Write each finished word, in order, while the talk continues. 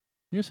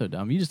You're so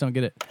dumb. You just don't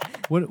get it.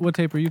 What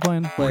tape are you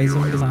playing? Play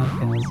some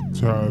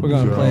podcast. We're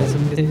gonna play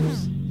some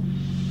tapes.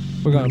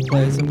 We're gonna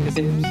play some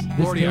tapes.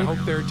 Lordy, I hope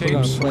there are We're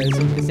gonna tapes. play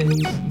some tapes.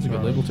 It's a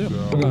good label too.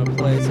 We're gonna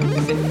play some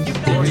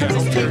tapes. Lordy, I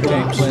hope there are We're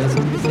gonna tapes. play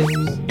some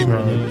tapes.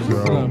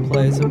 We're gonna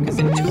play some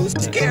cassettes. Too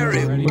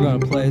scary. We're gonna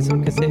play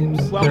some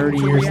cassettes. 30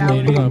 years We're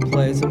later. gonna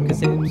play some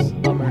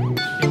cassettes. Bummer.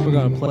 We're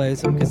gonna play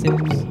some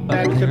cassettes.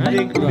 That's a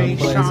big We're gonna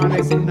play some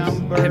Masonic cassettes.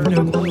 number. I have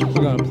no clue.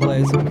 We're gonna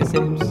play some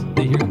cassettes.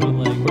 They hear my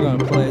leg. We're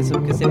gonna play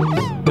some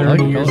cassettes.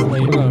 30 years years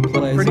later. We're gonna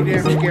play Pretty some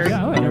damn cassettes. scary.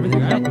 Yeah, and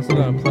everything happens. We're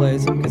gonna play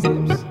some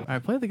cassettes. All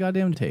right, play the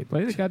goddamn tape.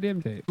 Play the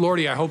goddamn tape.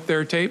 Lordy, I hope there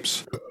are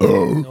tapes.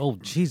 Oh,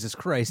 Jesus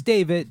Christ.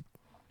 David,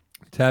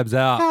 Tabs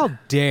out. how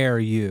dare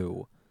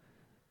you?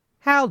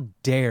 How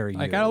dare you?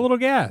 I got a little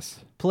gas.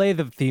 Play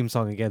the theme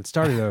song again.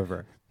 Start it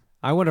over.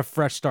 I want a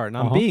fresh start, and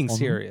I'm being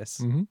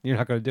serious. You're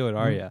not going to do it,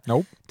 are you?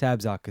 Nope.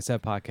 Tabs Out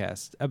Cassette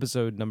Podcast,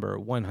 episode number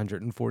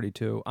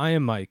 142. I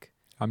am Mike.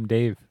 I'm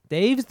Dave.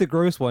 Dave's the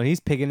gross one. He's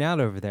pigging out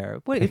over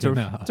there. Wait, it's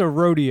a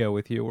rodeo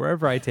with you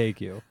wherever I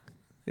take you.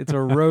 It's a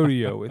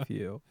rodeo with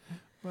you.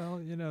 Well,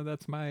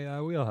 that's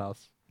my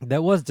wheelhouse.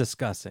 That was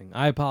disgusting.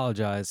 I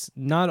apologize.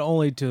 I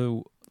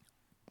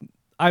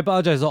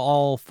apologize to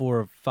all 4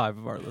 or 5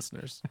 of our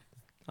listeners.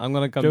 I'm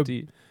going to come to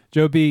you.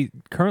 Joe B,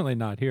 currently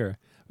not here.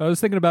 I was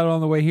thinking about it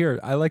on the way here.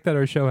 I like that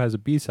our show has a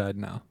B-side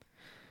now.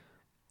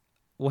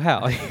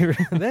 Wow.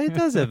 That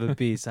does have a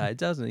B-side,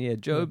 doesn't it? Yeah,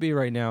 Joe B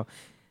right now.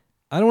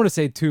 I don't want to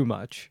say too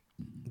much,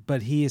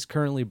 but he is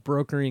currently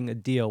brokering a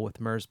deal with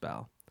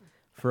Merzbow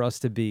for us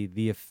to be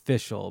the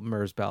official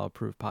Merzbow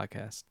approved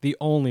podcast. The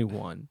only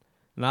one.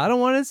 And I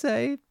don't want to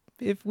say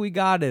if we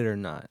got it or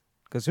not,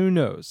 because who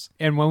knows?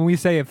 And when we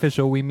say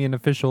official, we mean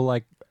official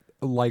like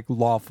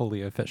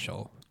lawfully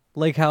official.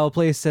 Like how a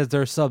place says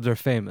their subs are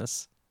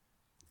famous.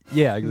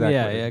 Yeah, exactly.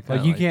 Yeah, kinda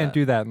like you like can't that.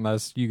 do that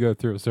unless you go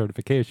through a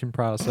certification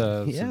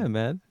process. Yeah, and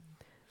man.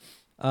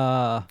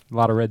 a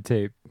lot of red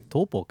tape.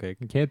 Toolpole cake.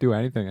 You can't do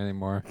anything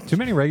anymore. Too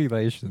many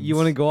regulations. You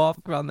want to go off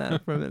on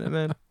that for a minute,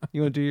 man?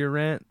 You want to do your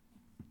rant?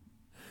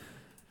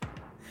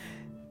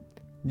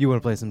 You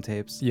want to play some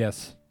tapes?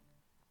 Yes.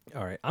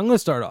 All right. I'm going to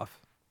start off.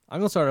 I'm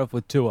going to start off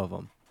with 2 of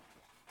them.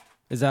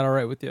 Is that all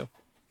right with you?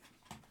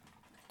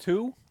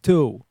 2?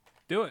 2.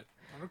 Do it.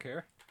 I don't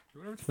care. Do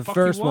whatever The fuck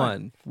first you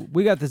want. one.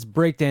 We got this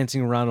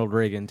breakdancing Ronald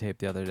Reagan tape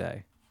the other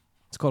day.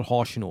 It's called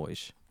Harsh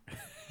Noise.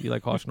 You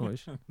like Harsh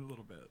Noise? A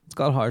little bit. It's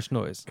called Harsh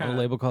Noise on a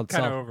label called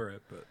Kind of Self. over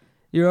it, but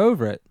You're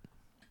over it.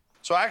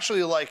 So I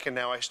actually like it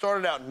now. I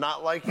started out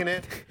not liking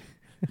it.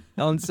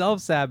 On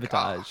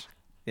Self-Sabotage.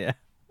 Yeah.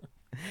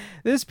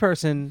 This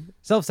person,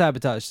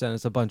 Self-Sabotage, sent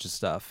us a bunch of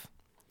stuff.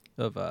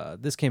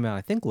 This came out,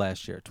 I think,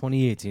 last year.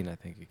 2018, I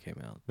think it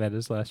came out. that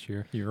is last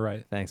year. You're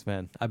right. Thanks,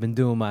 man. I've been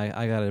doing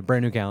I got a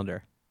brand new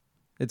calendar.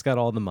 It's got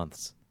all the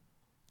months.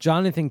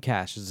 Jonathan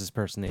Cash is this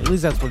person name. At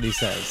least that's what he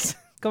says.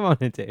 Come on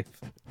in, Dave.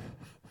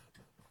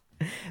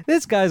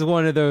 This guy's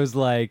one of those,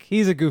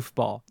 he's a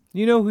goofball.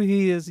 You know who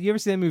he is? You ever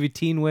see that movie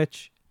Teen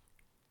Witch?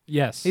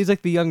 Yes. He's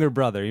like the younger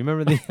brother. You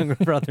remember the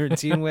younger brother in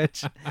Teen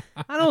Witch?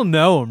 I don't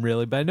know him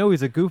really, but I know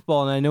he's a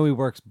goofball and I know he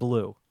works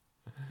blue.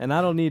 And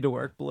I don't need to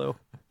work blue.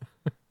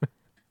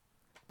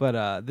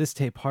 But this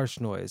tape,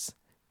 Harsh Noise,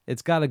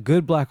 it's got a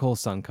good Black Hole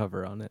Sun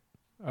cover on it.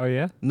 Oh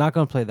yeah. Not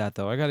gonna play that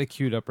though. I got it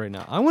queued up right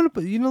now. I want to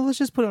put. Let's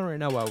just put it on right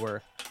now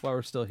while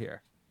we're still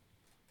here.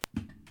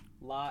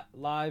 Live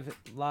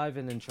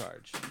and in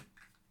charge.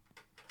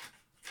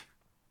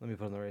 Let me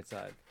put it on the right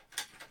side.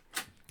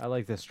 I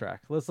like this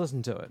track. Let's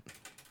listen to it.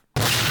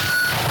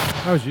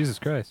 Oh Jesus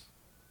Christ.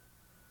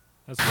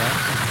 That's loud.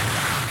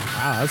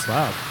 Wow, that's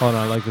loud. Hold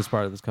on, I like this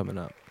part that's coming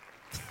up.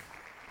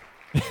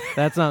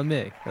 That's not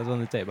me. That's on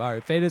the tape. All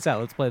right, fade this out.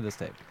 Let's play this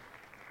tape.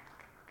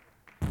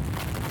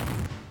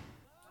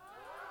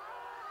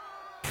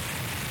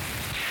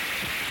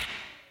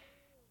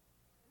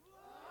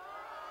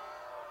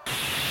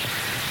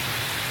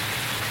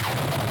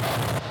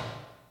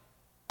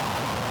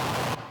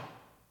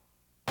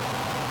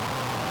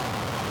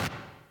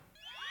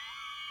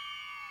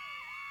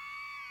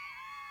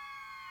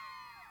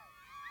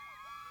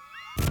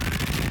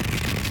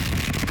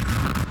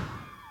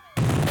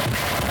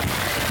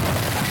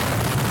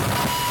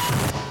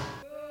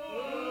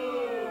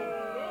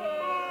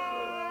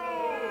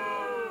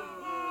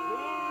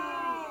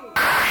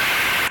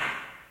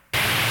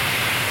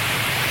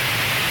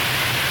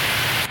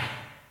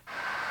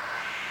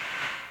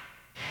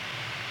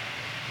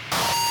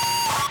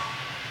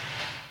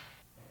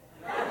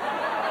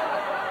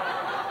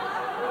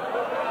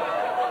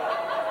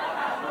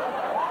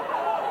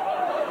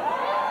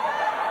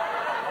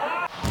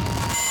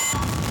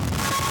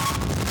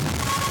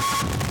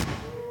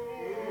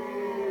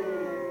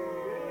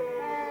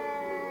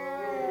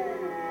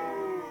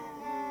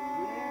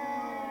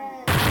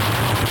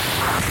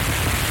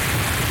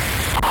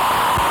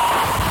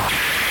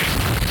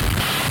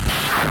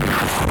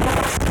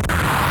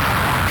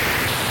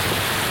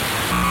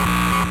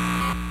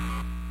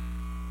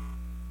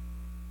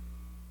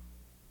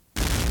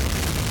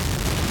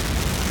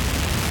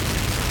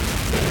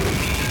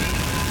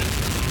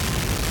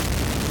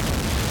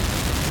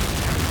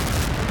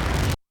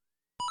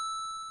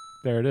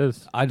 There it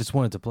is. I just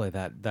wanted to play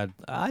that. That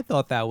I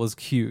thought that was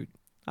cute.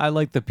 I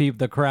like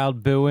the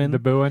crowd booing. The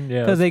booing,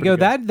 yeah. Because that's they go,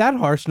 pretty good. that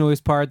harsh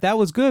noise part, that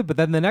was good, but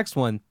then the next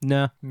one,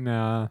 nah,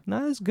 Nah.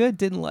 not as good,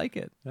 didn't like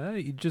it.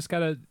 You just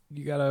gotta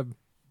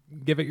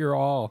give it your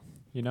all.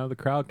 You know, the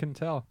crowd can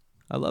tell.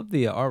 I love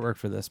the artwork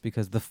for this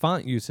because the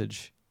font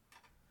usage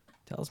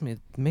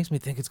makes me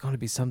think it's going to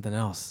be something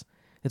else.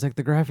 It's like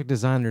the graphic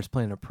designer's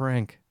playing a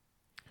prank.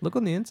 Look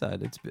on the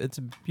inside. It's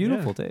a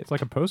beautiful Yeah, tape. It's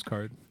like a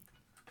postcard.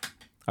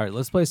 All right,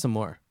 let's play some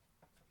more.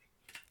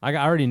 I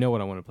already know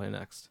what I want to play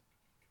next.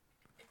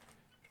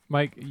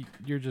 Mike,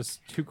 you're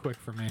just too quick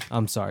for me.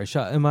 I'm sorry.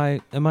 Am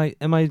I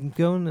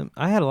going?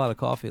 I had a lot of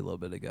coffee a little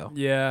bit ago.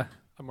 Yeah,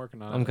 I'm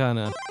working on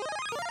it.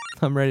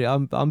 I'm ready.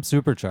 I'm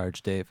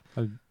supercharged, Dave.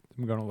 I'm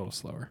going a little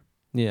slower.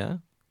 Yeah.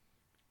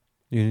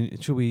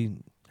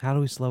 How do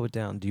we slow it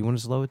down? Do you want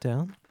to slow it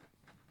down?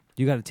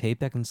 You got a tape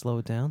that can slow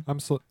it down? I'm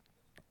slow.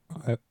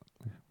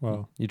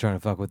 Well, You trying to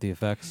fuck with the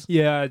effects?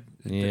 yeah.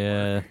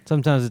 Yeah.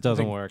 Sometimes it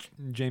doesn't work.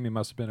 Jamie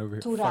must have been over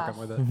here fucking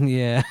with it.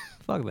 Yeah.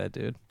 Fuck that,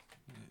 dude.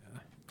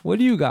 What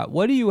do you got?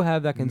 What do you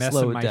have that can Messing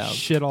slow it my down?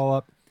 shit all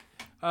up.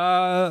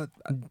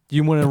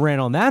 You want to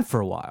rant on that for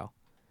a while?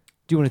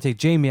 Do you want to take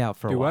Jamie out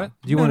for a Do while? what?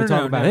 Do you No, want no, to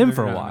talk no, about no, him no,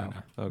 for no, a no, while?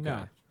 no.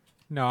 Okay.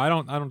 No, I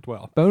don't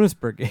dwell. Bonus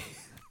brigade.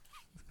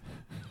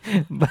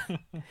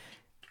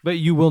 But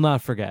you will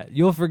not forget.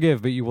 You'll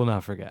forgive, but you will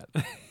not forget.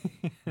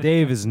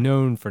 Dave is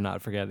known for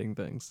not forgetting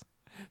things.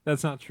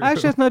 That's not true.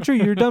 Actually, that's not true.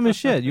 You're dumb as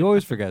shit. You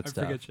always forget I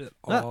stuff. forget shit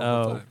all the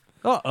Uh-oh. time.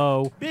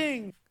 Uh-oh.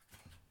 Bing,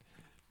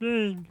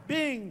 Bing,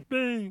 bing,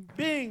 bing.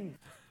 bing.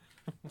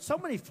 So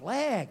many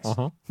flags.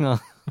 Uh-huh.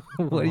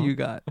 What do you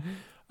got?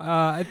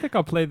 I think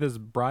I'll play this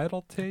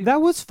bridal tape.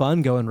 That was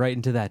fun going right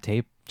into that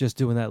tape, just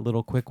doing that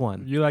little quick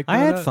one. You like I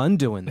doing had that? fun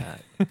doing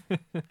that.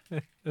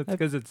 It's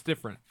because it's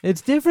different.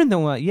 It's different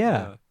than what,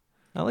 yeah.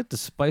 I like to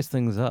spice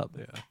things up.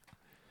 Yeah.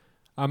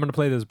 I'm gonna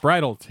play this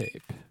bridal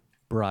tape.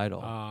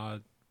 Bridal. I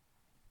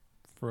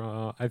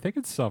think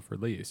it's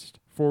self-released.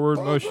 Forward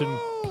Motion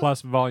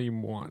Plus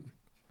Volume 1.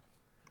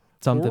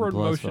 Something Forward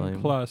plus Motion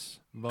volume. Plus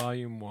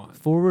Volume 1.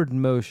 Forward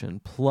Motion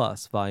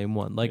plus volume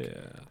 1.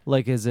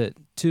 Like is it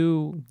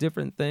two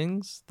different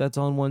things that's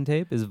on one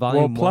tape? Is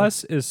volume 1?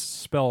 plus is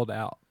spelled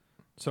out.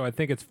 So I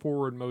think it's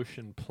Forward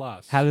Motion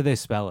Plus. How do they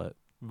spell it?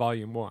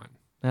 Volume 1.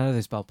 How do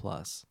they spell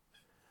plus?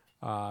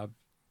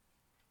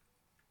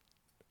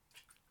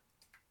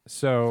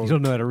 So You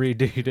don't know how to read,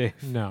 do you, Dave?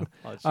 no.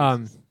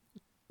 Oh,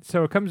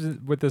 So it comes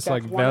with this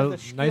That's like one of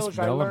the nice skills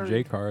I Vellum learned.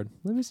 J card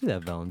Let me see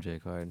that Vellum J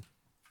card.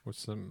 with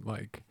some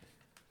like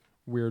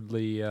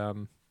weirdly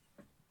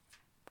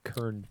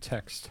kerned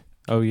text.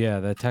 Oh yeah,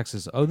 that text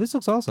is. Oh, this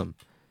looks awesome.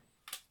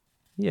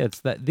 Yeah,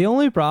 it's that. The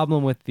only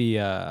problem with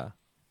the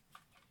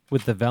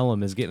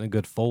vellum is getting a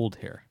good fold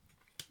here.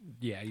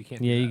 Yeah, you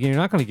can't. do Yeah, that. you're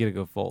not going to get a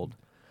good fold.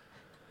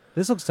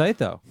 This looks tight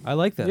though. I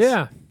like this.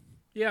 Yeah,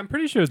 yeah. I'm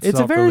pretty sure it's It's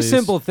a very self-released.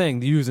 simple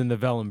thing using the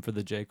vellum for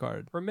the J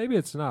card. Or maybe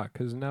it's not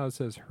because now it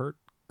says Hurt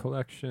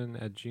Collection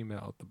at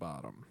Gmail at the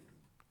bottom.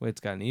 Wait, it's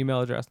got an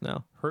email address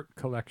now. Hurt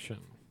Collection.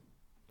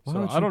 Why So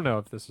don't I you- don't know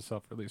if this is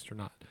self-released or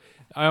not.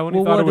 I only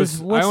Well, thought it what was.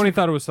 is- I what's only the-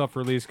 thought it was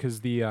self-released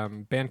because the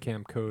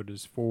Bandcamp code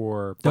is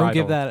for. Don't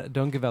give bridal. that.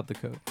 Don't give out the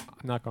code.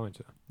 I'm not going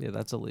to. Yeah,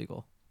 that's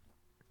illegal.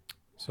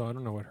 So I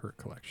don't know what Hurt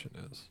Collection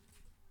is.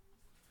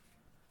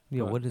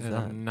 Yeah, But- what is and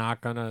that? I'm not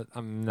gonna.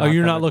 Oh,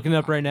 you're not looking it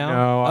up right now?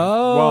 No.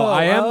 Oh, Well,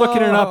 I am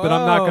looking it up, but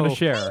I'm not going oh. to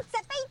share.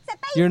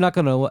 You're not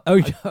gonna. Oh,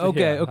 okay,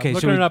 Yeah, okay. I'm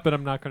should looking we- it up, but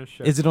I'm not going to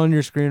share. Is it on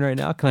your screen right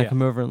now? Can I Yeah.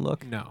 come over and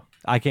look? No.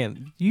 I can't.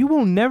 You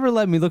will never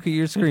let me look at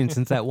your screen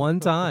since that one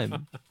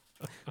time.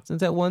 Since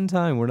that one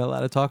time, we're not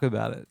allowed to talk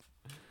about it.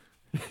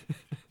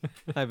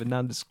 I have a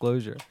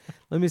non-disclosure.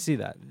 Let me see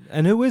that.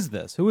 And who is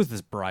this? Who is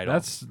this bridal?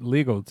 That's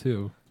legal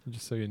too,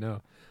 just so you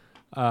know.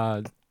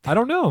 I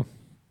don't know.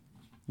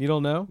 You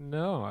don't know?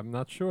 No, I'm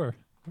not sure.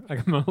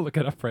 I'm gonna look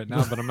it up right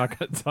now, but I'm not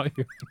gonna tell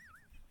you.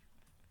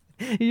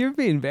 You're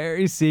being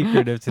very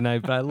secretive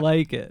tonight, but I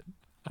like it.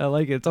 I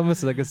like it. It's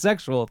almost like a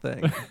sexual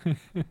thing.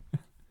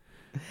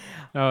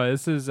 No,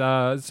 this is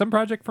some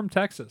project from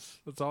Texas.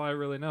 That's all I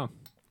really know.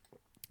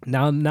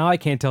 Now I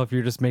can't tell if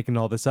you're just making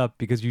all this up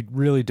because you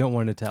really don't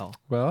want to tell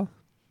Well,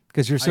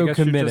 because you're so I guess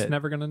committed. you're just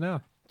never gonna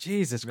know.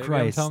 Jesus Maybe I'm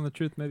Christ. telling the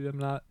truth. Maybe I'm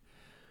not.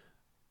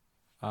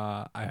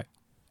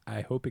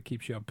 I hope it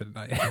keeps you up at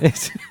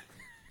night.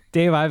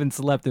 Dave, I haven't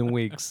slept in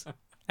weeks.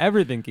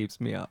 Everything keeps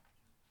me up.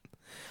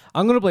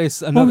 I'm gonna play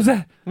another. What was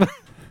that?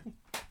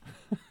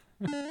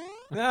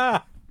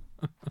 Ah.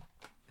 As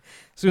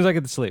soon as I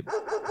get to sleep,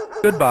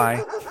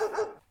 Goodbye.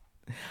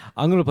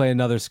 I'm gonna play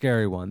another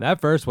scary one.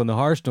 That first one, the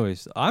harsh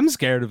noise. I'm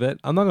scared of it.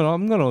 I'm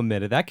gonna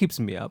admit it. That keeps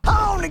me up.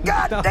 On the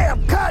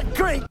goddamn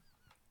concrete.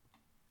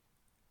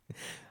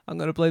 I'm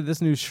gonna play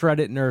this new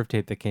Shredded Nerve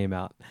tape that came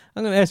out.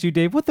 I'm gonna ask you,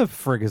 Dave, what the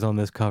frig is on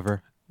this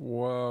cover?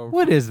 Whoa.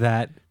 What is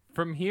that?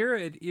 From here,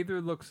 it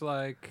either looks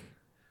like,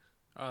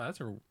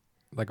 that's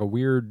like a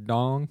weird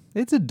dong.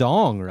 It's a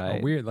dong,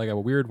 right? A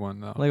weird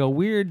one though. Like a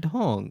weird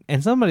dong,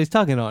 and somebody's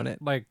tugging on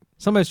it. Like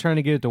Somebody's trying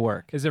to get it to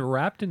work. Is it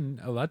wrapped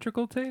in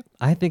electrical tape?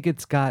 I think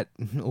it's got.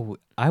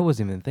 I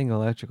wasn't even thinking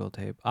electrical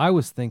tape. I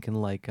was thinking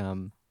like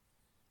a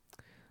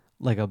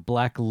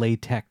black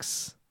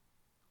latex,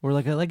 or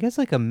I guess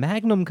like a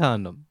Magnum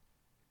condom,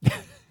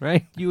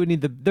 right? You would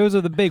need those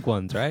are the big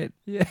ones, right?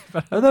 Yeah,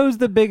 but Are those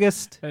the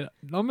biggest? it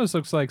almost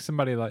looks like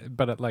somebody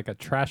like a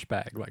trash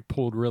bag, like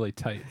pulled really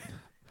tight.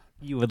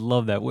 You would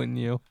love that, wouldn't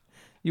you?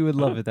 You would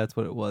love it. That's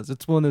what it was.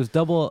 It's one of those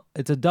double.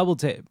 It's a double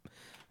tape,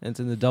 and it's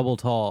in the double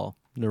tall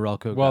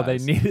Norelco. Well,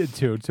 guys. they needed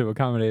to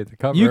accommodate the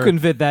cover. You can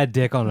fit that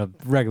dick on a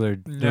regular.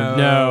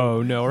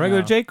 No. no,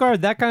 regular No. J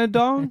card. That kind of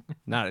dong?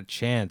 Not a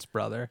chance,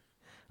 brother.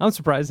 I'm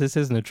surprised this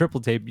isn't a triple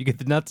tape. You get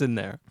the nuts in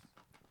there.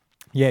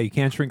 Yeah, you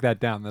can't shrink that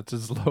down. That's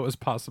as low as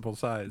possible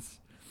size.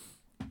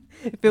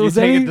 If it You was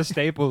take any, it to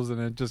Staples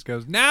and it just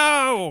goes,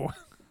 no!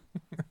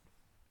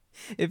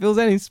 if it was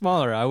any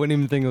smaller, I wouldn't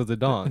even think it was a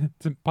dong.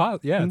 It's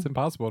it's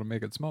impossible to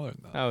make it smaller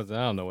than that. I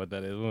don't know what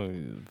that is. Well,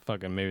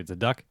 fucking maybe it's a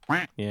duck.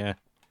 Yeah.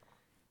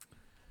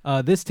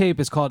 This tape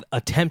is called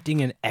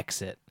 "Attempting an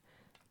Exit."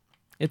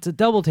 It's a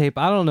double tape.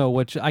 I don't know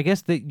which. I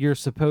guess that you're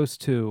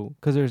supposed to,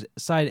 because there's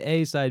side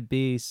A, side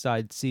B,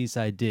 side C,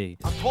 side D.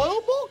 A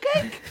toilet bowl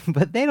cake?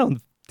 But they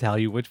don't tell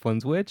you which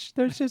one's which.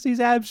 There's just these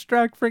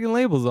abstract freaking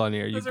labels on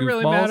here. Does you it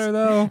really goofballs. matter,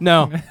 though?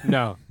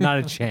 No, not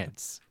a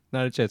chance.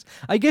 Not a chance.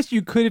 I guess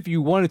you could if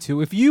you wanted to.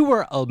 If you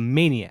were a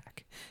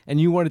maniac and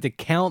you wanted to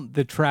count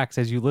the tracks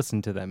as you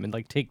listen to them and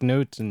like take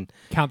notes and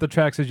Count the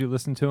tracks as you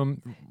listen to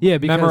them. yeah,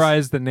 because,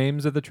 Memorize the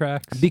names of the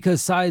tracks.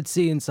 because side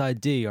C and side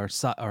D are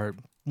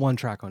one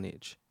track on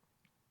each,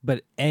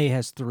 but A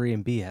has 3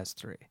 and B has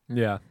 3.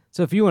 Yeah.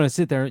 So if you want to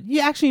sit there,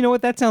 actually, you know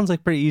what? That sounds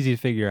like pretty easy to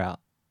figure out.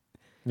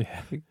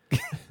 Yeah.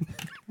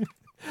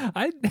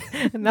 I'm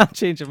not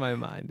changing my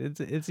mind.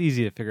 It's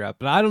easy to figure out,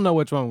 but I don't know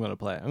which one I'm going to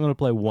play. I'm going to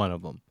play one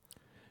of them.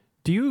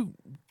 Do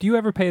you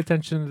ever pay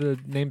attention to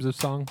the names of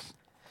songs?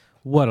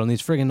 What, on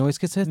these friggin' noise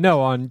cassettes? No,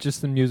 on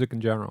just the music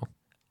in general.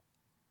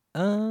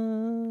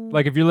 Like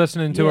Like if you're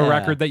listening to Yeah. a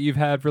record that you've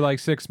had for like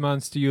 6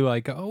 months, do you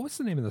like, oh, what's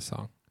the name of the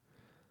song?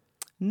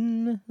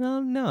 no,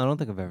 I don't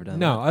think I've ever done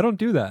that. No, I don't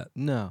do that.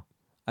 No.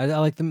 I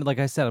like them. Like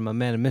I said, I'm a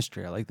man of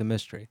mystery. I like the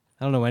mystery.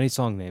 I don't know any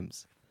song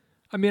names.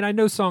 I mean, I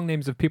know song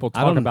names if people I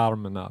talk don't- about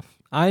them enough.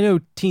 I know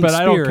Teen But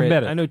Spirit. I don't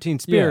commit it. I know Teen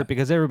Spirit Yeah.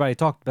 because everybody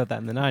talked about that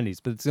in the 90s,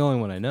 but it's the only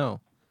one I know.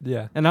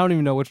 Yeah. And I don't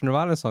even know which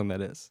Nirvana song that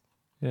is.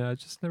 Yeah, I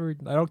just never.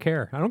 I don't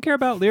care. I don't care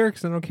about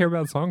lyrics. I don't care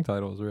about song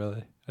titles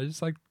really. I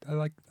just like. I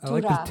like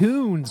the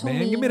tunes,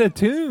 man. Give me the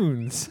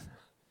tunes.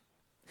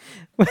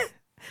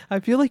 I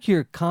feel like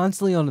you're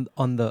constantly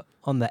on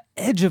the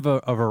edge of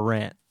a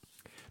rant.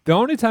 The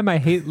only time I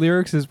hate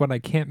lyrics is when I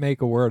can't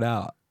make a word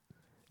out.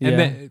 And Yeah.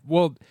 then,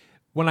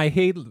 when I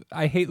hate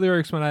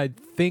lyrics when I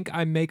think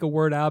I make a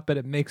word out, but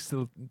it makes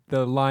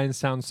the line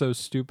sound so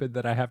stupid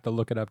that I have to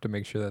look it up to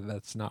make sure that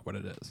that's not what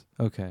it is.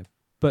 Okay.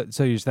 But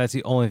so that's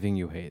the only thing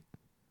you hate.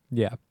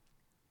 Yeah.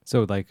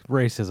 So like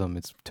racism,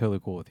 it's totally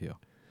cool with you.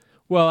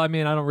 Well, I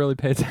mean, I don't really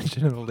pay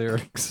attention to the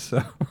lyrics,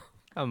 so.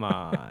 Come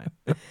on.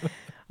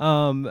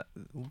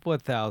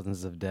 What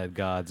thousands of dead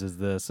gods is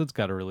this? It's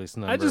got a release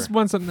number. I just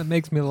want something that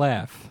makes me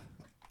laugh.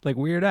 like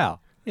Weird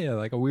Al. Yeah,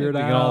 like a Weird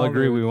We Al. can all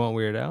agree or- we want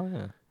Weird Al.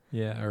 Yeah.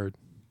 Yeah, or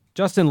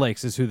Justin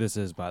Lakes is who this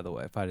is, by the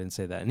way, if I didn't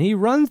say that. And he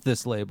runs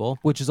this label,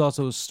 which is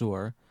also a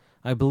store,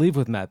 I believe,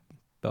 with Matt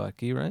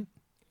Bucky, right?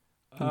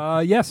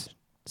 yes.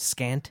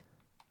 Scant.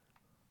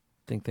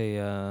 I think they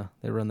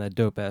run that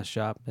dope ass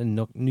shop in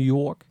New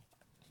York.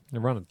 They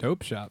run a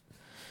dope shop.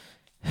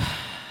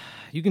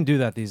 You can do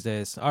that these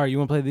days. All right, you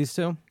want to play these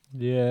two?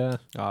 Yeah.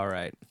 All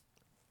right.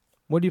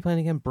 What are you playing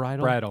again?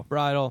 Bridal? Bridal.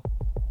 Bridal.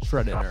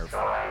 Shredded Nerve.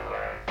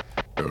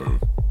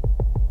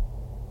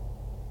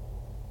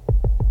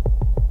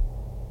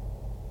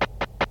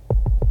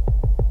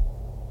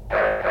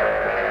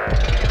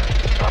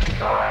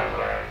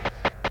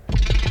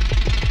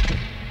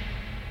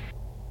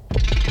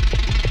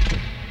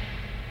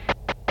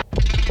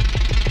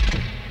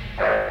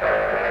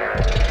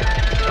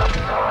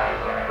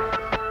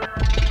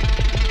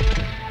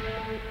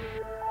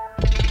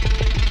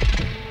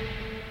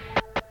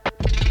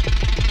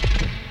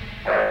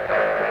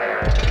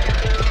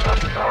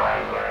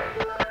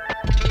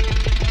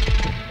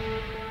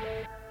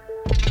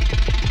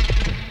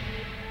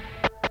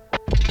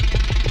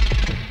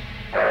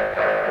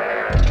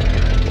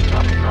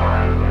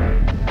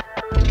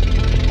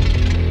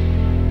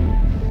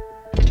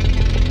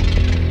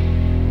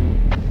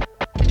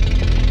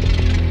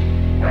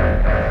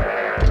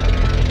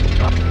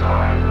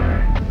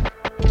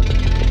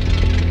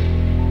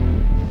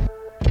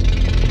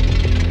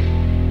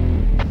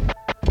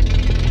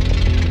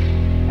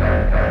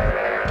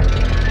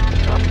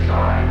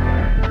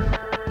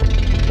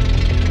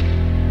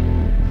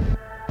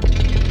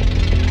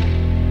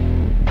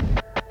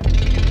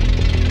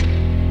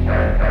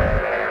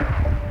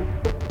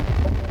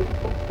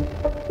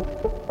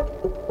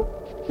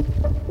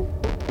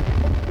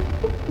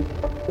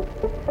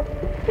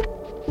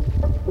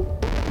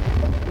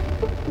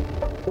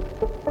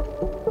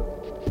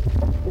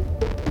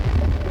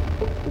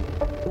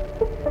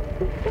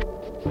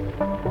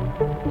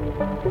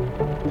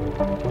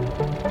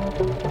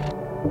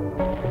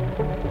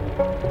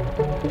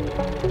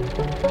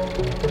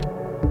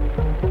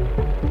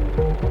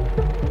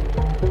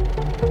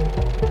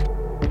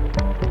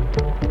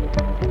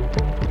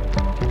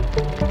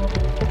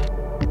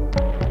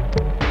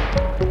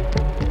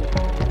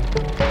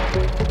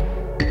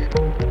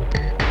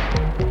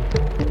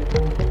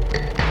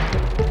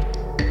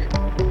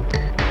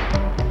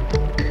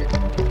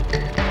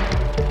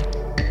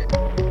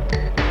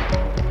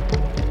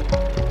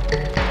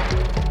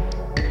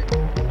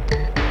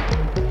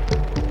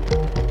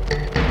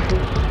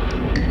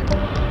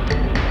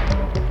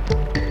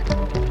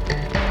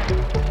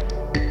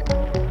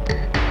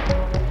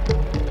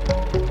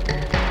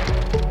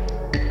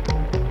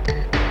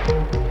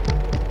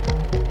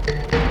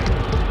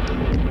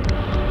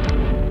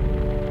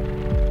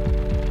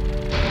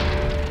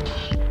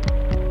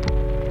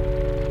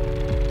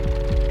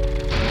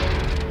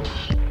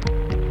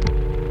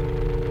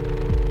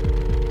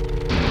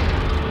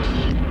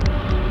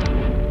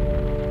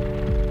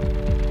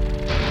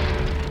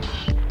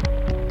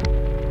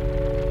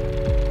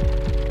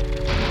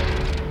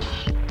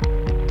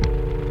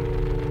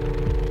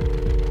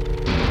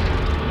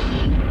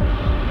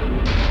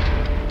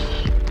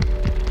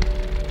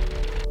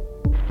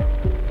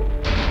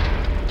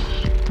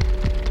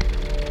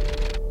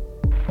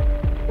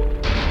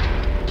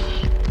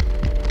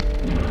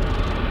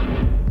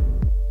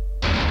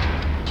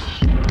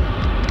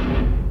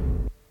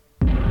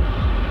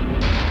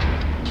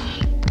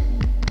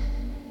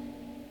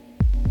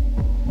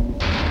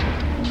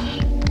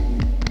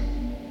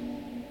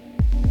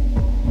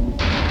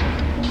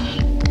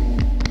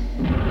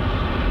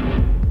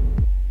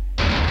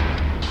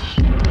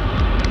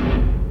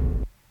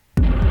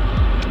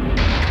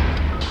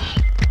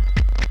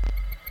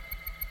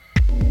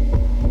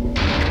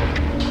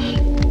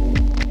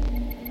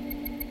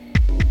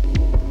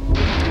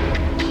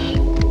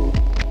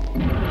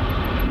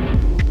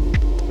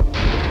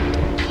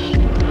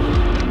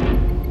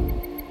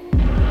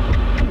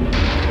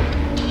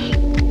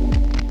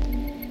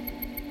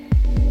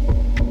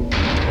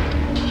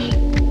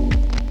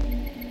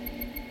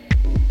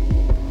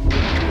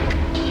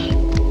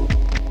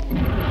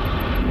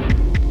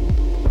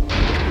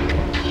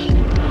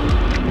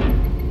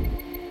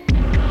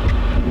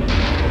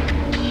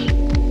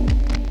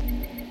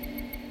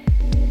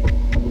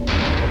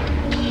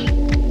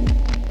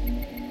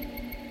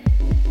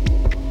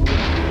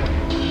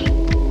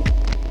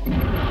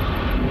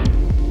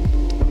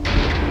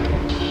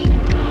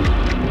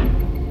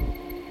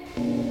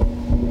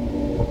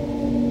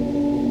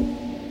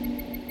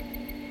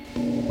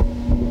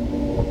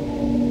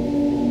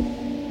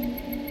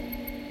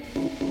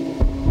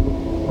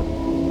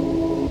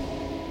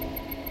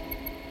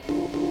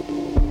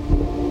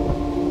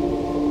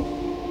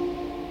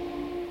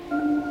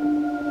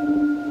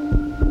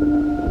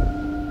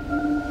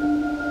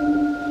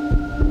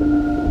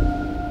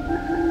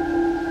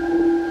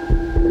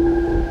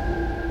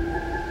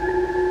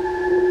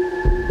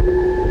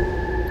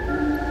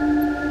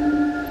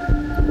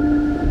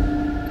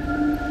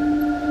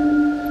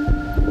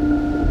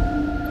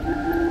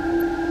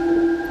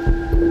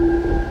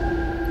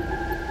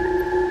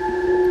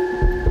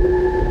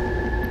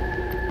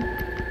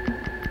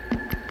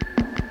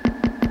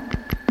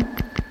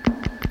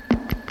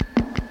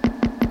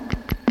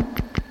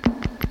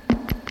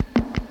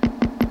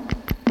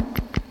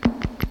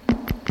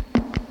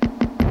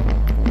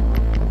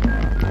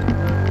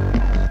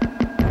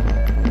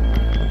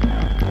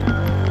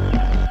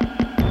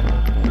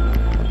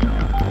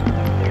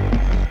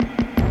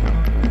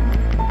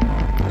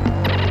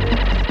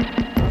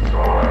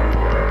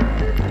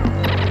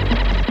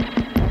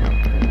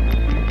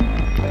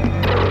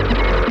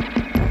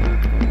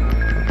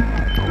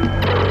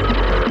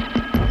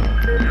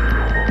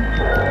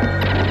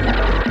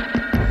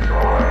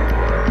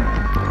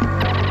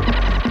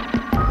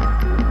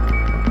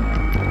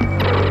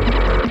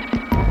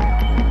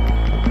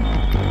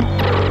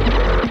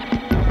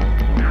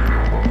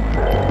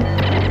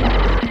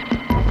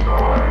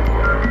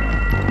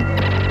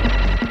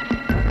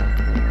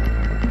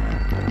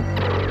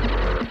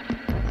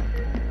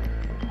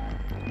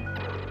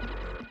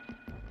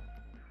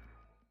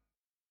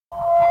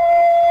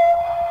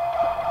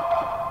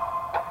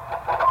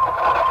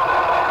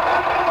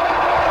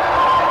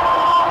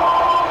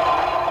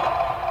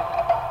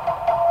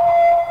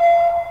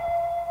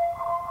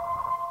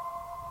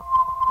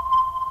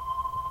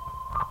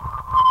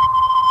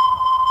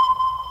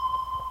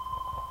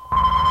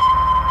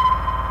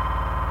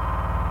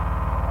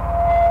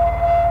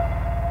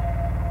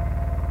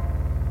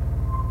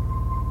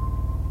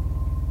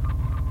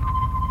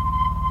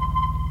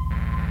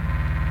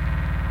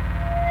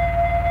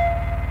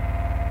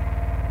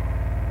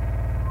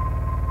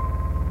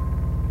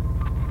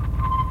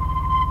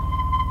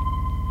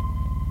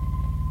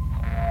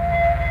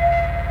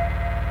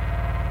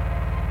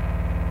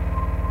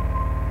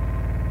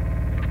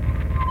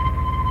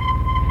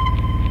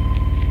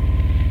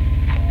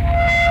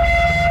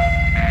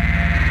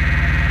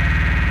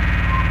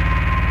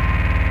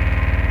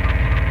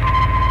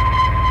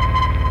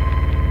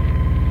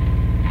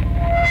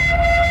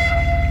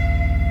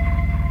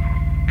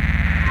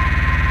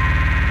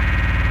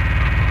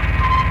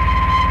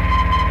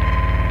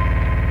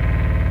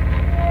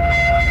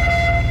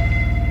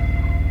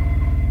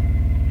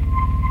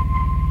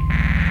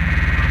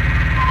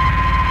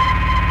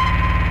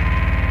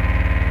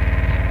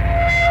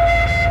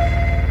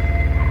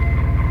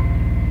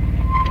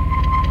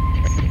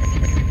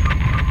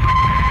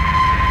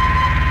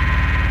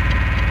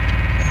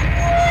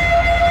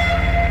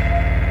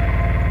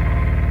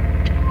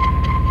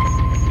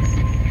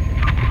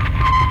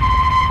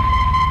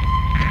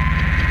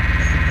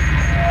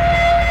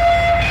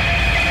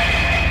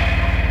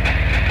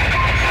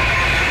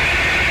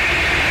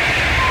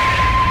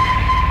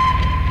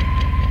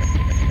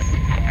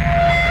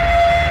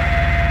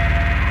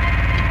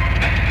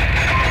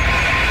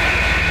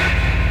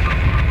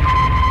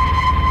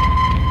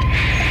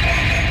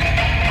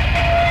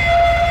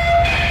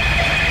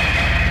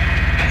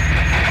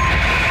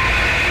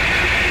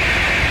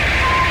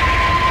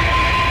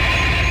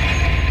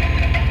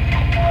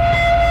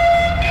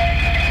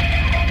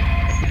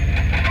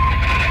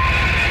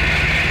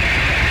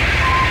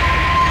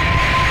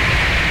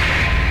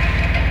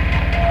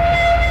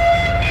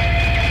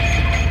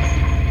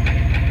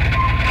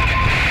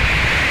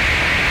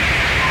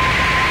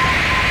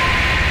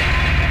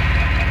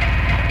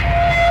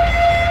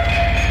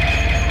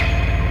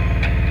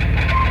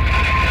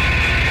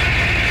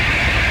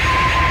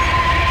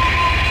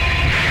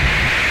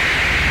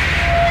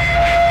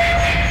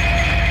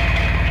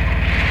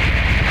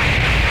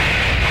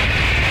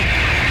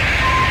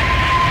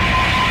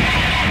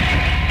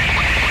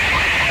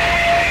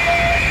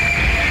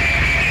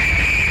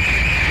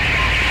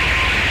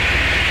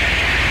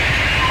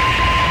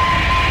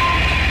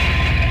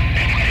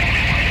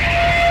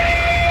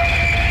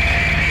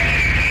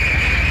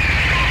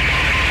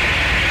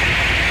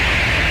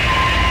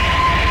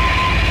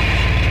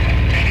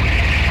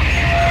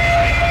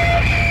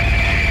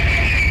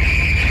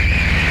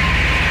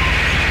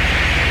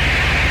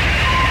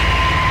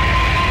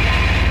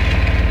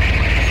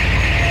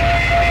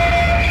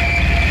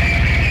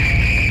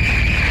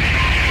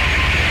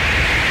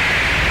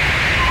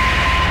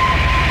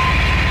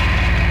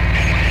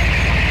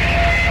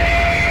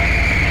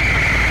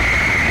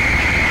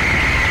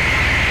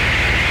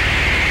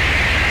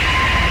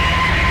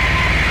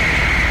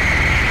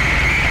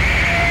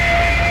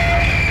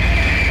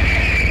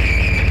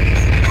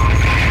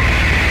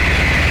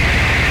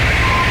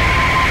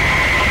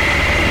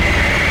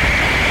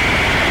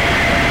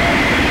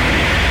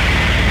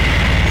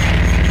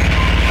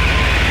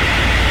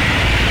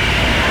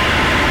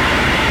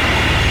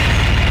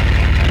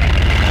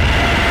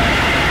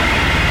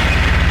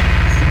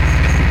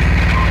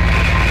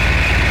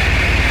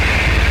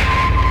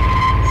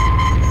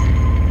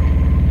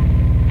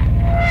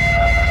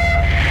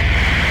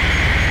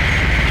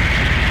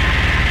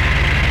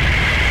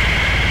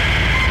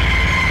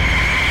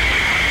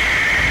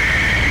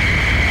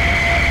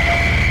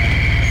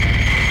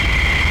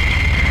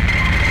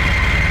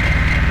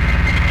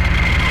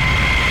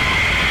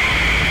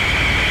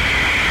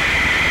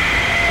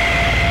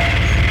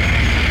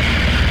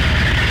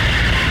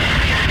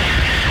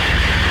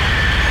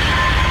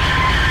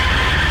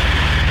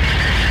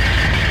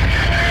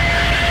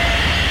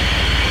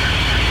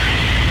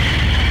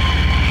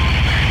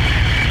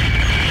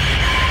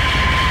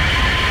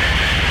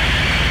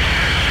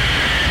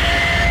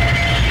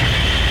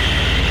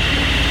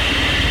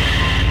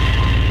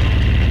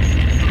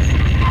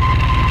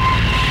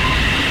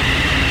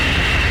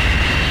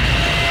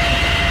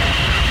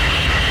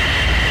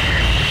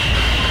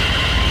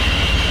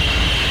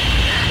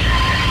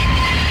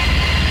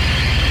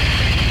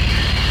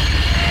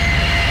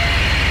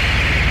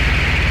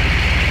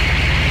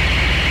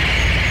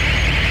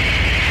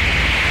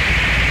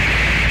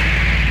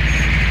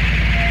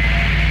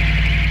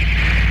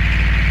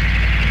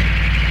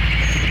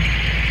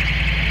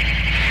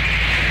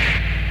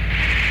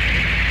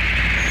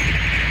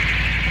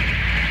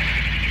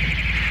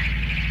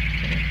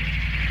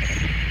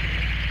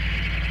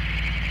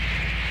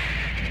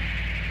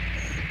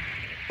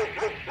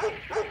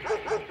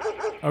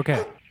 Okay.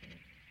 All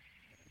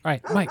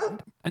right, Mike.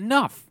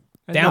 Enough.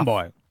 Down Enough.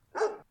 boy.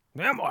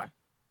 Down boy.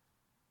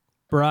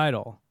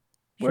 Bridal.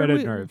 Where Shredded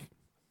we- nerve.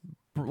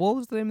 What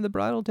was the name of the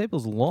bridal tape? It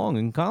was long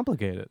and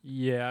complicated.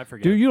 Yeah, I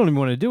forget. Dude, you don't even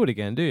want to do it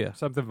again, do you?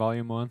 Something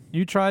volume 1.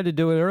 You tried to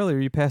do it earlier.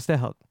 You passed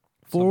out.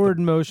 Forward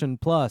motion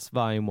plus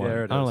volume 1.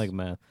 There it I don't is. like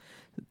math.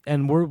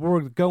 And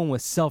we're going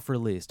with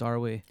self-released, are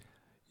we?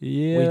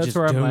 Yeah, we that's just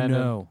where I'm don't landing.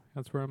 know.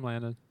 That's where I'm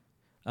landing.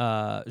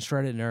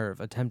 Shredded nerve,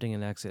 attempting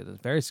an exit is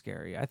very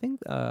scary. I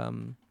think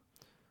a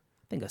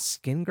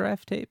skin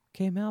graft tape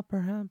came out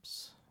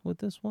perhaps with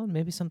this one.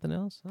 Maybe something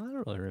else. I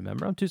don't really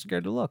remember. I'm too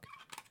scared to look.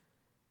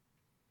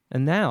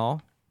 And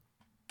now,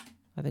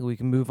 I think we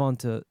can move on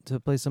to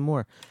play some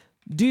more.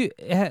 Do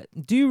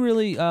you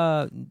really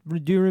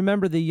do you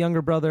remember the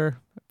younger brother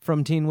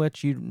from Teen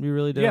Witch? You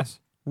really do? Yes.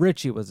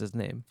 Richie was his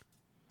name.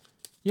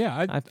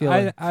 Yeah, I feel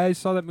I, like- I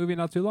saw that movie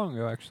not too long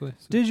ago, actually.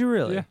 So- Did you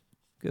really? Yeah.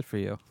 Good for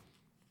you.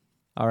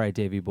 All right,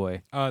 Davey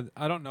boy. I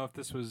don't know if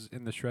this was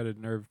in the shredded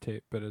nerve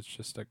tape, but it's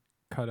just a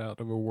cutout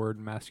of a word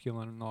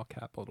masculine in all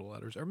capital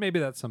letters. Or maybe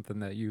that's something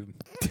that you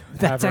have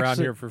That's around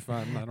actually- here for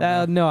fun. I don't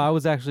know. No, I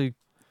was actually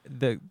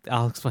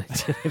I'll explain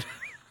to you.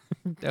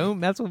 Don't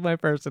mess with my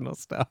personal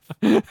stuff.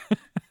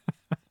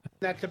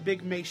 That's a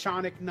big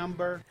Masonic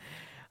number.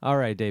 All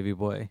right, Davey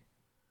boy.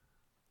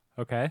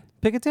 Okay.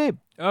 Pick a tape.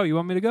 Oh, you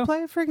want me to go?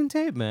 Play a freaking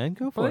tape, man.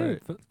 Go for Play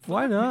it. it.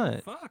 Why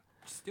not? Fuck.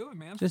 Just do it,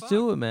 man. Just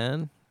do it,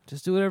 man.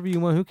 Just do whatever you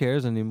want. Who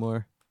cares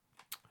anymore?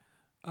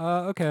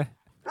 Okay.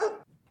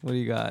 What do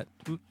you got?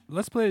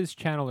 Let's play this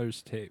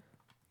Channeler's tape.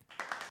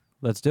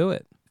 Let's do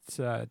it. It's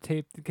a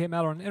tape that came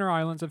out on Inner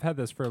Islands. I've had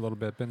this for a little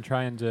bit. Been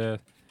trying to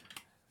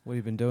What have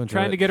you been doing?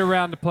 to get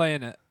around to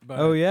playing it. But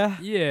Oh yeah.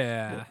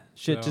 yeah.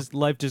 Shit, So,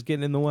 life just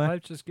getting in the way.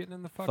 life's just getting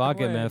in the fucking Fuck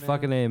way, it, man.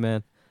 Fucking A,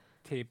 man.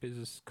 Tape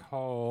is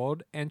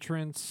called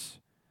Entrance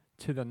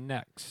to the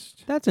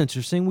Next. That's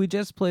interesting. We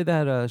just played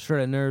that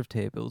Shredded Nerve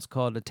tape. It was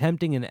called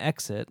Attempting an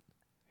Exit.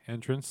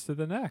 Entrance to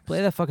the Next.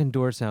 Play that fucking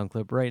door sound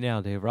clip right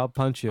now, Dave, or I'll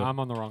punch you. I'm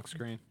on the wrong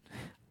screen.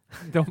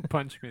 Don't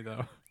punch me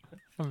though.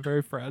 I'm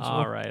very fragile.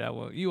 All right, I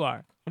won't. You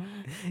are.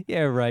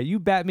 Yeah, right. You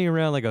bat me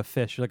around like a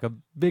fish, like a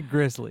big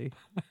grizzly.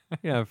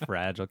 Yeah, I'm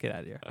fragile. Get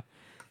out of here.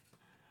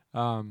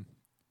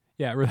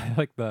 Yeah, I really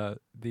like the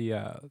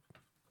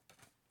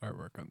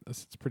artwork on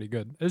this. It's pretty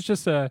good. It's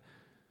just a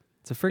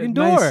It's a friggin'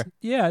 nice- door.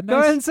 Yeah, Go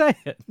ahead and nice, say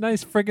it.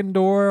 nice friggin'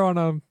 door on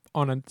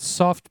a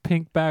soft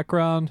pink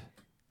background.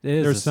 It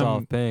is There's a some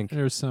soft pink.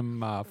 There's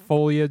some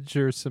foliage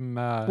or some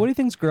What do you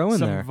think's growing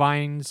some there?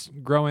 vines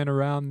growing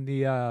around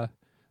the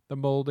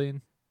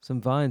molding, Some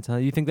vines, huh?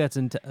 You think that's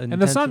and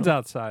the sun's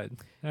outside.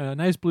 A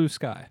nice blue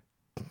sky.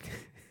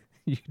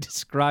 You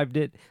described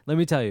it. Let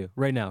me tell you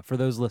right now, for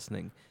those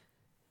listening,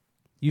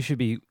 you should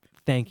be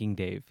thanking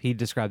Dave. He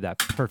described that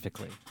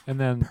perfectly. And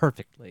then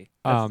Perfectly.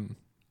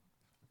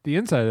 the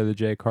inside of the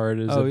J card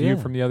is Oh, a view yeah.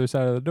 from the other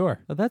side of the door.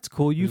 Oh, that's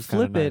cool. You Which is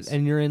kinda flip it, nice.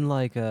 and you're in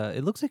like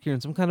it looks like you're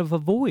in some kind of a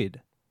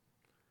void.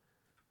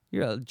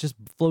 You're just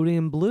floating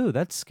in blue.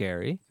 That's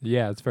scary.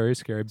 Yeah, it's very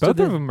scary. So Both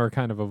the- of them are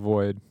kind of a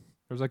void.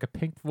 There's like a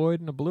pink void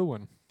and a blue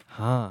one.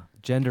 Huh.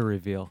 Gender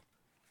reveal.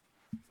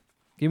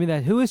 Give me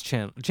that. Who is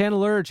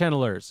Channeler or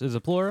Channelers? Is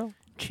it plural?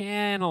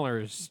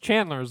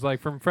 Chandlers, like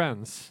from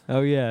Friends.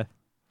 Oh, yeah.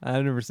 I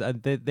never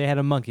said they had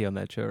a monkey on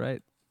that show,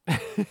 right?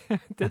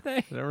 Did they?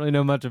 I don't really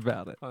know much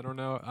about it. I don't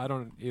know. I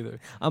don't either.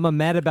 I'm a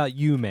mad about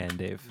you man,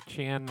 Dave.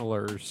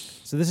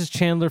 Chandlers. So this is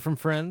Chandler from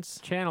Friends.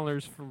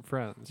 Channelers from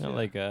Friends. Not yeah.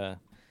 like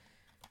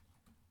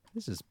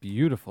this is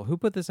beautiful. Who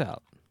put this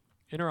out?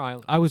 Inner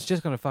Island. I was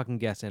just gonna fucking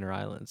guess Inner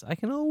Islands. I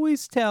can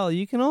always tell.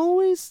 You can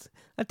always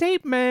a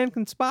tape man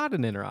can spot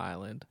an Inner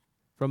Island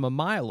from a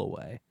mile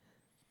away.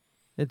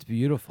 It's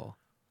beautiful.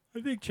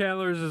 I think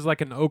Chandlers is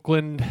like an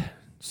Oakland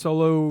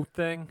solo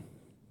thing.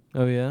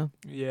 Oh yeah,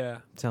 Yeah.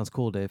 sounds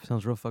cool, Dave.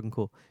 Sounds real fucking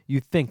cool.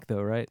 You think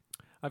though, right?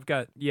 I've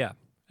got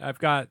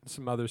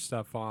some other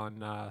stuff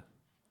on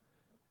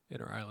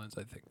Inner Islands,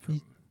 I think.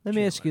 From Let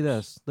me ask you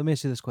Chandlers. this. Let me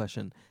ask you this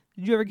question.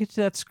 Did you ever get to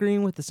that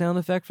screen with the sound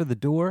effect for the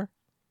door?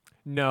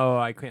 No,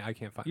 I can't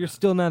find You're that.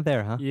 still not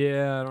there, huh?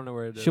 Yeah, I don't know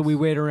where it is. Should we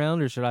wait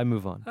around or should I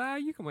move on?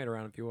 You can wait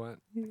around if you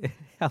want.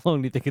 How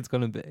long do you think it's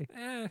gonna be?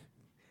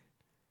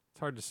 It's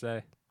hard to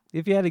say.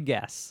 If you had a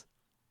guess.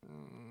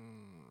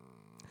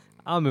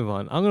 I'll move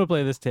on. I'm going to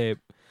play this tape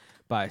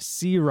by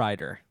C.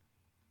 Ryder.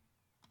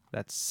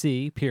 That's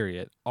C,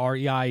 period,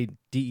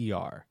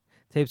 R-E-I-D-E-R.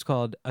 Tape's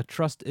called A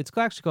Trust... It's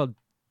actually called...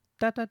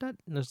 Dot, dot, dot.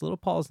 And there's a little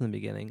pause in the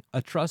beginning.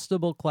 A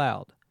Trustable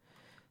Cloud.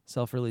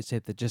 Self-release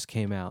tape that just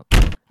came out.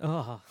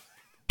 Oh.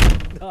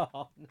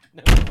 Oh, no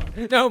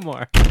more. No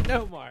more.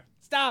 No more.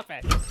 Stop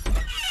it.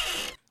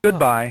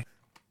 Goodbye.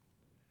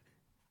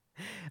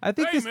 I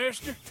think Hey, this...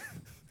 mister.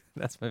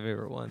 That's my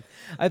favorite one.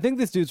 I think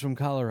this dude's from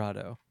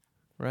Colorado,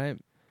 right?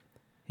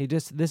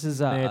 This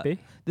is Maybe.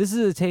 this is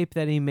a tape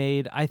that he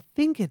made. I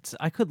think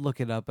I could look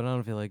it up, but I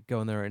don't feel like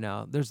going there right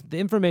now. The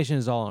information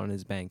is all on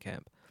his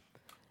Bandcamp.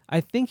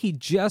 I think he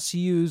just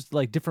used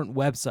like different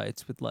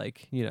websites with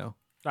like,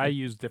 I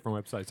use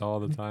different websites all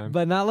the time.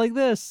 but not like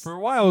this. For a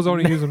while, I was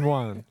only using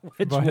one.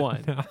 Which But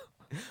one? no.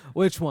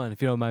 Which one,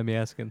 if you don't mind me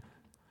asking?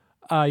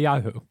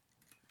 Yahoo.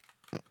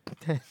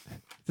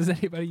 Does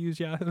anybody use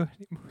Yahoo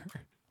anymore?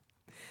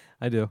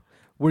 I do.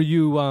 Were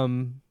you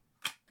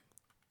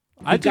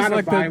I just got a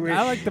like virus.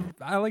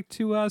 I like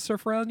to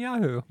surf around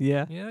Yahoo.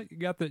 Yeah. Yeah, you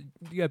got the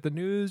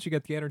news, you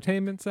got the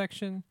entertainment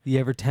section, You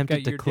ever got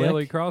tempted to your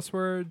daily click?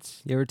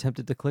 crosswords. You ever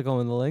tempted to click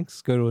on the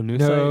links? Go to a new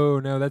site?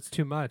 No, that's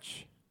too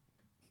much.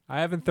 I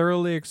haven't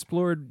thoroughly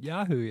explored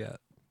Yahoo yet.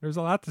 There's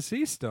a lot to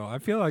see still. I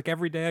feel like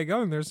every day I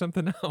go and there's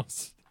something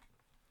else.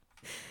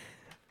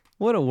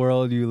 What a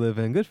world you live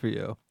in. Good for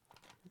you.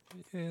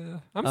 Yeah,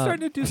 I'm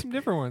starting to do some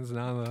different ones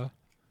now though.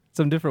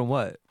 Some different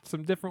what?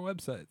 Some different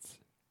websites.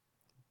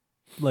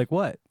 Like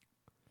what?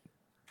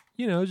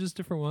 You know, just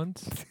different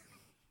ones.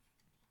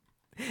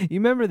 You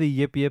remember the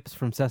Yip Yips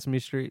from Sesame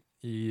Street?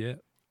 Yeah,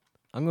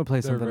 I'm gonna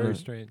play they're something. very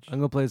strange. I'm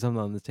gonna play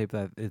something on this tape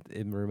that it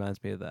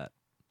reminds me of that.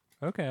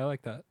 Okay, I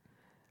like that.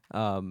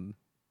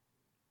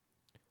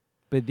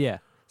 But yeah,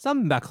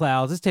 something about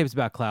clouds. This tape's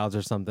about clouds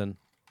or something.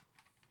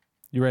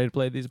 You ready to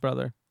play these,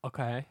 brother?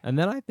 Okay. And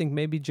then I think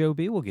maybe Joe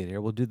B will get here.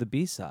 We'll do the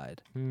B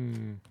side.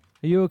 Hmm.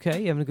 Are you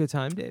okay? You having a good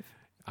time, Dave?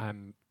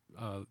 I'm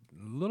a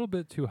little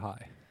bit too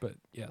high, but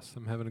yes,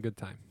 I'm having a good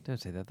time. Don't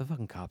say that. The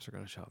fucking cops are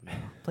gonna show up now.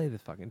 Play the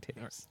fucking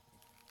tapes.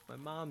 My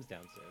mom's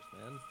downstairs,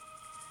 man.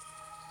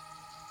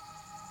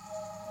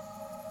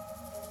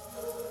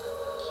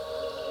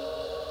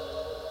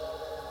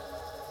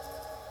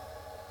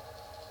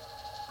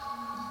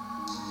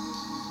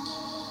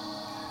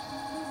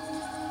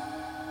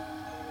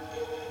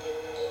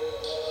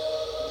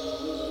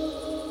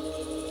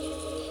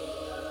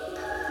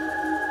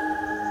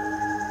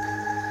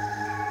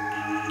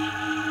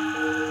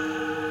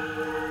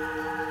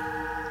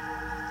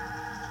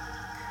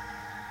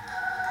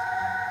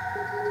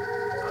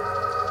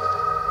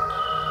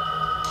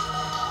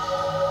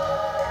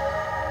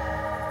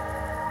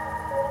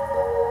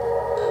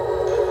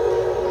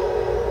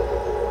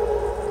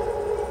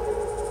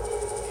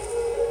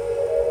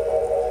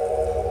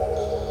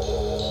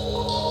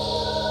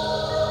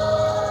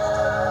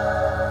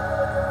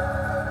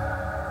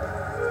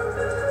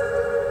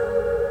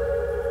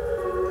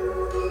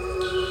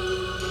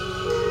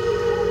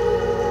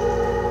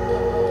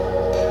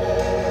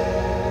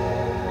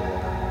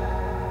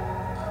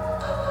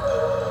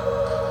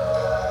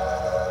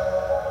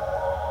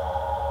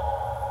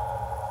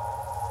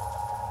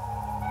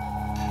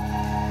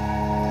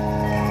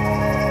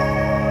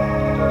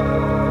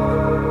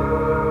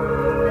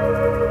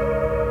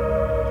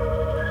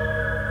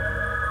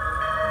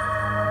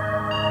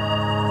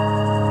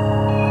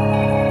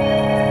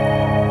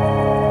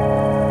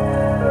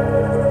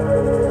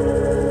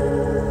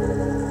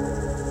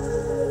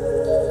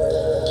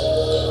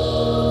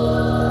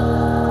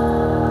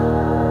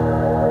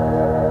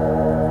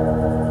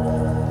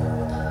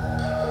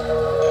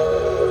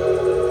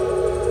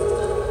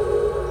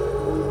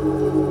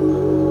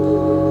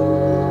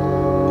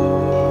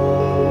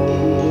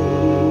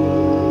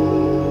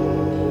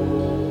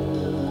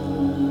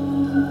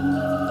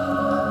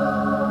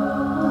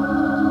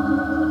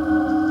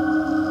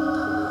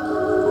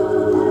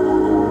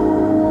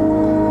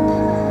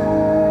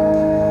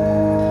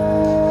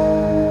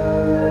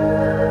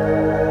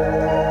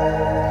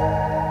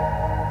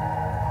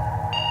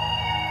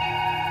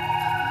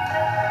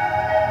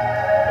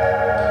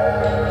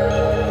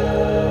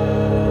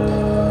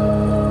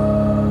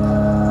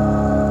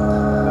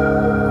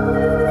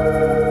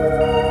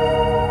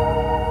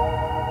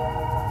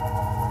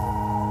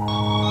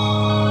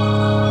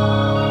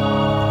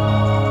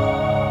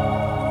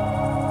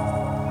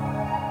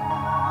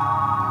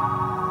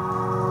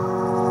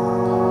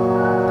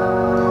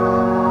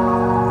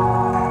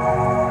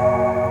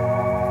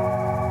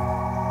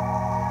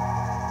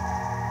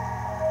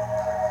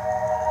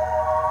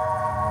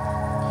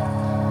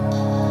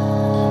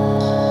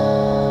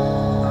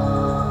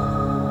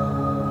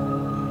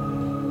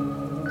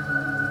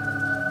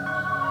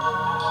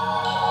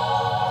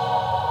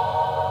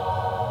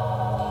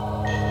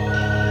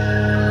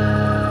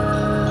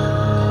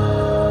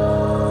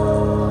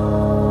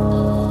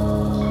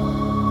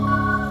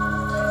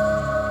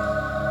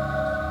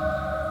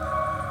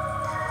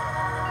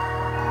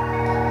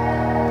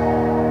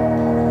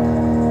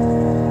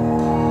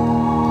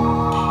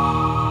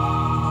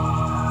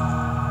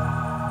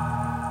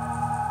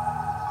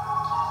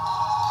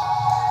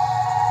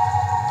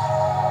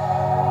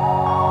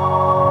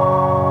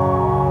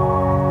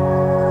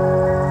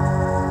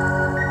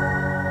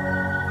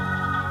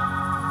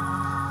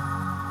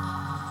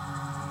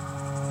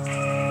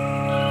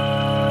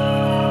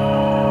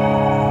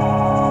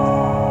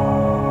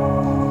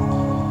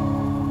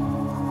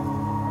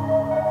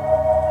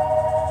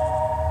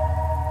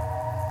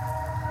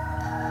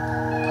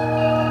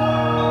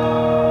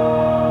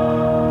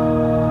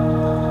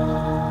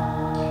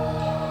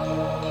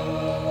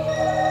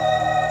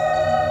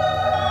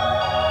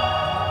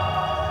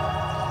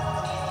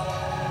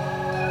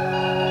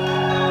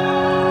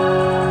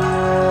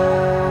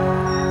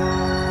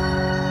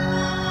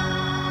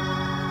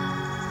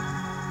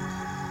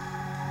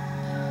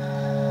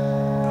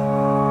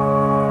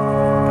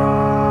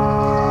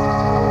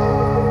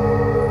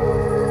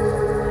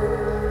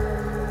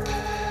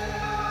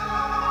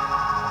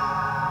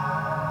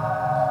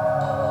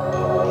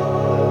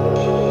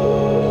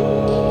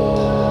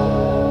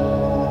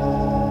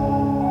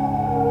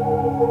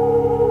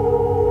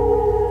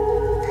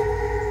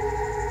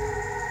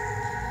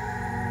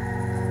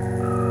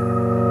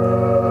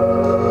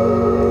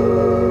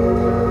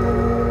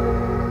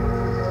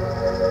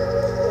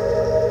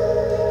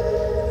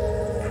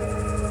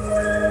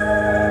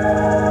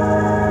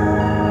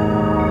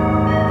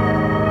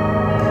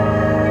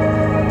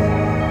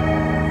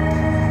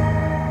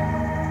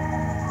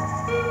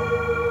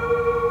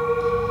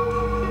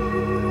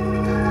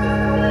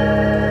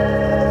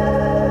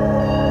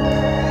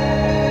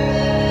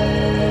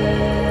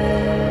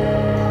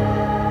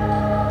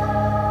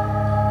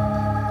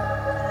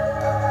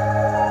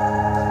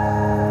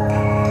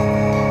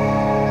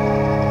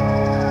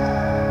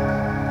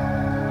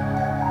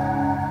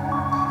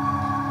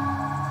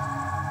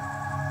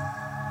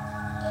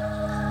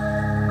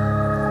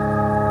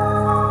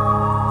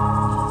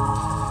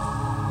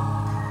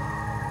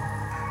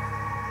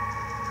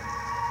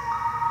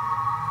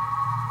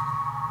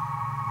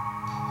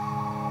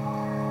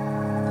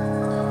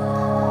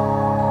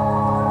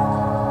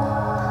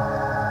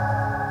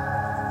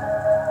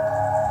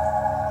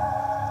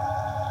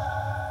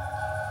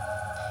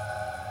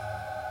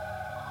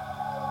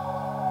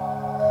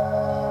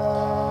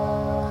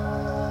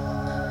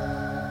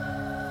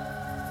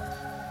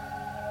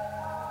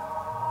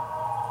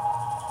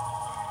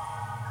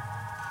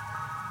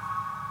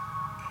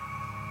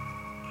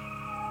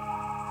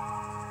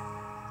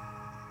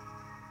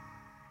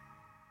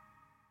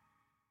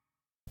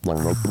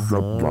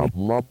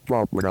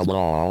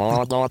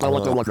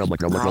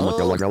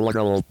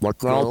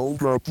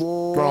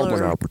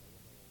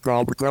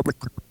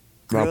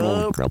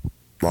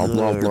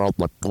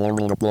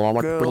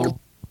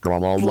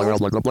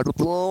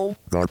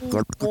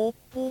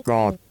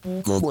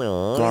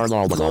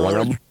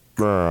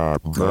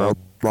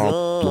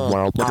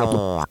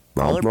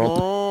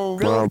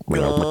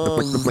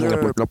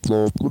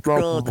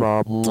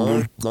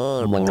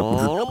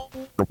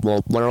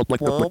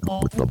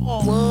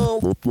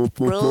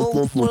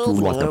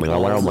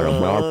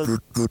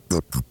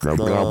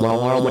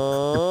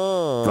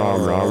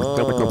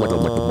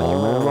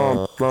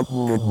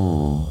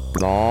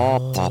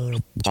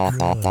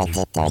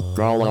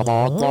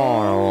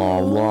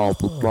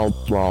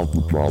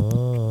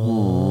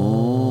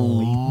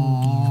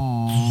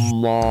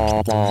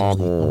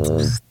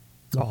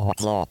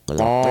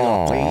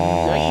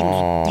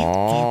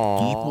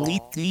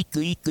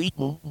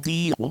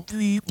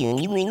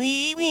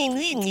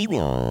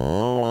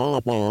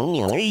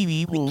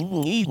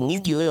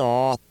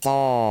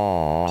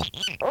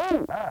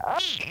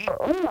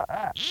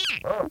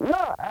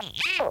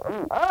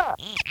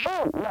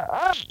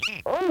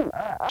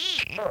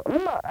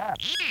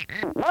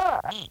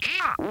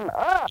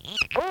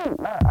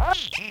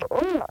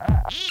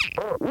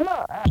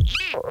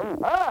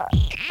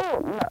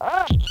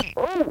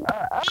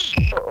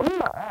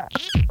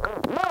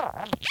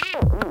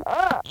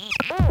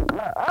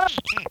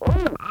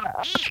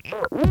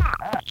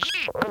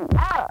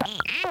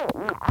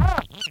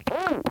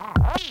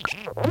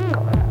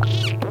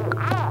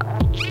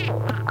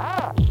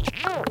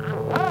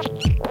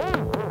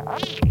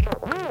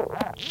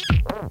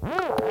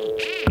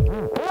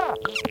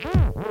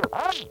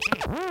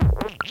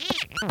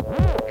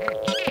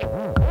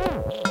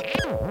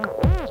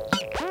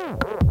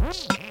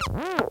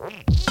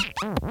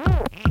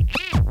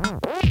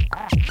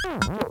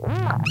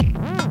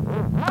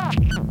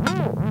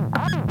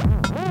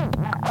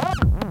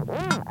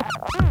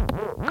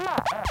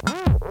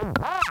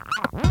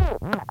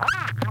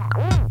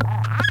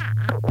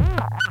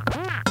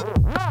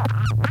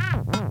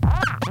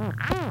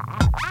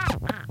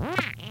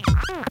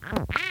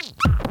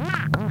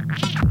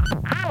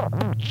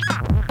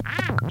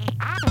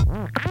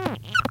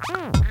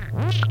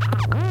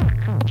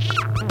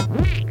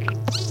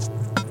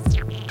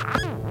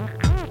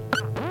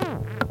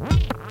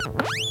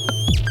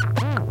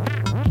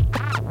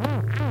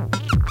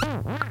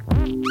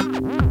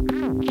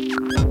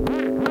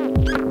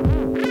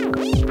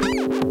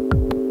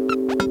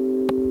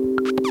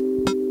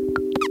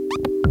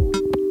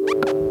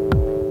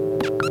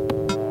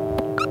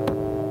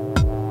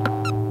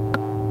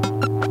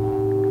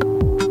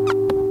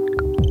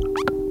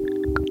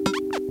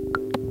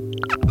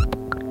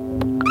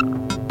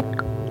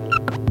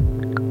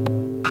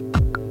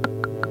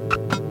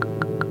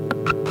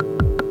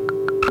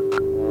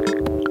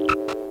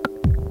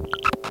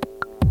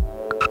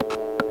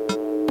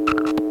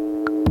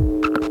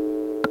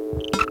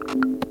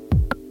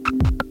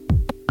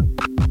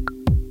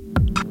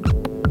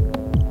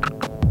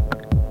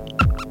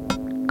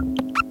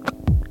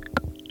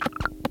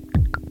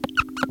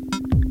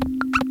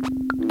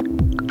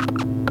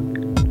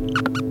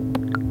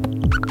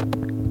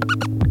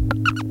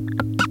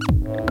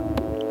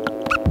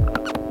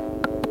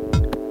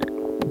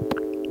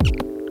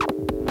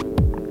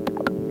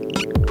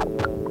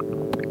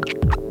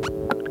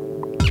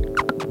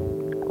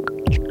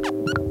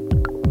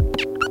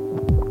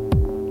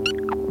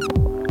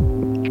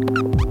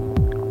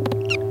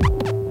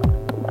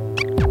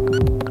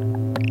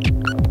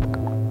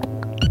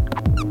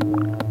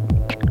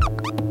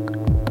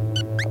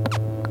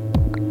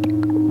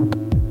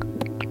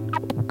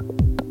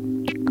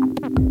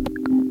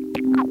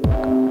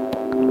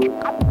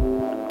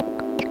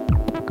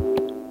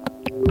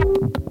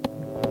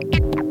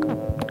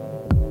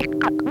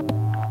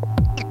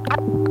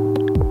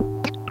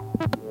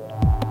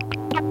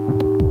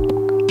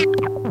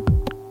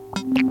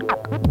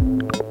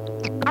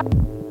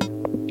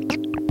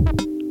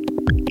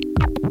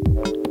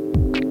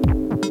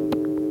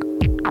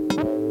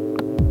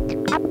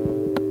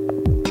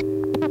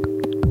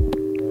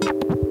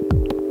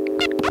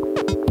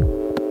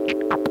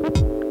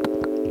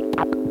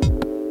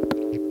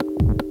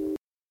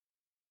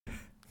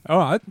 Oh,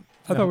 I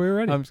thought we were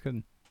ready. I'm just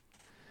kidding.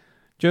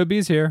 Joe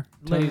B's here.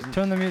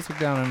 Turn the music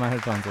down in my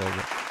headphones a little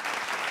bit.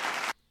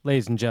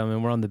 Ladies and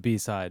gentlemen, we're on the B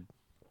side.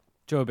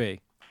 Joe B.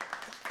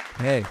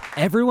 Hey.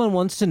 Everyone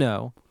wants to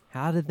know,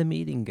 how did the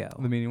meeting go?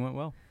 The meeting went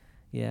well.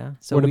 Yeah.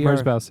 So What did we are-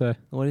 Merzbow say?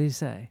 What did he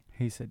say?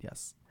 He said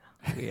yes.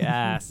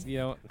 Yes. You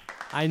know,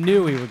 I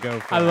knew he would go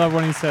for I it. love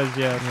when he says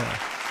yes.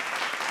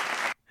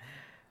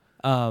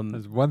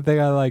 There's one thing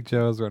I like,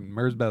 Joe, is when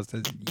Merzbow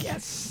says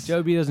yes.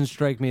 Joe B doesn't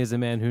strike me as a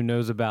man who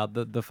knows about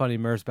the funny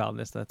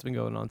Merzbowness that's been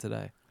going on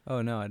today.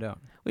 Oh, no, I don't.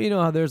 Well, you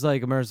know how there's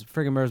like a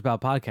friggin' Merzbow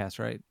podcast,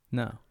 right?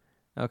 No.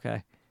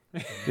 Okay.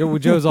 Well,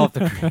 Joe's off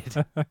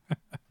the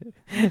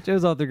grid.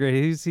 Joe's off the grid.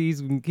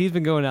 He's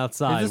been going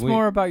outside. Is this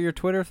more about your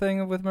Twitter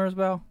thing with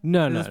Merzbow?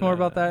 No, Is no. this more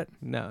about that?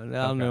 No,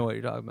 I don't know what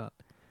you're talking about.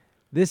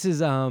 This is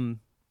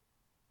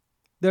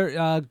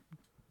they're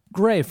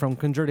Gray from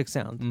Chondritic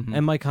Sound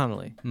and Mike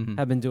Connolly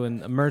have been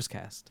doing a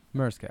Merscast.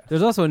 Merscast.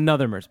 There's also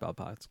another Mersbow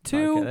podcast.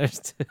 Two? There's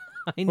two.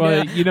 I know.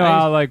 Well, you know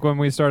how like when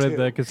we started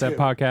the cassette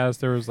podcast,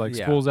 there was like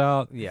Yeah. Schools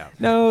Out. Yeah.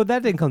 No,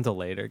 that didn't come till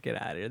later.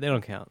 Get out of here. They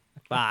don't count.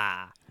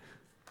 Bah.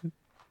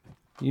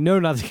 You know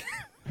not to.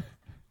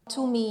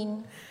 Too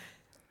mean.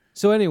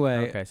 So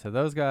anyway, Okay, so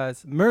those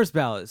guys.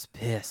 Mersbow is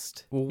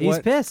pissed. Well, He's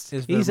what pissed.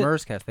 Is He's the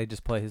Merscast? They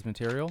just play his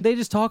material. They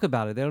just talk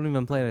about it. They don't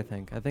even play it, I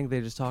think. I think they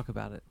just talk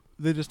about it.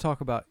 They just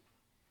talk about.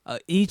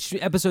 Each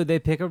episode, they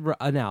pick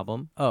an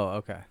album, Oh,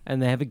 okay.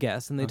 and they have a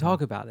guest, and they talk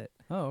about it.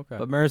 Oh, okay.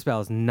 But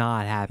Mersbow is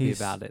not happy He's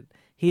about it.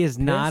 He is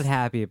not pissed?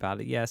 happy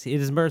about it. Yes, it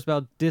is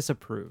Mersbow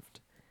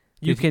disapproved.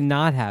 You Did he-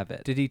 cannot have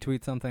it. Did he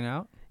tweet something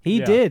out? He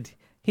Yeah. did.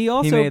 He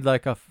also He made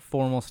like a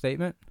formal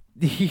statement.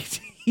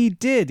 he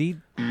did.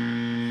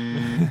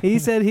 He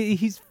said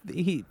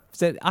he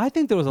said I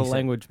think there was a He said,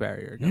 language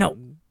barrier. "No."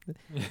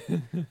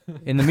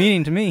 In the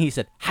meeting to me, he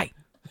said, "Hi,"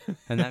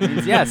 and that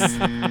means yes.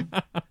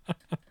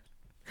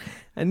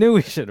 I knew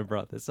we should have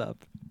brought this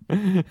up.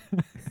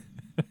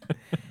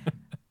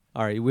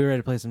 All right, we ready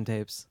to play some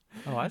tapes?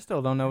 Oh, I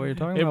still don't know what you're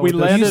talking If about. we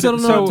with this. landed- You still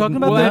don't know what I'm talking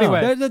about? well, No.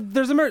 anyway.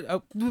 There's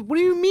a what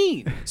do you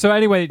mean? So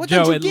anyway, What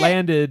Joe, did you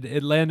it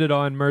get? landed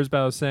on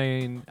Mersbow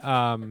saying,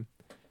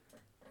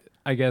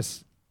 I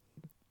guess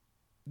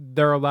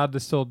they're allowed to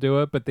still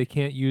do it, but they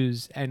can't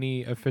use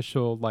any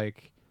official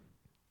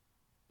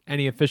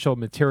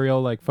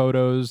material like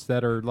photos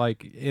that are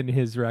like in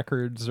his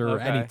records or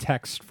any Okay.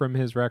 text from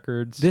his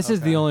records. This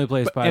is the only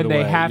place, by the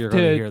way, you're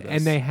going to hear this.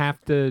 and they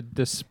have to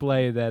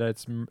display that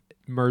it's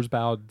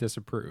Mersbow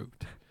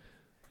disapproved.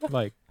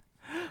 Like,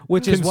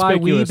 which is why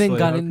we even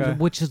got Conspicuously, okay.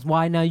 which is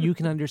why now you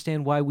can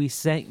understand why we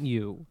sent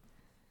you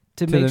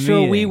to To make the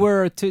sure we meeting.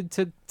 were to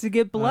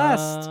get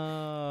blessed.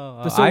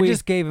 Oh, So I we-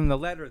 just gave him the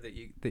letter that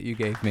you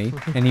gave me,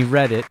 and he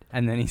read it,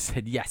 and then he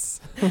said yes.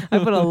 I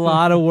put a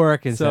lot of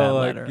work into So, that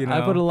like, letter. you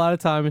I put a know, lot of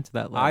time into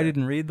that letter. I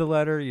didn't read the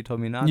letter. You told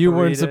me not. You to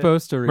weren't read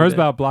supposed to read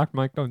Mersbow blocked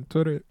Mike on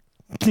Twitter.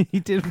 it. He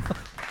did.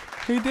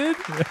 He did.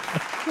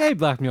 Yeah, he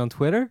blocked me on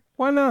Twitter.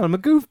 Why not? I'm a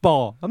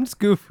goofball. I'm just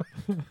goof.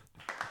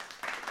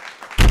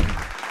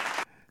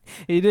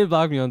 He did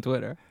block me on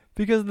Twitter.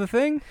 Because the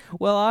thing.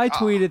 Well, I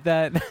tweeted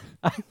that.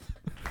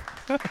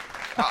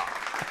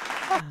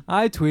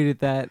 I tweeted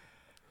that.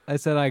 I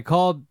said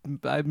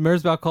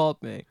Mersbow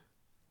called me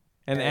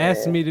and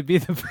asked me to be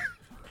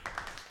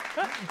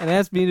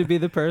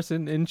the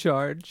person in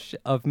charge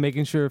of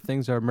making sure if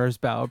things are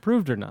Mersbow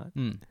approved or not.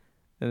 Hmm.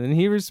 And then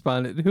he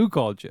responded, "Who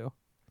called you?"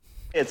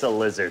 It's a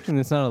lizard. And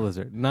it's not a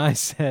lizard. And I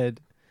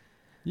said,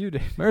 You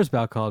did.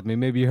 Mersbow called me.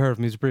 Maybe you heard of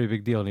him. He's a pretty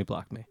big deal, and he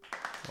blocked me.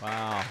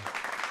 Wow.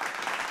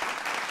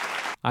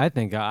 I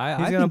think He's I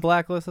gonna think,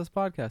 blacklist this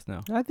podcast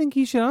now. I think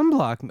he should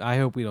unblock me. I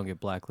hope we don't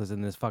get blacklisted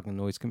in this fucking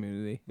noise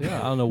community. Yeah.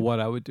 I don't know what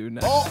I would do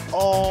next.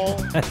 Oh,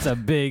 That's a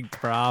big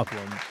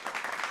problem.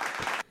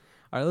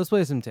 All right, let's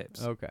play some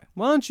tapes. Okay.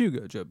 Why don't you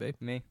go, Joe B?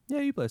 Me.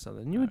 Yeah, you play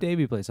something. You and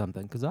Davey play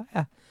something, because I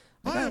am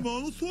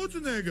Arnold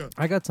Schwarzenegger.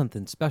 I got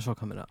something special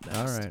coming up next.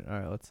 All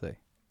right. Let's see.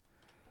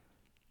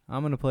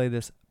 I'm gonna play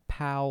this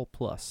PAL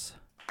Plus.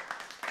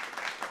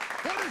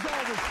 What is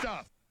all this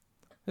stuff?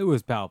 It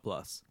was PAL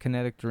Plus.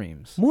 Kinetic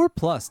Dreams. More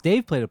Plus.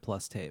 Dave played a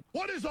Plus tape.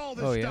 What is all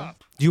this Oh, yeah? stuff?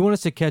 Do you want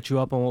us to catch you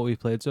up on what we've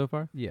played so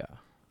far? Yeah.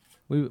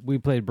 We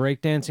played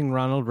Breakdancing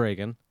Ronald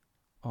Reagan.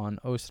 On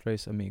Os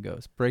Tres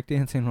Amigos.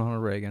 Breakdancing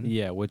Ronald Reagan.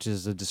 Yeah, which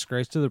is a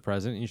disgrace to the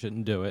president. You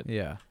shouldn't do it.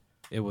 Yeah.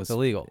 It was It's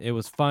illegal. It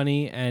was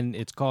funny, and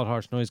it's called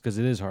Harsh Noise because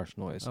it is harsh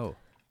noise. Oh,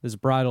 This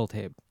bridal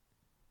tape.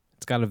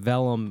 It's got a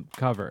vellum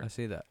cover. I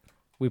see that.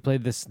 We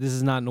played this. This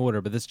is not in order,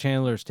 but this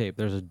Chandler's tape.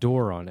 There's a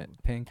door on it.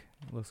 Pink.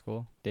 Looks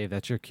cool. Dave,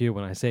 that's your cue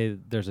when I say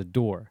there's a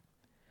door.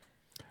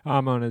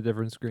 I'm on a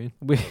different screen.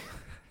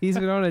 He's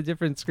been on a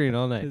different screen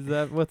all night. Is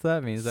that what's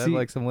that mean? Is that See-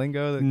 like some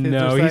lingo that kids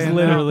No, are he's saying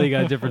literally now?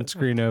 got a different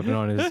screen open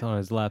on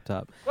his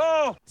laptop.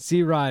 Oh!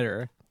 C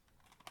Rider,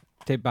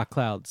 tape by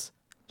Clouds,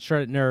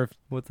 Shredded Nerve.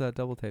 What's that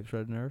double tape?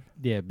 Shredded Nerve.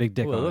 Yeah, big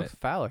dick Ooh, it on looks it.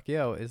 phallic.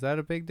 Yo, is that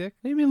a big dick?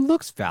 What do you mean it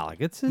looks phallic?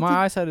 It's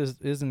My eyesight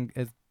isn't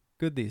as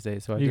good these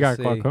days, so I You just got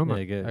see. glaucoma.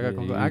 Yeah, good. I got Yeah,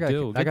 glaucoma. you I got-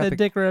 do. I Get got that the-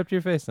 dick right up to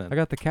your face then. I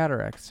got the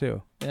cataracts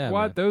too. Yeah,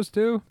 What? man. Those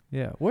two?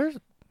 Yeah. Where's? You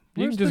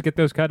Where's can just the- get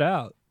those cut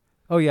out.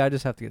 Oh yeah, I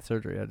just have to get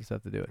surgery. I just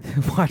have to do it.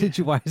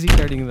 Why is he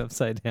turning it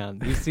upside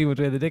down? You see which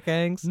way the dick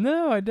hangs?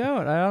 No, I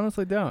don't. I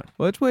honestly don't.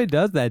 Which way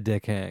does that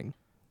dick hang?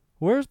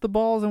 Where's the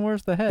balls and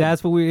where's the head?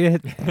 That's what we.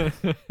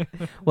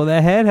 Well,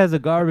 the head has a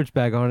garbage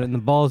bag on it, and the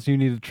balls you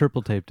need a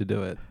triple tape to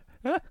do it.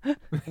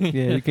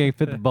 Yeah, you can't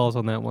fit the balls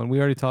on that one. We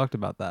already talked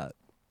about that.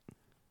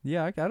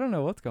 Yeah. I don't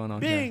know what's going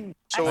on here. Bing!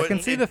 So I it, can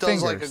see it the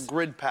does like a fingers.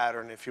 grid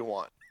pattern if you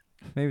want.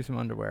 Maybe some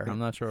underwear. I'm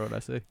not sure what I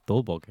see.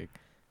 Double bulking.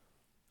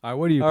 All right,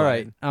 what are you All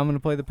playing? right, I'm gonna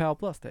play the PAL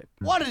Plus tape.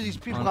 What are these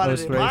people On out of Os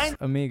their Tres mind?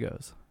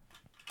 Amigos.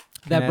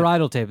 That Kinet-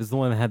 bridal tape is the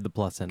one that had the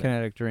plus in it.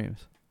 Kinetic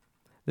Dreams.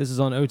 This is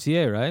on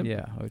OTA, right?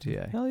 Yeah,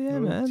 OTA. Hell yeah,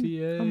 man.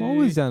 OTA. I'm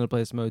always down to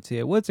play some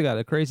OTA. What's it got?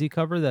 A crazy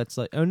cover that's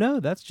like, oh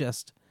no, that's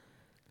just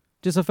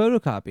a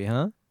photocopy,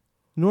 huh?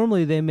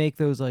 Normally they make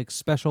those like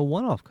special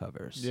one-off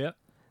covers. Yep.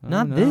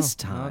 Not No, this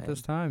time. Not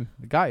this time.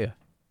 Got you.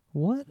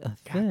 What a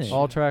thing.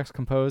 All tracks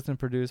composed and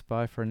produced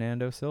by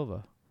Fernando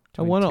Silva.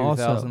 I want to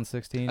also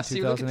 2016,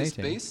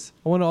 2018.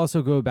 I want to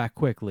also go back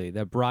quickly.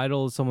 That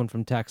Bridal is someone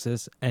from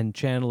Texas, and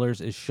Chandler's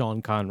is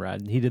Sean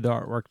Conrad. He did the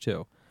artwork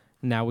too.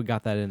 Now we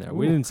got that in there.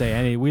 We didn't say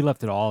any. We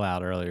left it all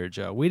out earlier,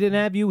 Joe. We didn't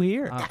have you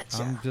here.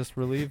 I'm just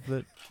relieved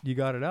that you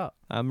got it out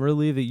I'm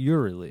relieved that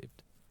you're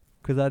relieved.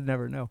 because I'd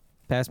never know.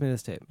 Pass me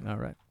this tape. All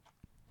right.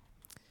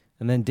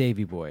 And then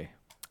Davey Boy.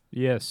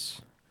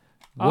 Yes.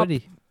 What,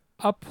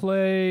 I'll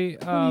play.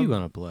 what are you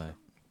going to play?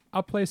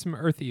 I'll play some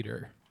Earth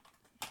Eater.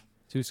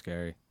 Too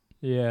scary.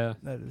 Yeah.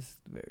 That is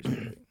very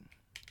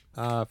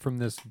scary. From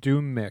this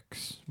Doom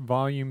Mix,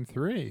 Volume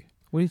 3.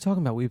 What are you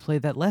talking about? We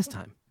played that last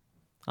time.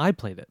 I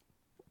played it.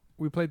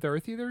 We played the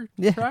Earth Eater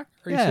Yeah. track?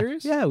 Are you Yeah.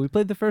 serious? Yeah, we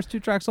played the first 2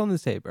 tracks on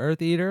this tape.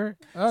 Earth Eater.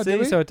 Oh, See, did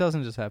we? so it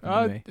doesn't just happen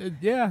to me.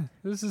 Yeah.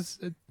 This is.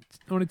 It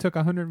only took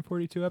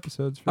 142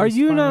 episodes. For Are this to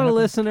you finally not a happen.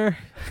 listener?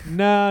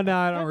 No,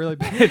 I don't really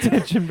pay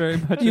attention very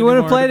much. You want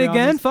to anymore, play it be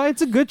again? honest. Fine,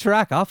 it's a good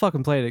track. I'll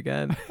fucking play it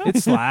again. It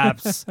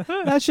slaps.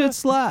 That shit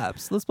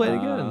slaps. Let's play it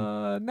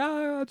again.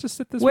 No, I'll just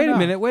sit this Wait one a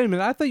out.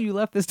 minute. I thought you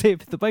left this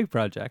tape at the Bike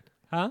Project.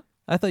 Huh?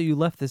 I thought you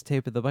left this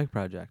tape at the Bike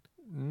Project.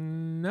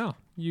 No,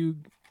 you.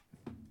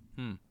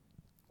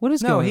 What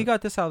is No, going he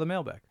got this out of the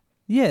mailbag.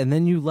 Yeah, and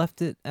then you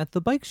left it at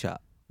the bike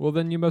shop. Well,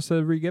 then you must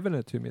have re-given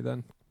it to me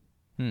then,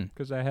 Hmm.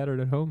 because I had it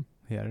at home.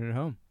 He had it at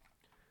home.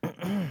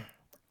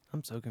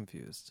 I'm so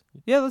confused.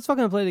 Yeah, let's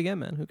fucking play it again,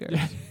 man. Who cares?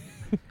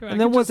 And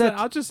then what's that?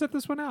 I'll just set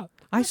this one out.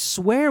 I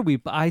swear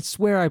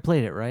I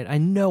played it, right? I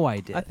know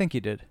I did. I think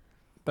you did.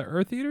 The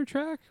Earth Eater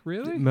track,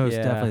 really? Most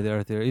Yeah. definitely the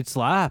Earth Eater. It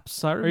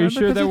slaps. I Are you remember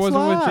sure 'cause that it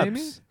wasn't with slaps.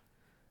 Jamie?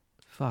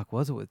 Fuck,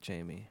 was it with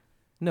Jamie?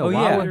 No, Oh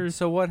why yeah. would-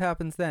 So what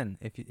happens then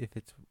if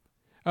it's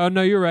Oh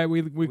no, you're right.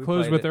 We We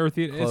closed played with it Earth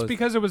Eater. It's closed.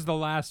 because it was the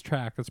last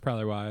track. That's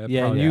probably why. Yeah,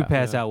 and Probably- you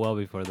passed out well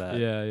before that.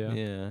 Yeah.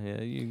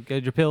 Yeah. You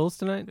got your pills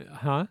tonight?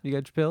 Huh? You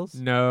got your pills?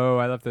 No,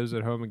 I left those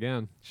at home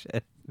again.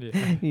 Shit.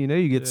 Yeah. You know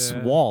you get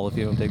Yeah. swole if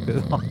you don't take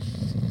those off.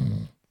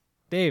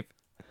 Dave.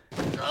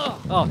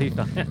 Oh, he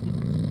fell.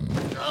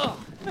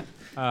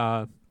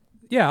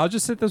 Yeah, I'll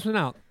just sit this one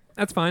out.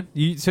 That's fine.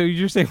 So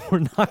you're saying we're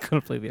not going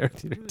to play the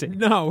Earth Eater tape?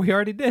 No, we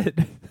already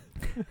did.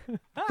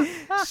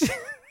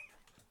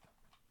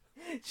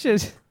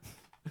 Shit.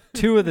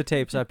 2 of the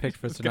tapes I picked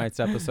for tonight's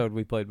episode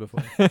we played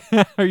before.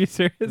 Are you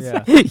serious?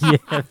 Yeah.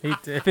 Yeah, they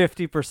did.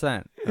 50%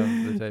 of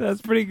the tapes.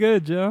 That's pretty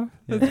good, Joe.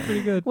 That's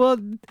pretty good. Well,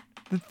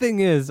 the thing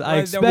is, I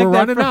expect we're that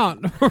running from-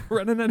 out. We're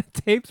running out of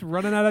tapes.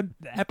 Running out of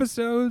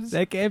episodes.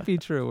 That can't be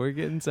true. We're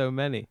getting so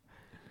many.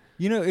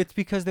 You know, it's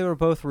because they were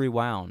both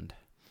rewound.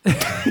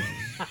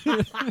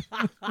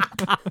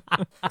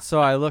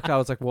 So I looked, I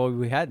was like, well,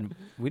 we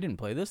didn't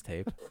play this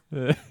tape.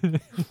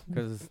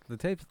 Because the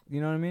tape, you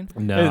know what I mean?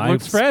 No, it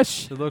looks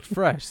fresh. It looked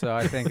fresh, so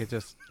I think it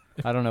just,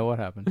 I don't know what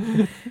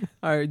happened.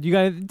 All right, you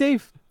guys,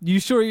 Dave. You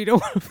sure you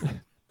don't?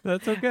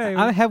 That's okay.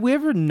 Have we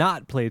ever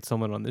not played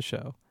someone on the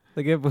show?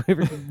 Like, if we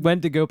ever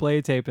went to go play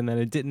a tape and then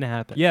it didn't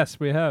happen? Yes,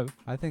 we have.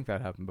 I think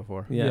that happened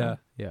before. Yeah.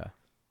 Yeah.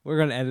 We're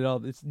gonna edit all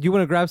this. Do you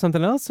want to grab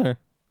something else, or?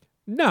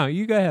 No,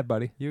 you go ahead,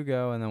 buddy. You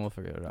go, and then we'll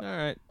figure it out. All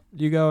right.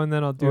 You go, and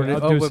then I'll do. Or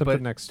I'll did- do but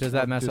something next. Does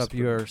that I'll mess do up something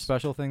your next.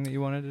 special thing that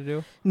you wanted to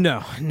do? No,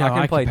 I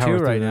can play power 2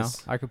 through right now.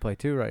 this. I could play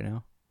 2 right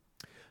now.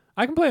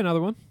 I can play another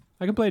one.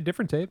 I can play a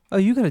different tape. Oh,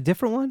 you got a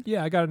different one?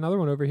 Yeah, I got another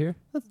one over here.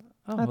 Oh,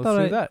 I let's thought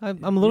do that.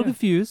 I'm a little Yeah.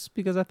 confused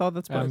because I thought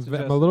that's what I I'm a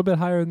suggested. little bit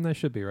higher than I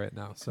should be right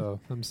now, so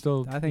I'm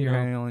still. I think you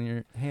you're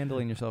know.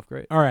 handling yourself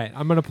great. All right,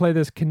 I'm gonna play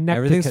this Connecticut.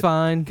 Everything's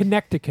fine.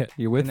 Connecticut.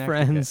 You're with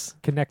Connecticut. friends.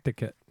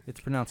 Connecticut. It's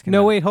pronounced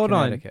No, wait, hold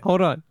on. Connecticut.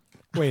 Hold on.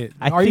 Wait,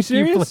 I are you think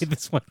serious? played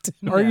this one too.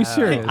 Are you No.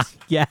 serious?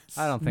 Yes.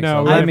 I don't think No,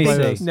 so. we Let didn't me play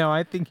see. this. No,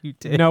 I think you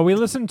did. No, we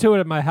listened to it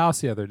at my house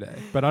the other day,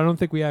 but I don't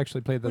think we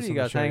actually played What this. are you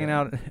on the guys show hanging yet.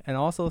 out and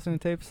also listening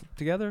to tapes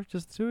together?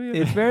 Just the 2 of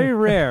you? It's very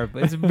rare,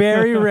 but it's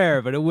very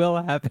rare, but it will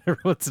happen every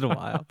once in a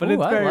while. But Ooh,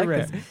 it's I very like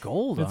rare. this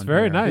gold It's on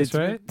very here. nice,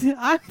 It's- right?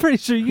 I'm pretty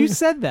sure you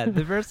said that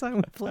the first time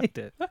we played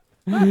it.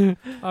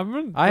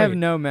 I have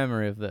no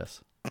memory of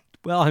this,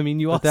 Well, I mean,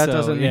 you But also that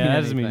doesn't mean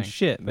that doesn't mean anything.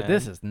 shit, man. but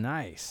this is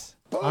nice.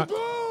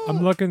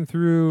 I'm looking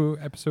through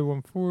episode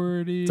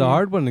 140. it's a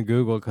hard one to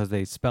Google because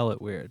they spell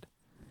it weird,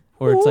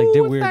 or it's like Ooh,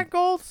 did what's weird. that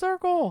gold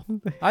circle?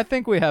 I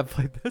think we have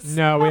played this.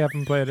 No, we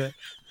haven't played it.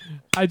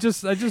 I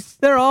just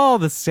They're all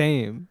the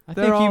same. I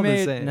They're think all you the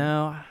made same.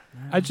 no.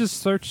 I just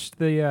searched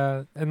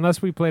the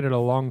unless we played it a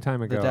long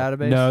time The ago.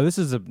 database. No, this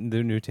is the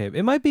new tape.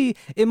 It might be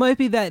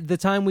that the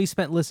time we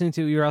spent listening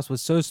to Your House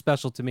was so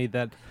special to me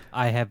that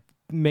I have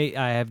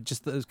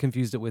just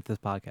confused it with this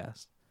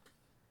podcast.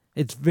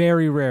 It's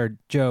very rare,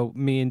 Joe,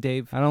 me and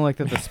Dave. I don't like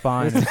that the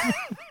spine is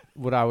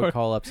what I would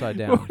call upside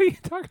down. What are you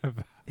talking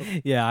about?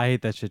 Yeah, I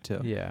hate that shit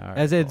too. Yeah. all right,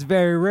 As it's cool.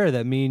 very rare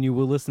that me and you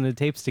will listen to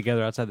tapes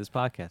together outside this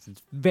podcast.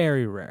 It's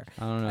very rare.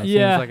 I don't know. It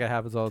Yeah. seems like it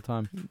happens all the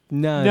time.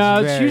 No, No,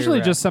 it's very usually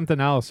rare. just something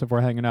else. If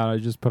we're hanging out, I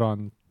just put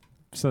on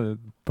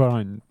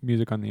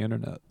music on the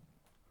internet.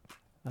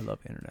 I love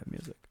internet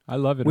music. I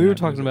love it. We were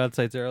talking about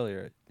sites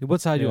earlier.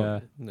 What side do you Yeah.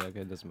 want? No, okay,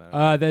 it doesn't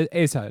matter. the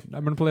A side.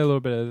 I'm gonna play a little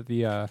bit of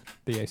the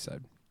A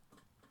side.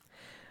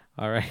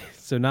 All right.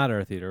 So not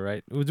Earth Eater,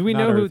 right? Do we Not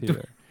know Earth who?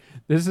 Eater.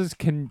 This is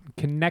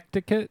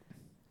Connecticut.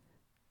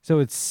 So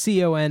it's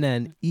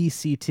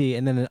CONNECT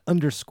and then an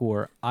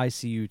underscore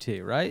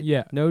ICUT, right?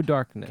 Yeah. No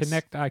darkness.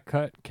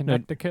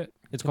 Connecticut.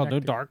 It's called No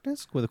Connecticut.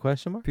 Darkness with a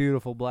question mark.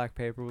 Beautiful black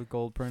paper with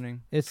gold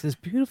printing. It's this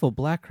beautiful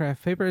black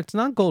craft paper. It's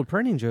not gold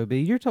printing, Joe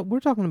B. We're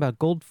talking about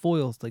gold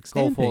foils, like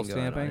Gold stamping. foil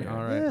going on stamping. here.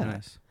 All right, Yeah.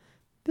 nice.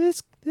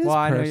 This Well,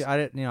 I know person- I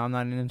didn't. I'm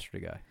not an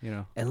industry guy.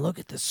 And look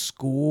at the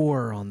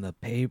score on the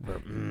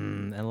paper,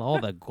 and all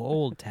the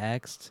gold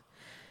text.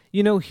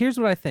 Here's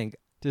what I think.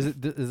 Is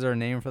there a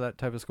name for that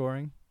type of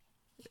scoring?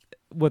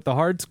 What, the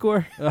hard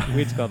score?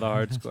 We just call the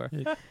hard score.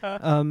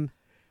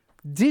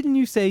 Didn't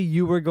you say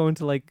you were going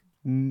to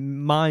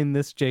mine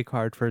this J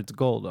card for its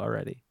gold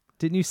already?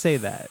 Didn't you say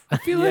that? I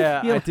feel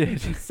Yeah, I you did.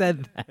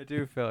 said that. I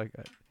do feel like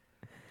that.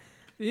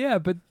 Yeah,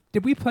 but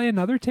did we play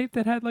another tape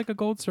that had like a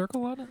gold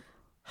circle on it?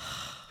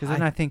 Because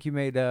then I think you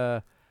made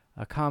a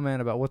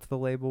comment about what's the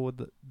label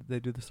with they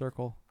do the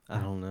circle. I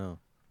don't know.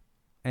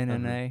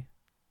 NNA.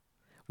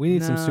 We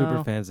need some super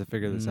No. fans to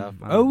figure this out.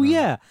 I don't Oh know.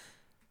 yeah,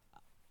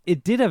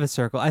 it did have a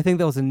circle. I think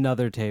that was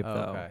another tape Oh,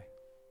 though. okay.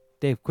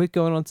 Dave, quit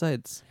going on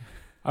sites.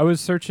 I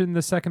was searching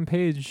the second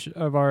page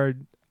of our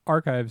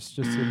archives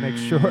just to make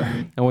sure.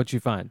 And what you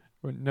find?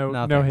 No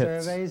Nothing.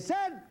 hits.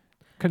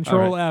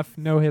 Control F,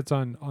 no hits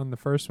on the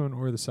first one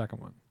or the second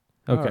one.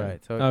 Okay. All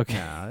right. So Okay.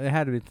 yeah, it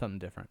had to be something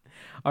different.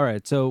 All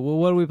right. So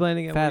what are we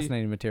planning?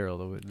 Fascinating material.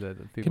 The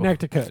people.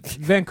 Connecticut,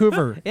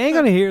 Vancouver. You ain't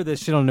gonna hear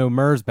this shit on no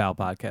Mersbow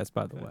podcast,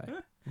 by the way.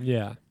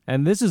 Yeah.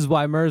 And this is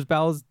why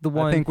Mersbow is the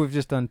one. I think we've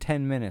just done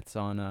 10 minutes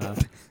on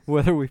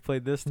whether we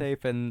played this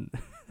tape and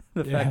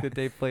the Yeah. fact that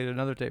Dave played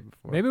another tape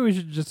before. Maybe we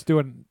should just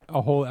do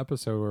a whole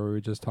episode where we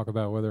just talk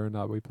about whether or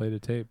not we played a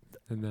tape,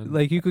 and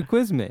then you could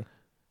quiz me.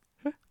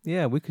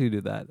 Yeah, we could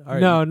do that. All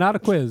right. no, not a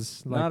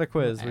quiz. Not a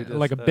quiz. We just,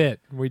 like a bit.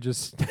 We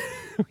just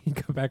we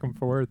go back and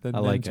forth, and I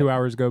then like 2 it.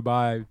 hours go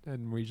by,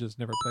 and we just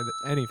never played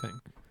anything.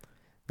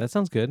 That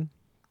sounds good.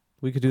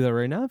 We could do that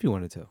right now if you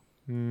wanted to.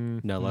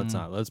 Mm. No, let's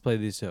not. Let's play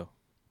these two.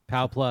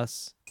 PAL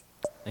Plus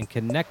and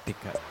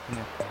Connecticut.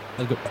 Yeah.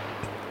 Let's go.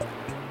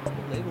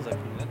 What labels are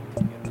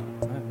Connecticut?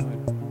 I have no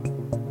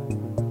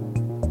idea.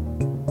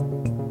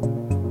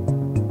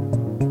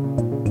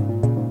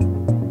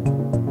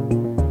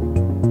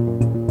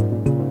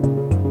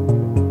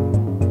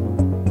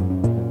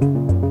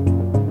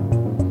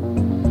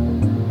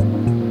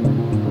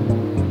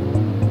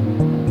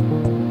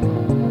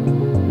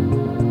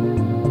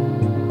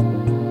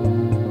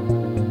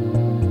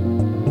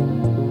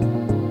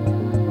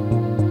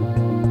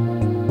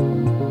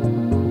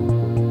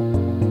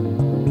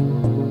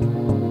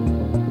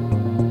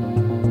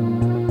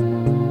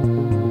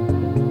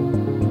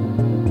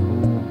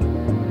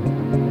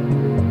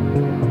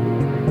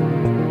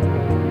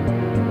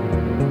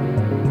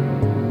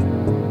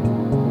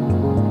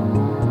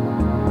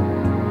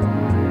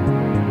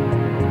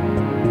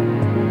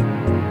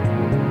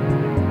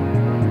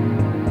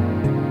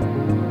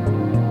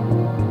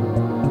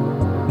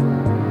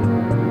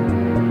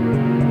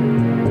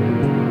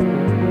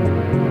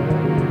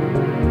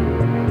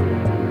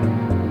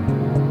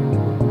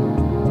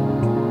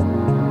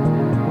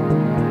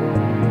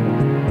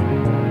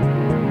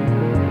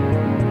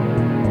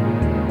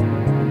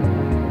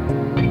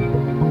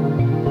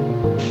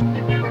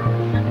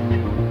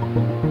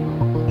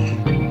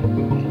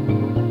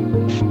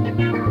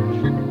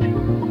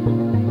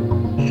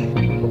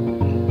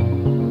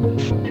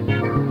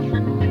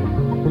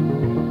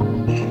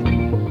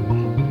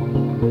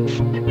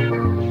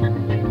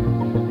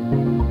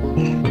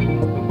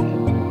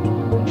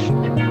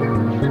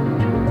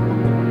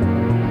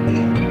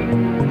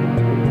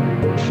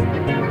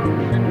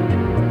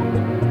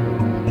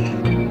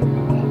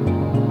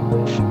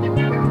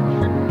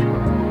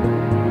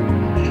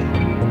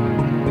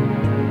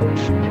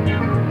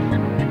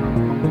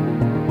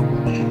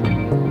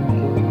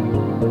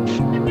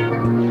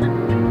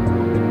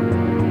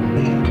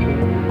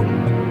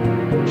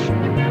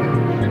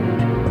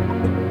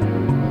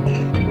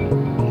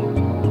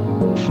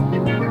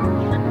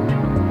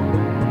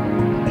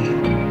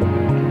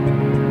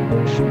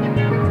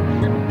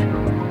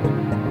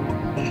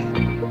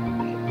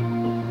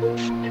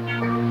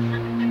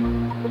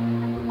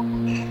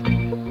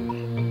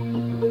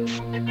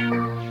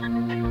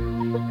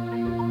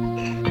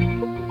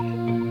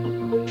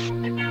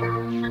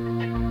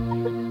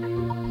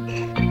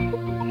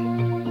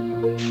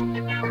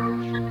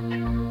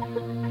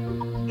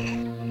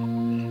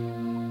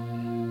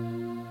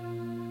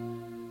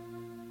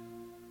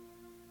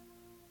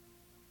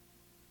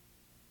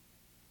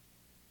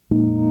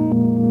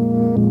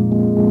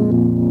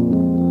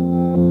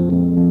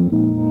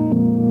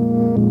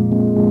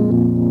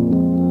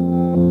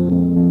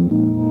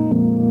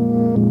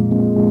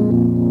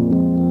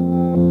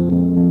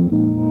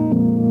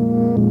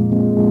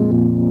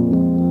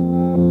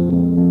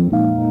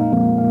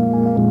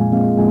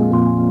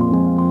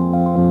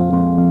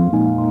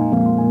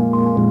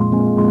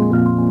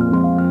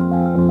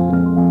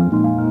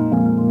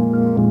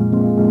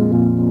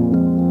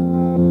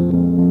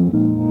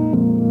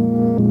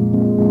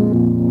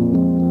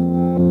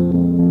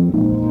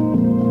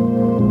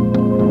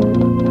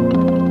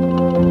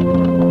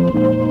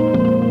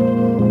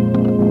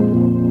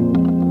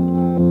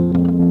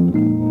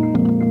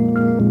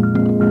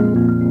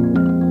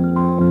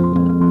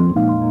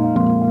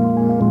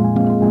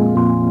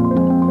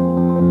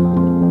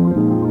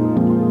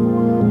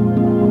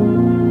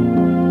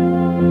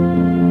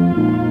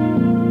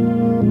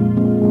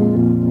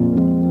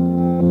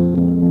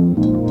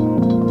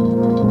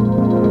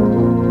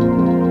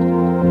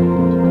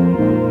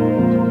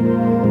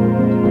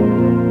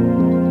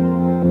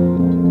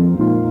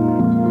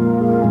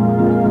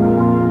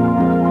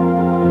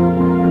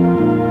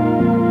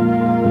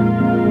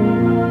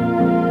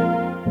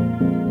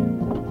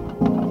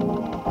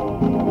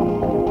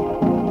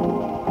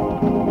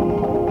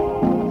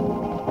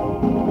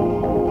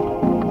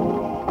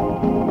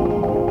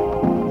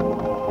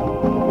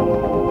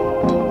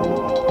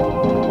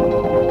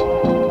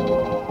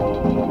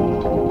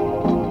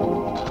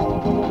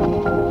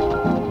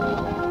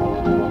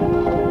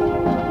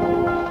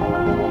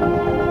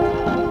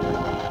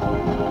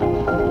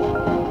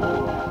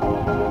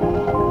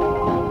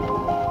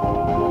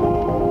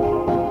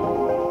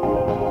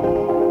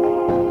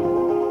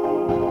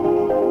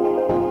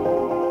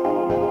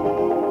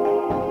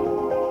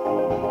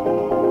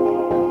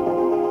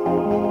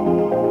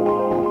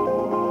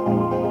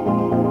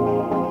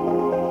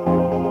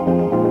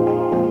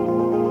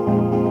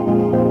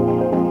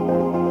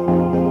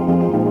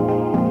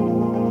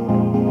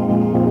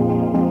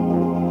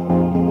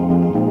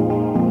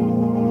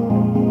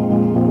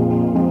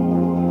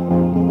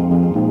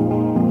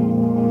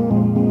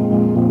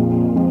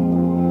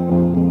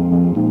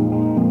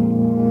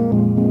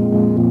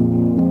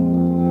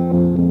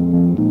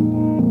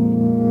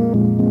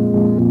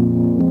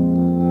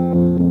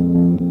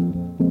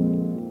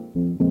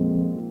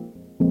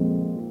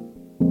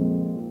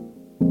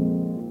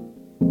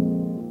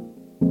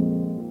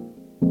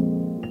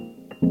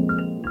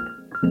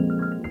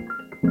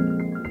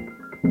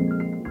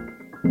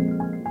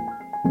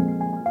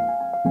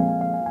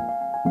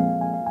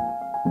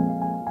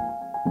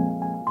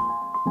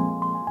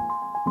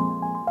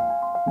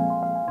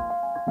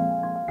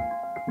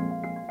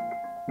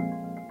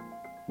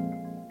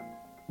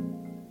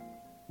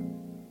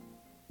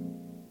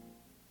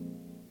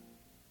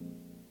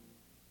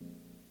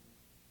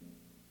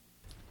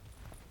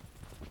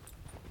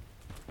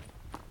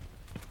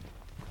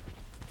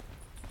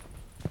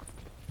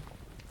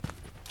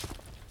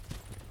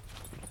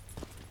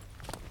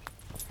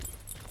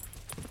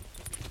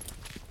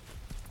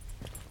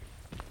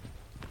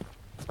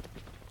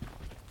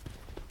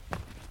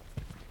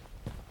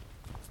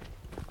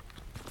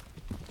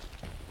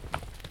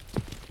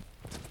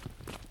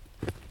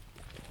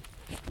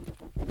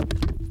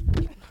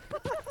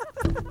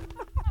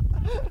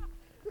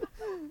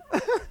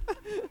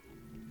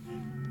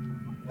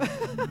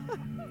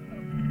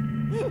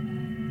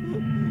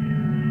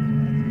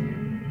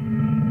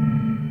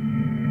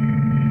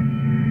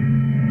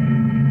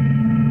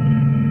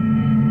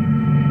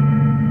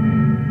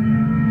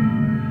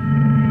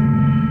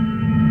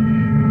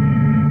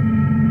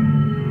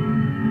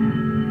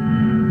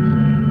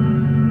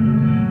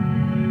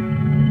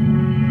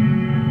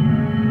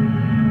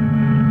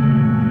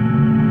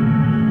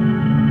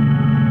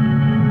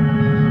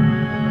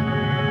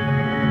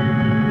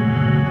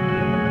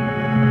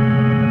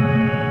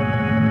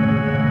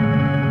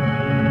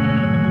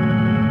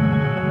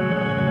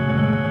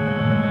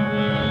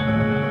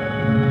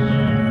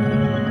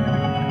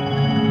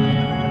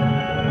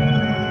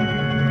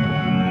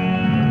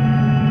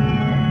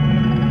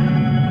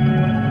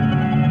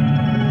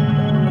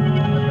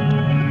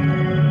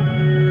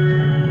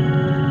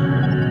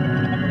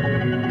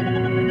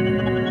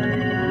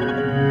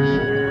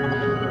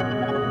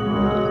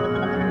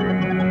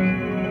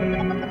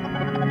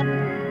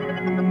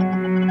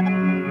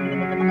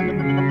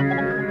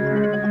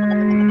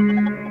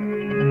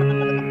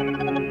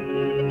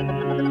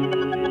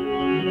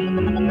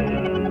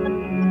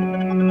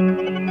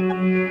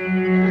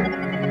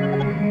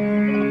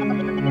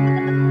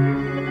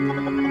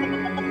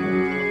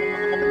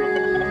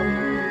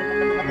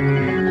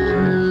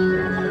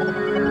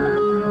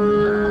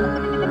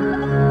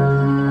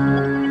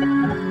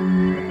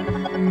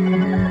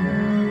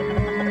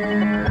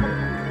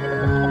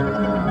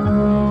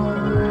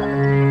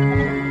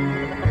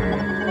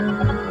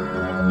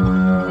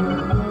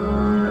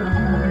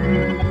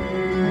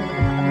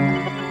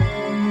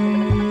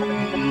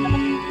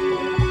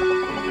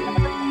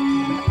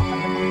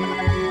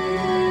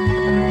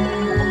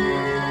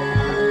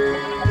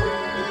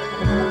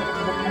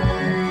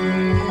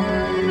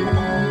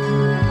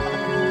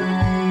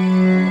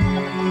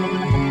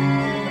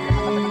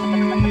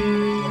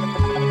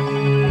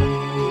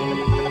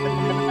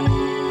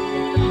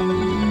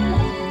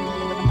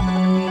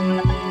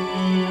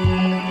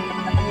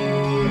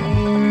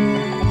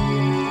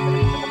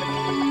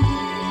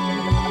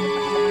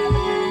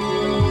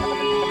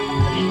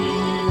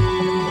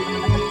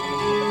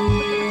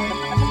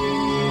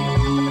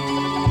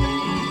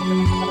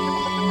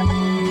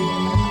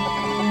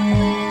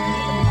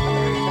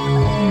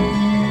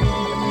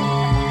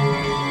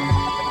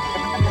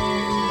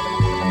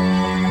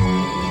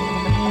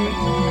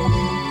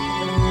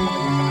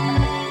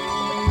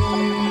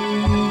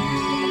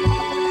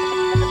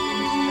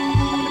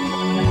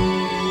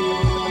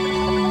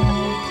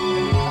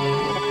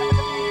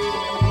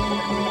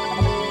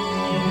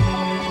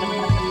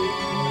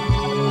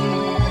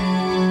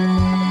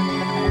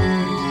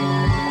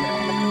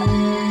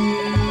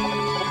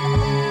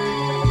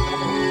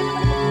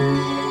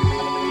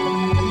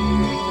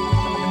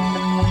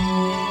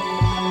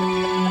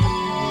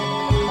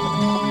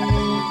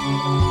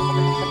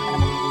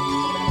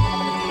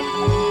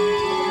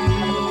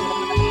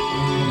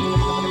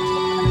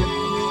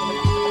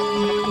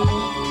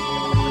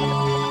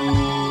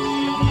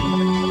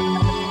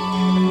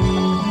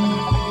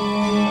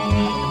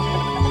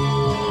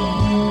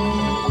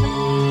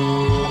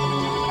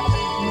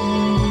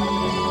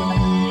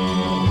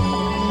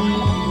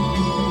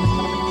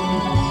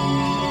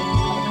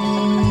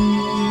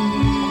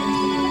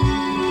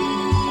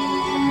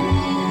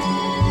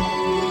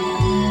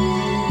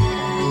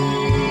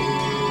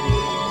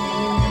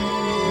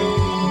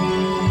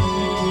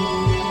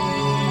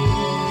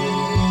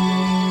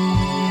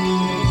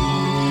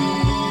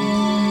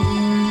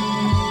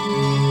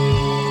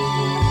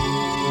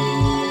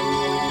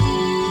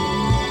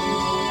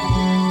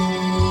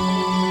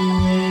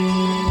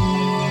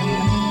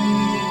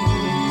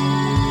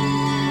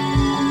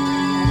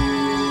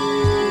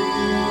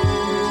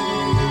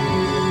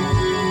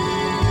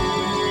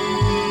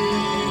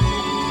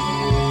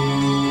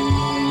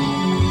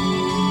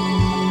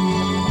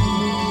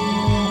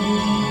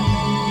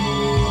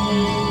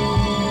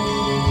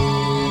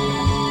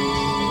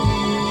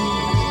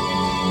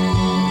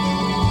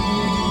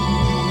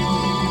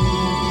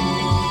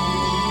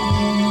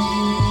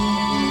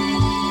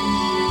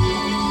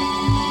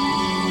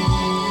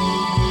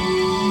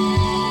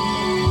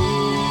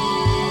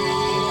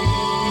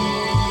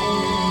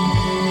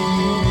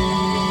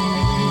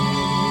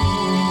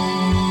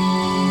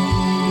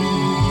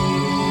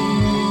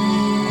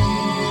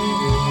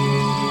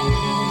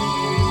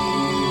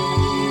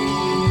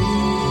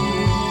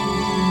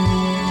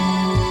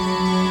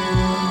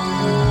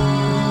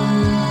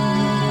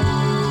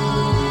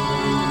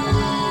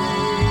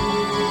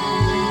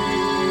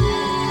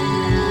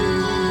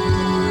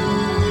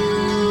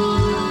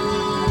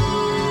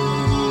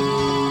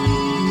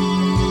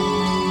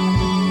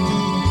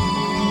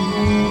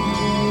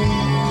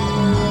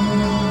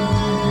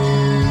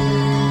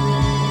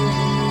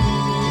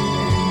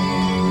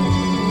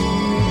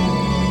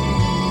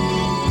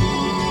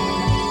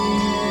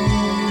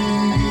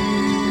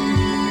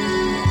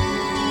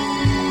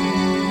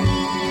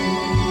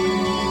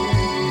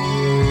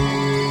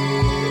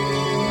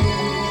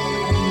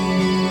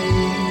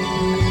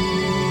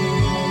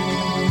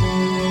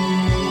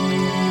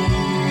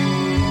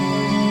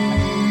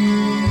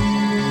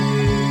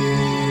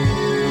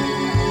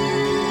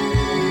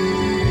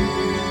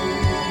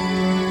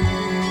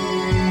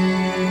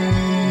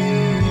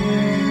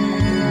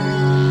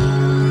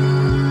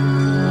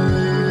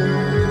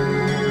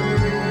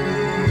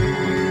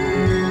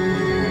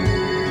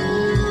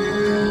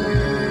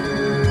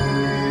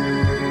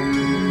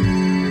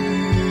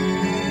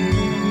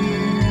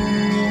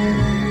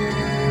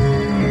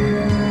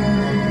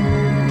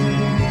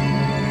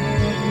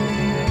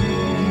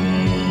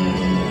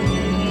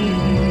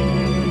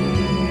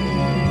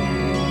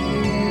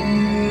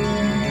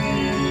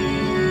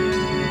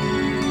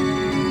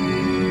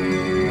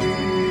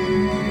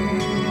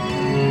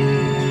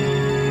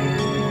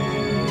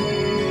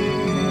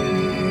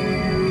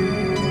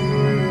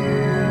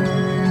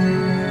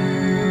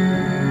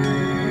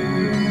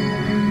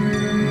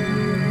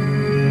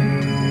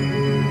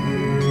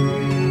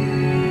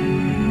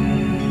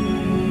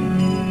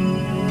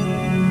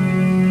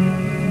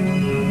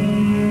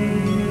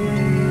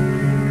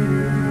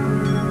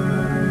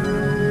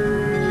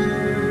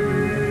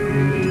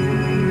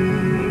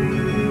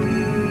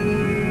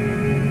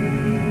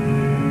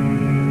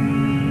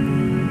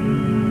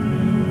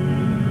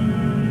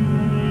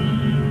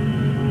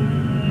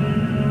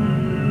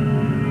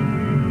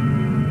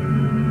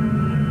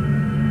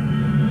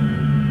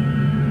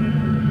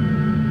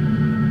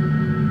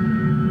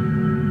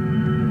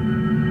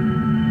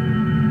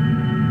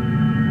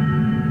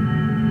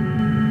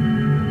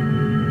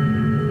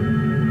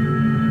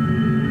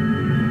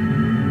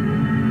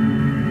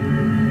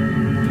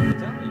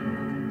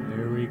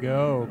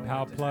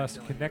 plus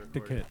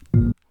Connecticut.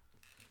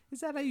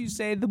 Is that how you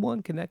say the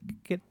one?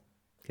 Connecticut?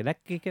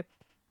 Connecticut?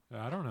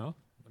 I don't know.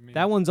 I mean,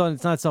 That one's on,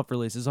 it's not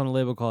self-released. It's on a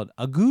label called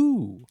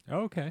Agoo.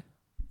 okay.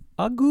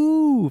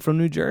 Agoo. From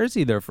New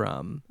Jersey, they're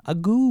from.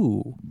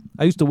 Agoo.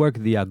 I used to work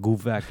at the Agoo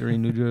factory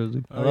in New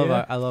Jersey. I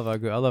love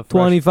Agoo. I love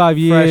 25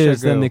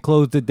 years, then Agoo. they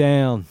closed it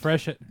down.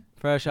 Fresh it.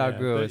 Fresh Yeah,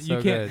 Agoo. but It's you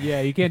so can't. good.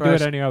 Yeah, you can't Fresh-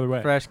 do it any other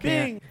way. Fresh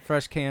canned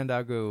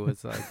Agoo.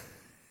 It's like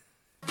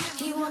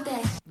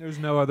There's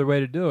no other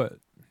way to do it.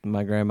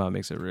 My grandma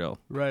makes it real.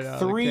 right out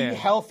 3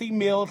 healthy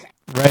meals.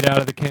 Right out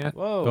of the can.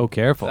 Whoa. Oh,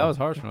 careful. That was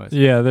harsh noise.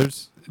 Yeah,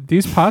 there's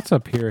these pots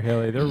up here,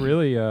 Haley. They're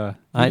really. I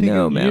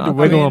know, You man. need to I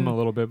wiggle mean, them a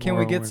little bit Can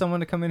more. we get someone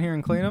to come in here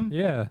and clean them?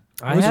 Yeah.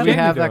 I What's have- Do we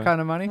Jamie have that doing? kind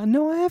of money?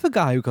 No, I have a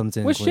guy who comes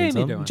in. What's and cleans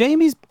Jamie them. doing?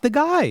 Jamie's the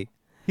guy.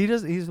 He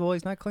does. He's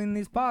not cleaning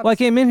these pots. Well, I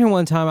came in here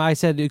one time. I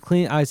said,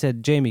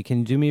 Jamie, can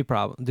you do me a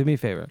problem? Do me a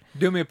favor.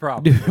 Do me a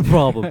problem. Do me a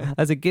problem.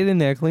 I said, get in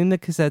there, clean the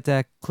cassette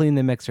deck, clean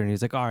the mixer. And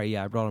he's like, all right,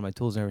 yeah, I brought all my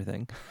tools and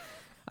everything.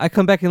 I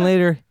come back in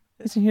later.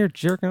 He's in here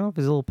jerking off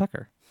his little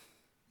pecker.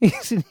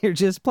 He's in here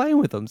just playing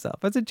with himself.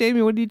 I said,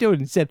 Jamie, what are you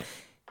doing? He said,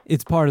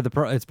 it's part of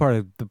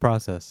the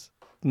process.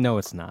 No,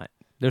 it's not.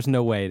 There's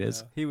no way it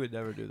is. he would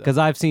never do that. Because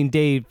I've seen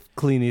Dave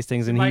clean these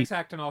things, and Mike's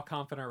acting all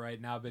confident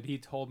right now, but he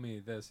told me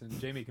this, and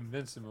Jamie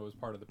convinced him it was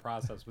part of the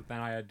process, but then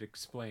I had to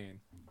explain.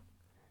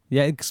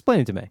 yeah, explain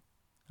it to me.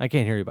 I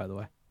can't hear you, by the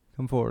way.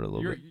 Come forward a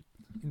little bit.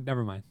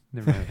 Never mind,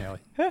 Haley.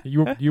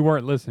 You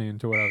weren't listening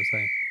to what I was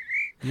saying.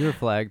 You're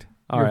flagged.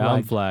 All You're right,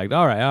 I'm flagged.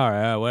 All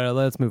right. Well,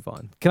 let's move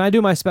on. Can I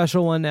do my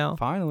special one now?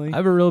 Finally. I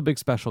have a real big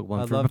special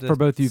one I'd for, love to for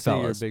both you see your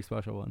fellas. big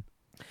special one.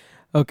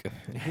 Okay.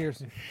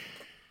 Here's.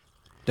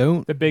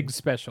 Don't. The big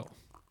special.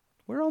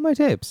 Where are all my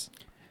tapes?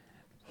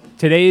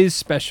 Today's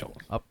special.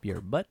 Up your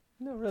butt.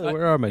 No, really.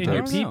 Where are my In your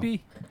tapes? don't know.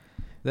 pee-pee?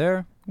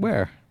 There.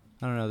 Where?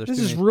 I don't know. There's This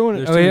too is many,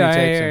 ruining. There's too many tapes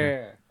in yeah,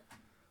 there.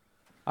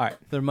 All right.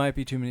 There might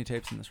be too many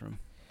tapes in this room.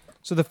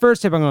 So the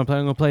first tape I'm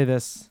going to play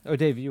this. Oh,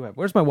 Dave, you have.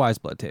 Where's my Wise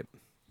Blood tape?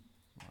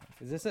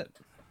 Is this it?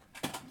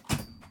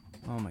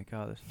 Oh my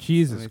God. There's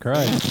Jesus so many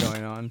Christ. things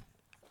going on.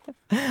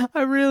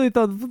 I really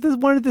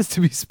wanted this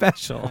to be I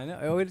special. know.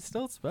 Oh, it's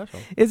still special.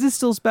 Is it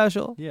still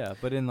special? Yeah,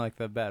 but in like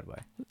the bad way.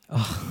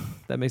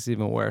 That makes it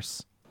even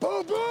worse.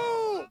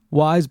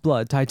 Wise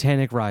Blood,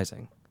 Titanic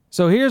Rising.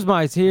 So here's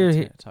my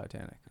Titanic.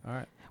 All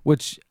right.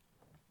 which.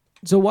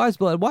 So Wise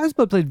Blood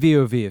played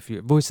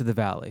VOV Voice of the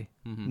Valley,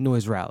 Mm-hmm.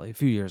 Noise Rally a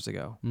few years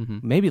ago,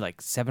 maybe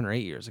like 7 or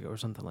 8 years ago or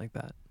something like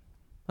that.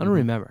 I don't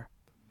remember,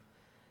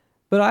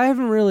 but I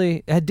didn't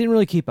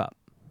really keep up.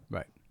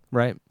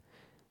 Right.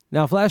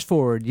 Now flash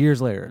forward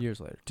years later, Years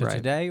later. To Right.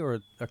 today or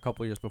a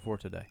couple years before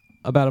today?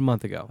 about a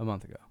month ago, A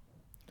month ago.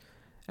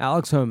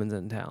 Alex Homan's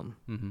in town.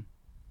 Mm-hmm.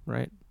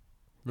 Right.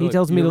 Really, He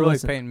tells me you're to really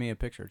listen. painting me a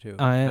picture too.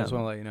 I just am.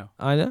 want to let you know.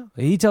 I know.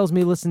 He tells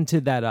me listen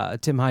to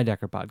that Tim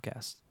Heidecker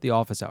podcast, the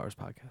Office Hours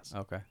podcast.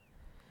 Okay.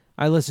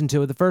 I listened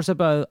to it. The first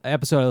episode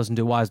I listened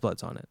to, Wise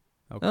Blood's on it.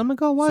 Okay. And I'm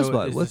like, oh, Wise so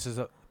Blood. this is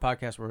a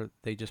podcast where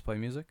they just play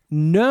music?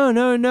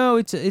 No.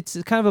 It's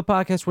kind of a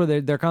podcast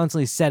where they're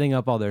constantly setting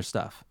up all their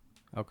stuff.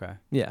 Okay.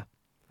 Yeah.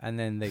 And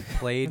then they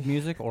played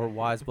music, or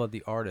Wise Blood,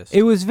 the artist?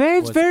 It's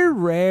very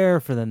rare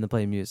for them to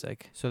play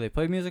music. So they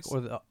played music, or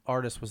the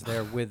artist was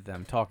there with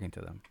them, talking to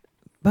them?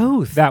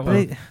 Both. That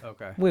one.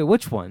 Okay. Wait,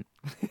 which one?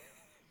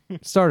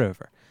 Start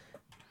over.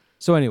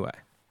 So anyway,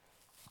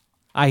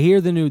 I hear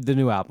the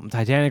new album,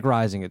 Titanic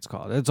Rising. It's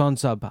called. It's on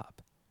Sub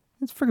Pop.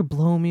 It's freaking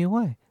blowing me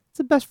away. It's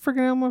the best freaking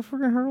album I've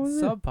freaking heard all year.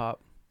 Sub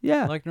Pop.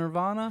 Yeah, Like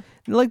Nirvana?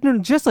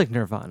 just like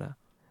Nirvana.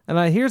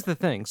 And here's the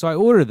thing. So I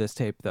ordered this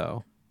tape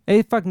though.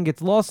 It fucking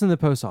gets lost in the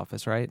post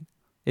office, right?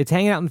 It's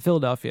hanging out in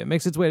Philadelphia. It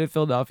makes its way to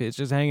Philadelphia. It's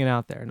just hanging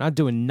out there, not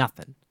doing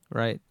nothing,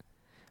 right?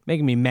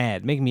 Making me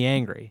mad, making me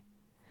angry.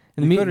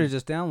 And You could have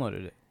just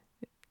downloaded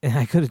it.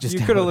 I could have just. You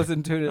could have downloaded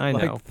listened to it I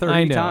know. like 30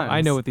 I know. times.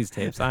 I know with these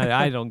tapes.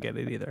 I don't get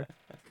it either.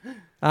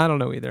 I don't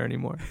know either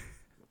anymore.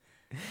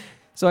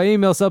 So I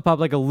email Sub Pop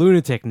like a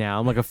lunatic now.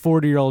 I'm like a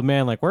 40-year-old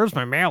man. Like, where's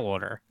my mail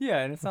order? Yeah,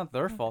 and it's not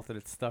their fault that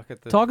it's stuck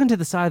at the... Talking to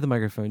the side of the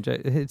microphone.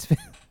 It's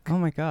Oh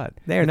my God.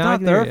 there. It's Now I not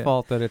can hear their you.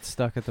 fault that it's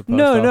stuck at the post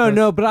No.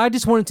 office. But I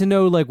just wanted to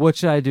know, like, what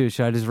should I do?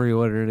 Should I just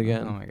reorder it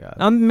again? Oh my God.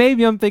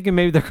 I'm thinking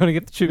maybe they're going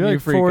to shoot You're me a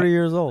like free 40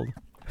 years old.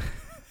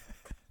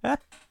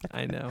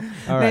 I know.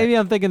 All right. Maybe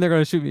I'm thinking they're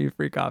going to shoot me a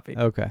free copy.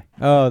 Okay.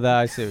 Oh,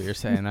 I see what you're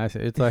saying. I see.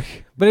 It's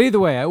like... But either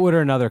way, I order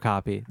another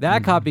copy. That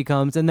Mm-hmm. copy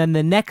comes, and then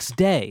the next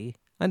day,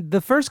 and the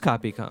first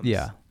copy comes.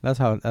 Yeah, that's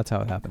how it happens. That's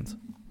how it happens.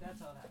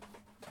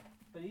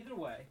 But either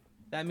way,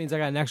 that means I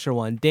got an extra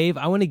one. Dave,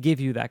 I want to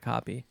give you that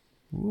copy.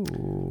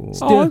 Ooh.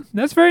 Oh,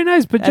 that's very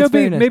nice. But That's Joe B,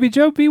 very nice. maybe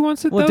Joe B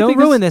wants it. Well, though, don't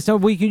because- ruin this. No,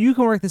 you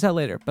can work this out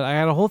later. But I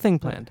got a whole thing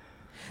planned.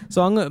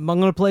 So I'm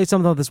gonna play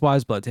something off this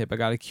Wise Blood tape. I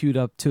got it queued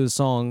up to a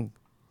song.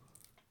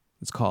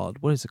 It's called,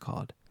 what is it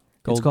called?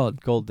 It's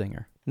called, Gold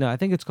Dinger. no, I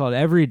think it's called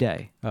Every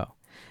Day. Oh.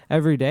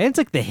 Every Day. It's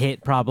like the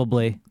hit,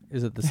 probably.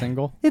 Is it the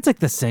single? It's like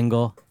the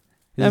single.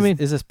 I mean,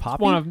 is this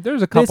poppy? One of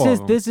there's a couple of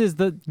them. This is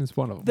the It's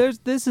one of them.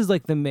 this is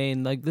like the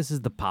main, like this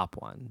is the pop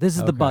one. This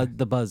is the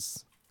Okay.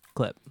 buzz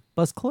clip.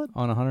 Buzz clip?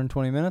 On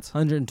 120 minutes?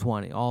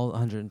 120, all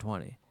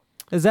 120.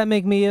 Does that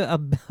make me a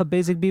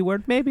basic B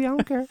word? Maybe. I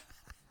don't care.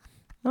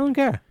 I don't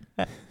care.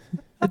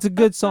 It's a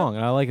good song,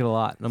 and I like it a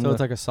lot. So it's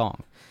like a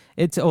song.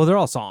 They're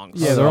all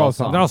songs. Yeah, they're all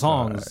songs. They're all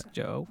songs,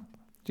 Joe.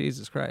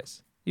 Jesus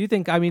Christ. You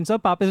think,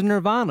 Sub Pop is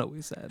Nirvana,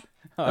 we said.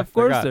 Of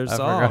course there's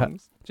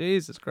songs.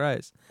 Jesus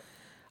Christ.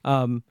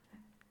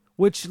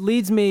 Which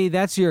leads me,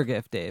 that's your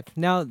gift, Dave.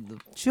 Now,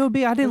 Joe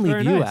B, I didn't leave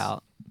very you nice.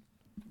 out.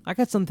 I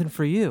got something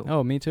for you.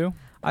 Oh, Me Too?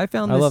 I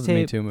found I this love the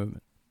Me tape. Too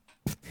movement.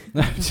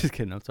 No, I'm just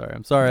kidding.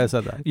 I'm sorry I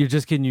said that. You're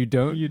just kidding. You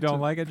don't? You don't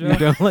like it, Joe? You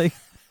don't like?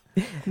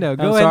 No,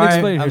 go I'm ahead sorry, and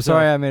explain I'm yourself.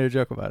 sorry I made a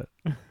joke about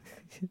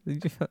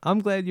it. I'm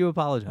glad you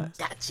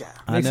apologized.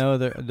 I know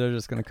they're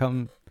just going to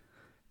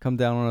come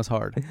down on us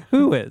hard.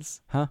 Who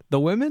is? Huh? The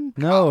women?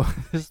 No,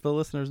 just the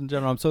listeners in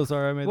general. I'm so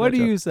sorry I made What that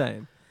are joke. you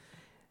saying?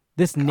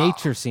 This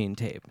nature scene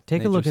tape.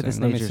 Take a look at this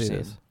Let me nature see scene.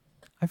 this.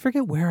 I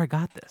forget where I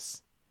got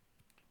this.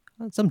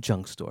 Some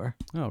junk store.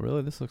 Oh,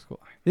 really? This looks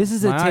cool. This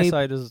is My a tape.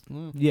 eyesight is...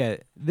 Yeah,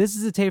 this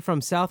is a tape from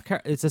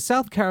It's a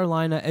South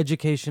Carolina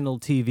educational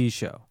TV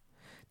show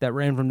that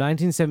ran from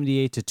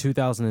 1978 to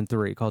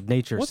 2003 called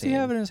Nature What's Scene. he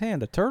have in his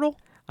hand? A turtle?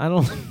 I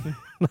don't.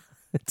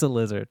 It's a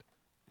lizard.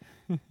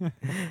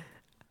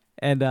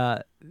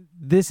 And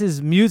this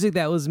is music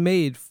that was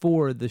made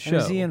for the show. And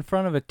is he in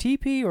front of a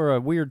teepee or a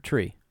weird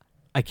tree?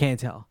 I can't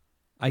tell.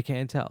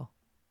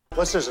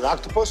 What's this, an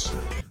octopus?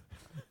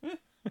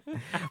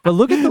 But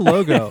look at the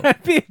logo.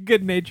 That'd be a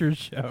good nature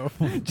show.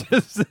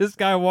 Just this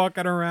guy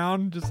walking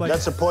around, just like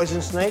That's a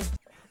poison snake?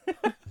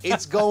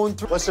 It's going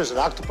through. What's this, an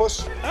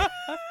octopus?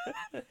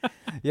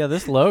 Yeah,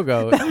 this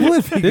logo. That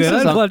would be This good.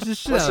 is I'd a- watch the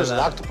shit What's out of this, an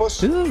that. octopus?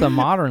 This is a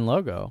modern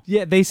logo.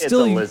 Yeah, they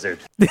still lizard.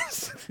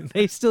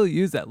 they still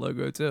use that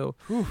logo too.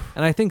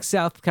 And I think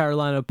South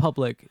Carolina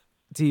Public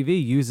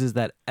TV uses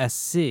that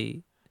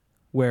SC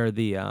where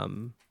the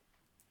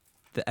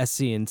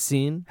SC in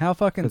scene. How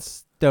fucking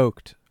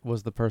stoked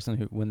was the person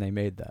who when they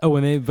made that? Oh,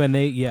 when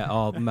they yeah,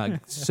 oh my,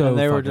 so and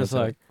they were fucking just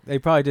stoked. like they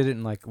probably did it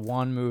in like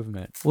one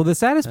movement. Well, the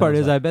saddest part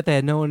was is like- I bet they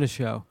had no one to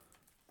show.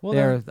 Well,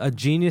 They're a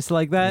genius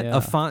like that, Yeah. a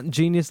font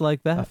genius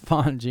like a that.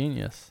 font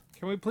genius.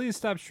 Can we please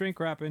stop shrink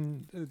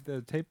wrapping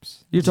the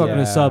tapes? You're talking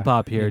to Yeah, Sub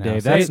Pop here, you know,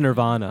 Dave. say- That's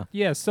Nirvana.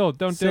 Yeah, still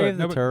don't do Save it. the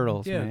Nobody-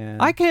 turtles, yeah.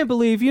 man. I can't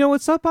believe, you know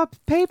what, Sub Pop,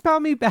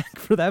 PayPal me back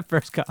for that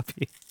first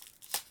copy.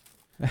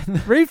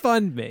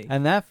 Refund me.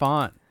 And that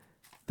font.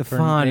 The for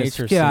font is,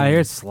 Nature get out of here,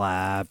 it Scene.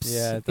 slaps.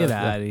 Yeah, it Get does,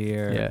 out of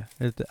here.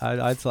 Yeah,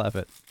 I'd slap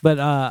it. But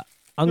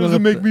I'm gonna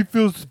me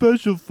feel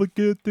special if I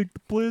can't take the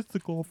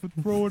plastic off and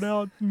throw it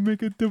out and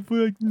make it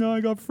like now I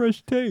got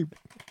fresh tape.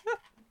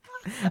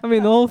 I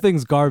mean, the whole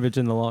thing's garbage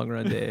in the long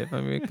run, Dave. I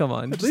mean, come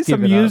on. At just least keep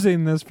I'm it up.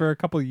 using this for a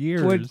couple of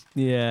years.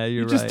 Yeah, you're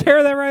you right. just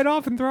tear that right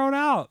off and throw it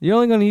out. You're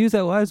only going to use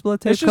that Wise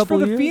Blood tape It's just for couple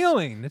the years?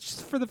 feeling. It's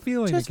just for the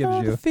feeling Just it gives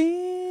for you. the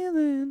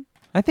feeling.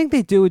 I think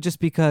they do it just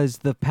because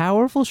the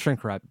powerful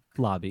shrink wrap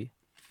lobby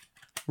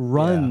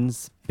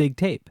runs big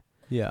tape.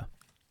 Yeah.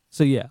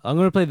 So yeah, I'm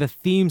going to play the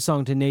theme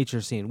song to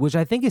Nature Scene, which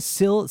I think is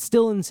still in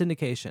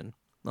syndication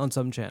on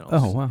some channels.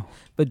 Oh wow.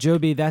 But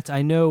Joby, that's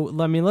I know.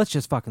 I mean, let's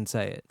just fucking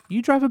say it.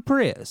 You drive a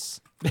Prius,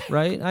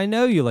 right? I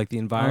know you like the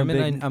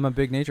environment. I'm a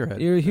big nature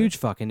head. You're a huge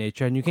fucking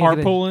nature, and you can't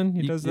get a- Carpooling,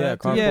 he does Yeah,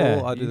 that. too? carpool.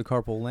 Yeah. I do the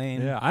carpool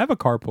lane. Yeah, I have a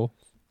carpool.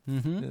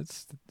 Mm-hmm.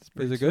 It's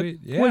pretty it good? sweet.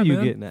 Yeah, what are you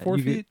man. getting at? 4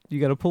 you feet.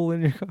 you got to pull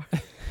in your car.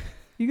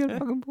 You got to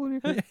fucking pull in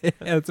your car. Yeah,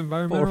 it's 4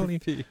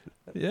 environmentally. feet.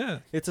 Yeah,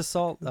 It's a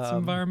salt. it's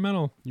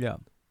environmental. Yeah,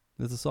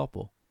 it's a salt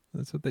pool.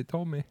 That's what they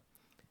told me.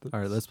 All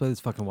right, let's play this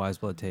fucking Wise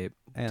Blood tape.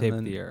 And Tape of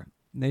then the year.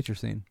 Nature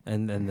Scene.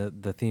 And then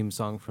the theme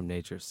song from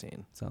Nature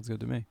Scene. Sounds good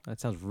to me. That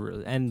sounds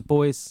really. And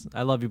boys,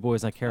 I love you,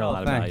 boys. And I care a Oh,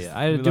 lot about thanks. you.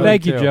 I We do. love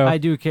Thank you, too. Joe. I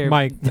do care.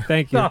 Mike,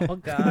 thank you. Oh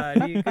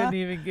God, you couldn't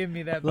even give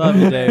me that. Love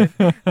you, Dave.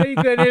 You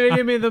couldn't even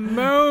give me the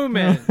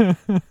moment.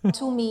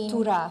 Too mean.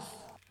 Too rough.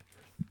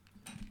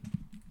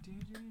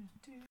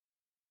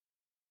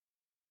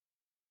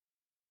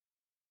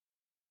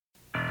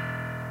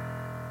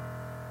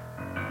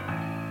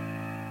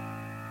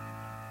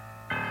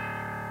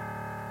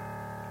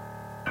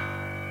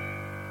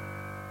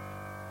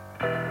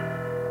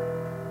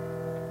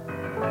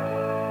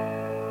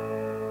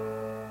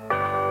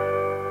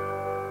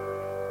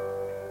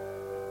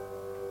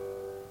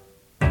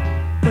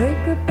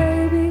 Wake up,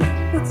 baby,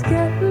 it's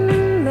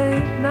getting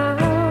late now.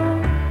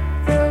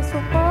 Feel so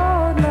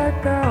hard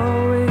like I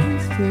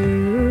always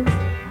do.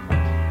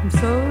 I'm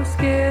so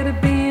scared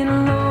of being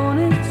alone,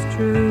 it's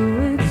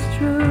true, it's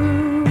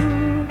true.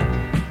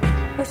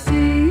 I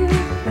see you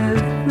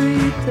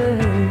every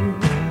day,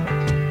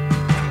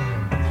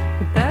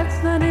 but that's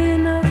not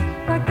enough.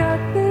 I got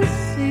this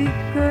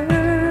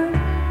secret,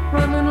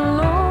 running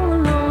along a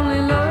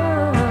lonely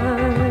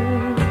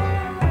line.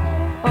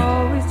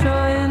 Always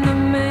trying to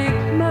make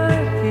my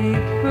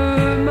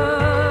keeper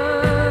mine.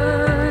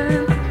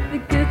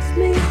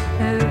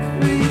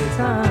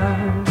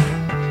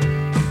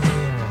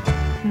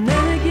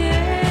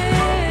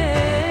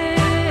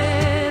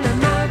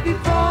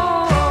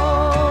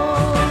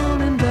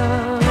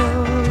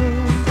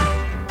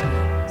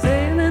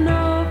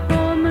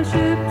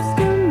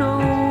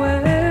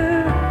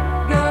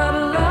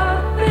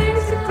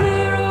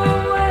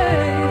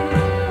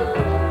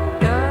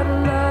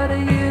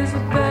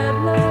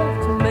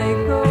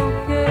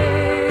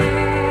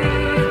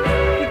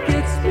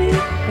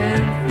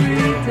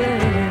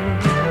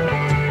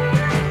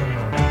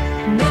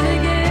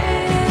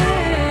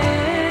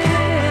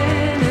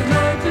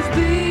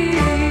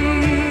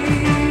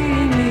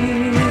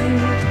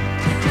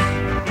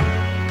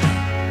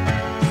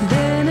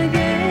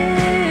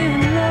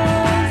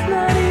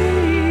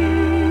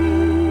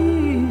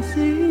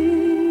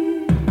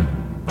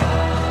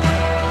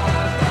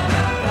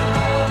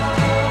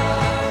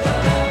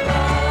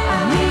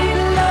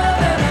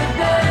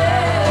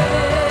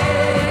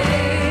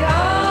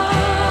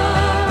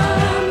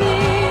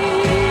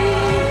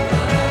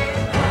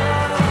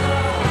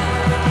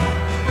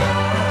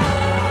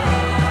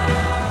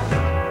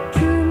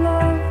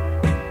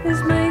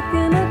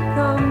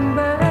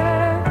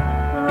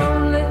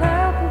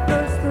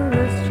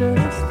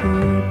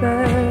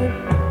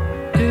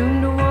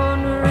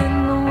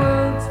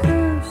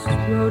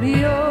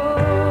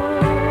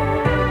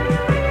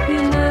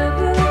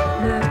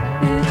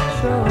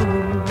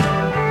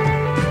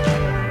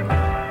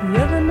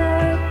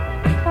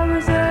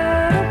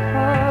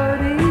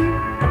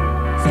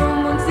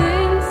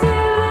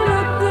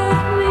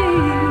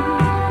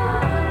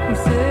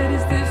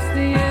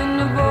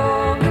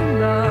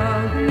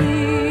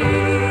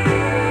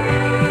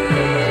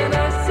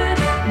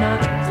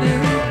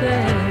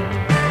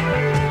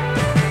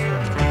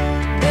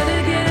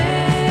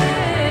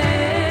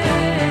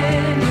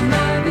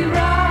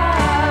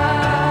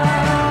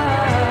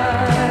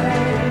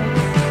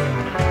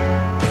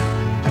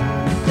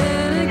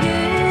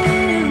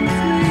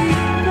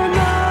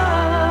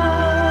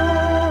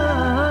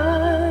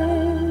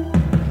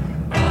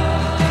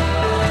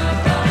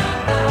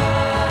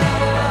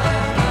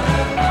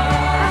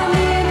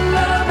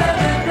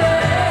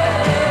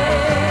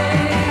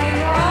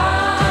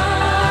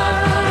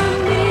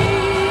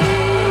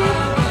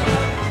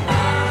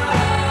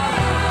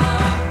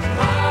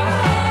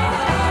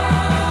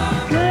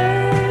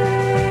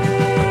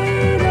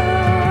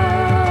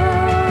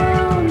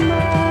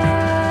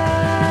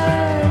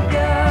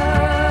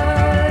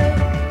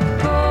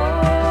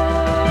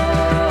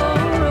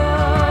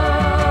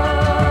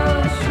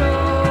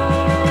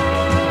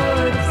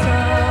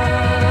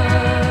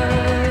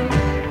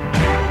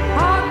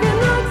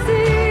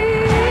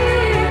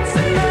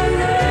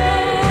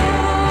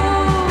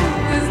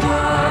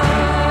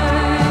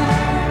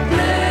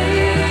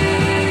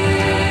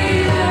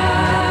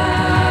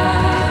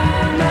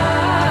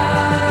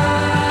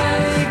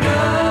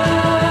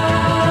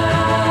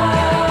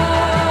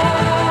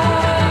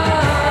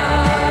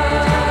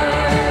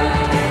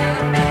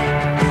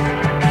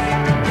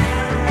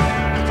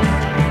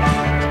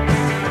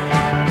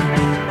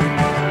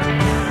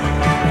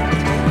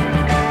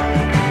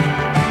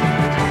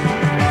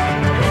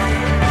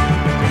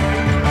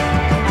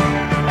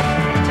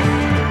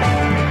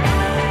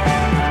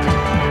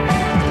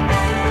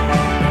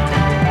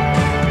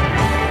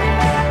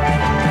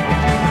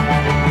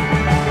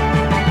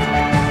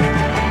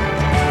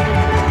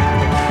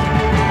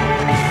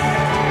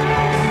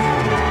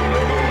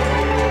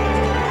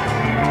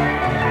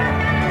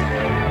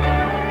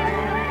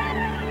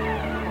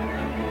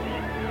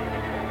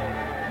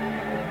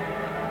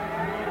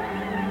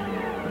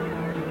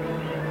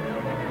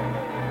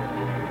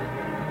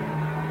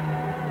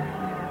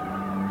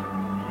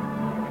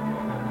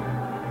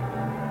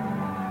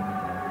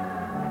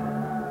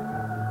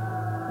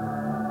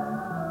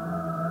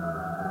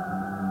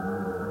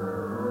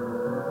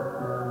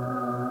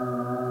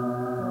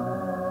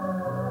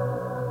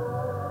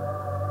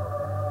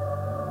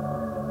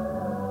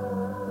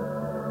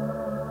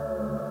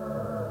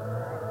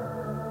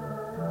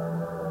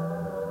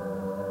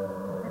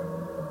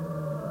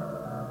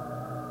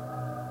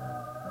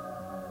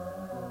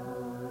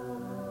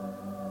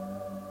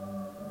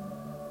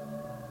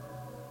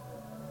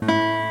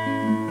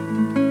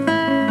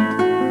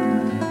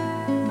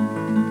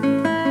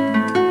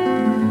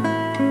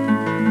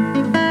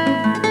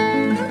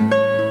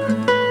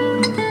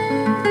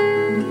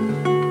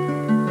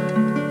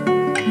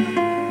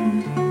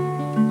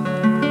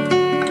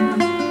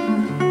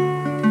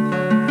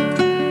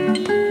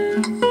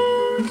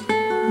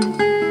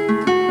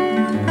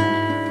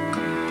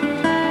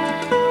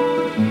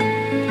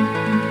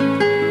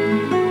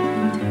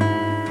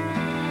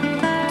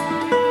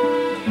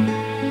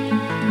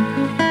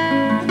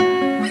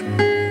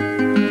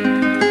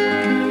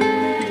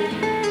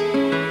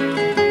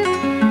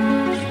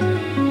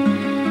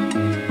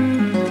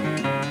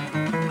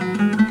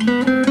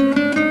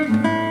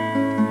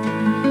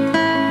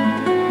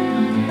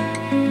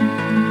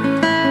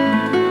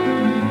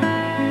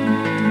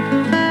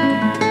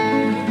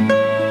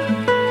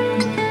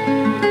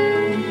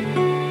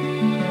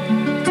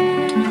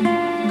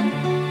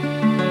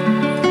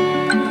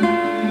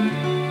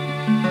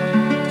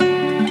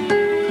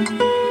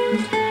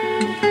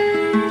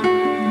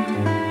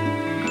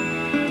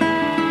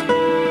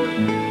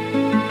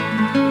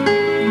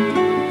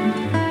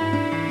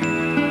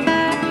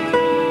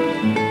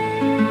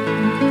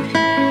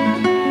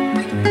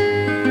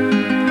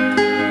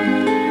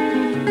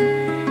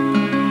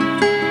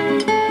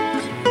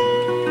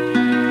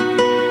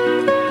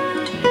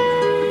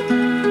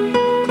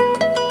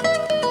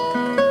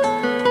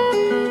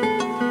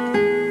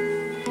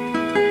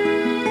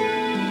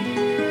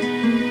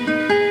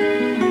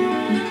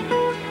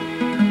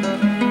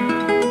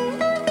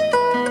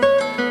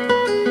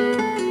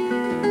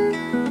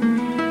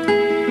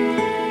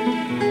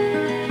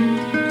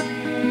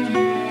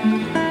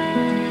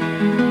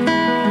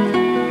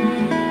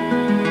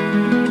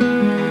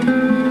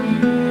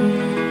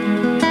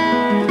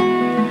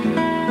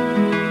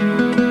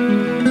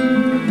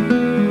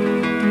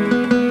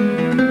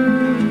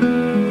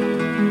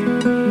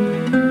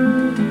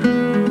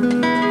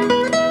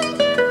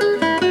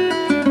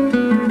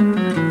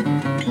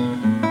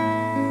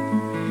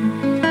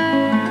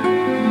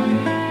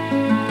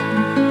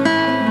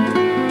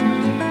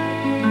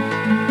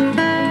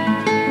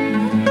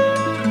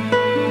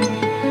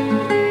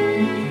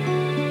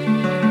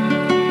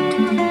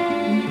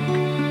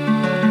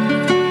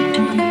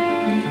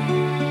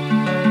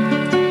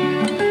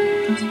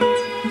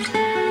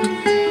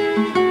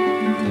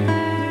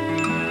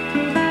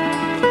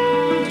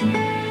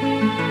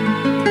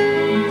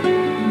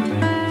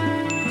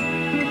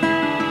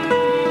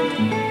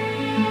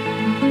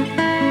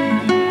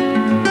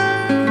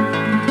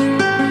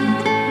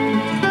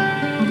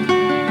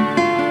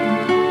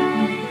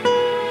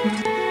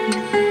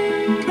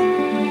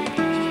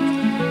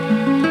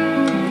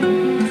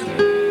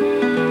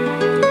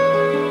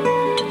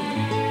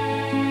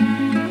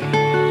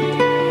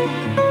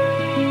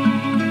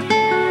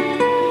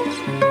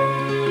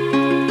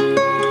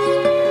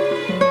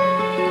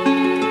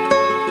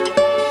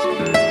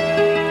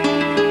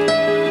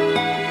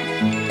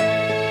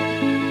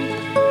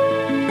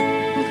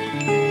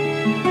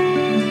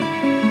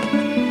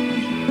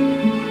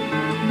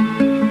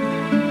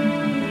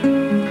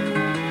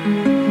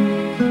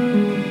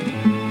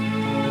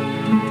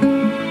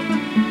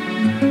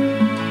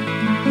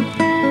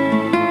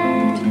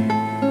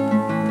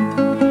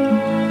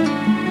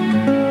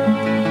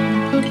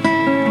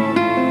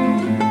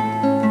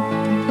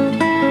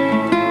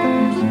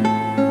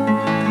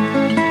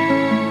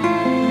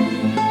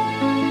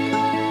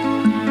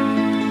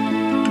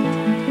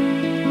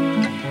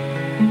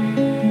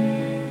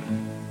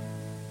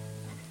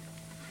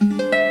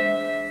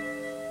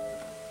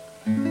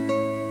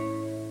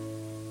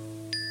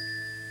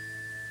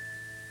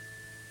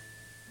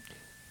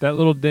 That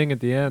little ding at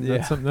the end, Yeah.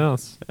 that's something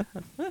else.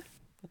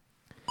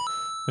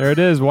 There it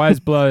is, Wise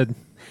Blood.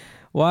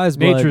 Wise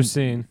Blood. Nature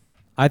Scene.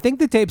 I think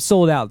the tape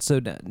sold out, so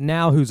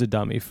now who's a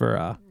dummy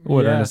for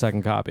ordering Yeah. a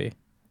second copy?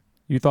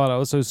 You thought I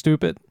was so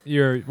stupid?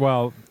 You're,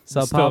 well,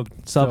 Sub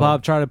still-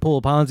 Pop trying to pull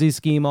a Ponzi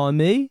scheme on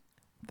me?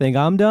 Think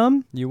I'm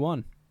dumb? You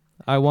won.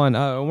 I won.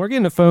 We're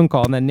getting a phone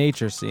call on that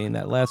Nature Scene,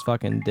 that last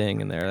fucking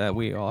ding in there that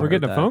we all We're heard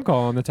getting that. a phone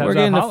call on the We're Tabs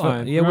getting a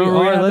hotline. Yeah, we Remember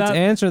are. had Let's that?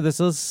 answer this.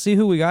 Let's see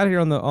who we got here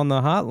on the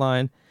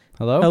hotline.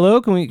 Hello?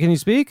 Hello, can you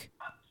speak?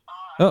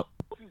 Oh,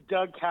 This is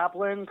Doug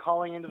Kaplan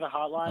calling into the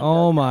hotline.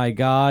 oh my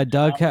God,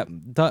 Doug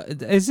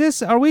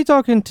are we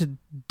talking to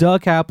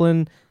Doug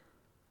Kaplan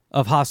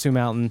of Hasu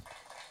Mountain?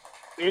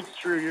 It's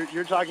true.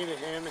 You're talking to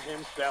him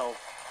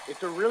himself.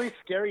 It's a really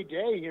scary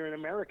day here in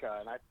America,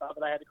 and I thought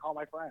that I had to call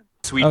my friend.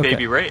 Sweet Okay.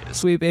 baby Rays.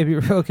 Sweet baby.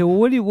 Okay,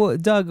 well,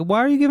 Doug, why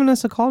are you giving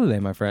us a call today,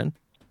 my friend?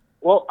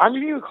 Well, I'm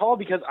giving you a call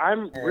because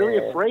I'm really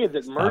afraid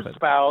that Stop it.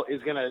 Merzbow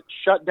is going to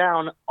shut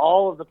down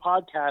all of the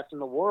podcasts in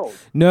the world.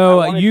 No,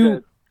 I wanted you.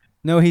 to-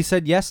 No, he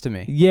said yes to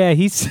me. Yeah,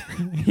 he's.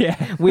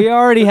 Yeah. We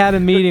already had a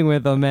meeting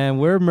with him, man.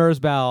 We're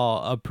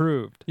Merzbow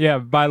approved. Yeah,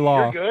 by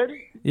law. You're good?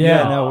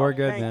 Yeah. no, we're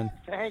good, thanks, man.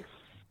 Thanks.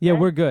 Yeah,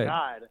 Thank we're good.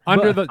 God.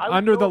 Under But- the I was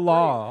under so the afraid.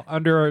 law,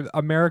 under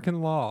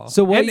American law,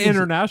 So what and is-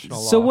 international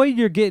law. So what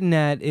you're getting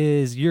at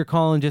is you're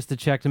calling just to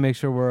check to make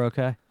sure we're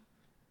okay.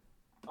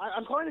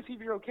 I'm calling to see if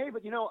you're okay,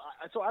 but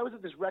so I was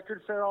at this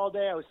record fair all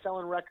day. I was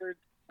selling records,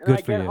 and Good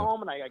then I for get you.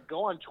 home and I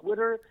go on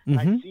Twitter and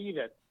I Mhm. see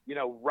that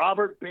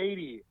Robert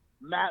Beatty,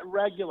 Matt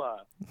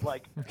Regula,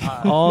 like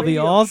All the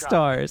Radio all Shop,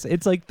 stars.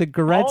 It's like the all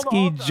the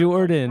Gretzky all-stars,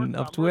 Jordan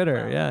like, of Twitter.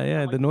 Merzbow. Yeah,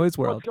 I'm the like, noise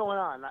world. What's going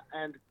on?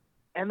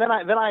 And then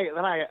I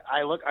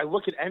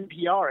look at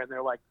NPR and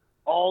they're like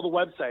all the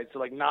websites are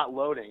like not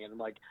loading, and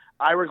like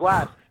Ira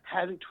Glass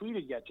hasn't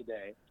tweeted yet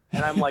today,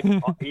 and I'm like,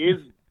 is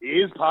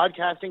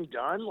podcasting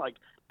done? Like,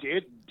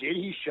 did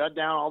he shut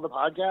down all the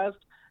podcasts?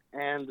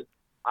 And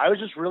I was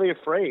just really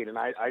afraid, and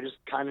I just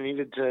kind of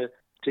needed to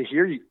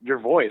hear your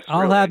voice.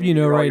 I'll really. I have need you to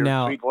know hear all right your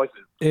now, sweet voices.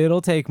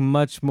 it'll take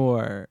much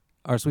more,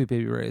 our sweet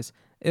baby Rays,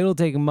 it'll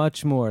take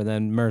much more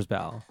than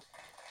Merzbow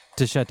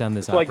to shut down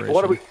this Like, operation.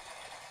 what are we?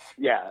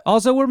 Yeah.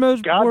 Also, we're God-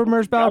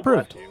 Merzbow God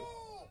bless approved. you.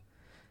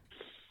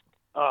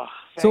 Oh,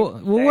 So,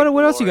 thank what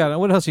the else you Lord. got?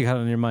 What else you got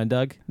on your mind,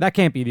 Doug? That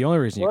can't be the only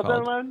reason you What's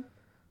called. that, man?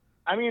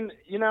 I mean,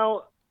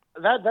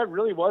 that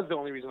really was the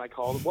only reason I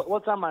called.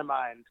 What's on my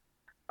mind?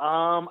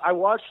 I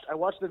watched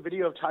the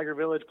video of Tiger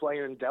Village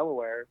playing in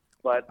Delaware,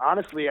 but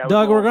honestly, I was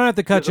Doug, a we're little gonna have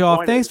to cut you off.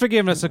 disappointed. Thanks for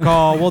giving us a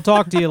call. We'll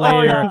talk to you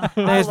later. yeah.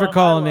 Thanks for I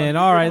calling love in.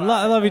 you. All right,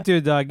 Goodbye. I love you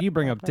too, Doug. You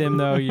bring up Tim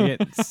though. You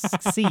get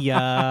see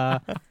ya.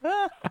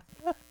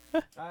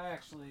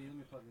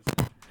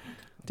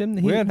 Tim,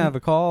 We didn't have a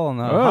call on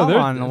the Oh,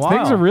 hotline in a while.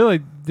 things are really.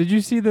 Did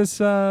you see this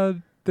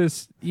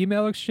this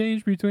email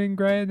exchange between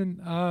Gray and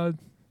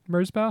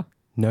Merzbow?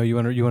 No, you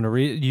want to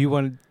read? You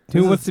want?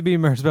 Who This wants is- to be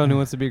Merzbow? and Who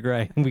wants to be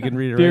Gray? We can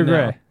read it Dear right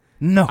Gray,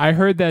 now. No. I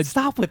heard that.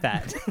 Stop with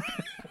that.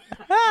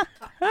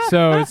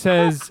 So it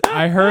says,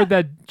 I heard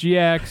that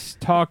GX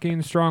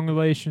talking strong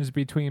relations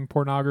between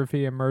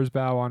pornography and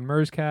Merzbow on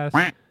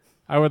Merzcast.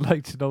 I would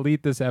like to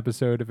delete this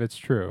episode if it's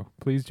true.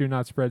 Please do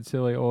not spread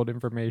silly old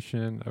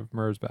information of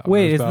Merzbow.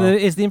 Wait, Merzbow,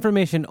 is the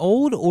information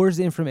old or is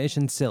the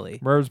information silly?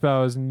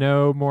 Merzbow is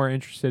no more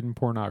interested in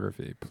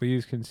pornography.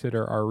 Please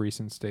consider our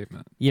recent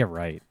statement. Yeah,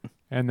 right.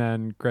 And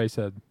then Gray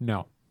said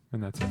no,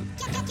 and that's it.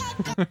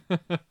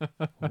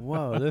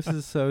 Whoa, this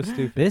is so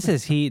stupid. This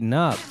is heating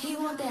up.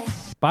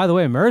 By the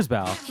way,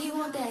 Merzbow.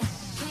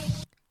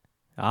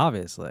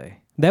 Obviously.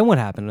 Then what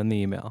happened in the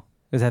email?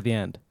 Is at the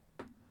end.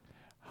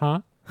 Huh?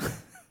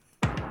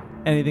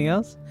 Anything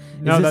else?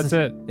 No, Is that's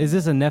this it. Is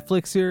this a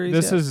Netflix series?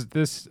 This yet? is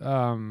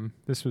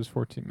this was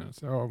 14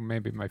 minutes. Oh,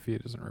 maybe my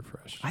feed isn't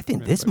refreshed. I think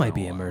Maybe this I might don't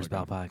be a allow it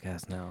Merzbow again.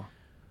 podcast now.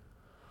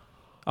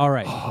 All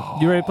right.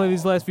 You ready to play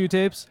these last few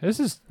tapes? This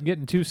is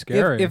getting too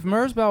scary. If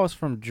Merzbow was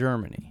from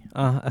Germany.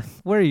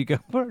 Where are you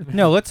going?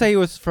 No, let's say he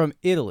was from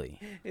Italy.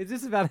 Is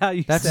this about how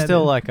you That's said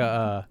still it?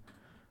 like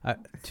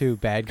two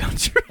bad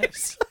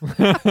countries.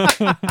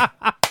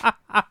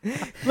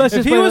 Let's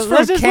if just he play was the- from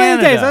let's just play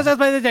the Canada, tapes. Let's just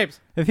play the tapes.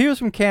 If he was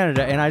from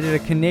Canada and I did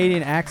a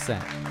Canadian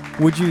accent,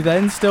 would you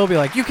then still be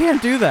like, you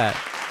can't do that?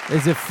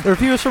 Is it? Or if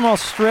he was from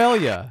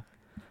Australia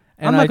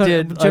and I'm I not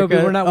gonna, did Joby,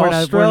 like we're an not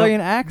Australian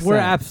we're not, accent. We're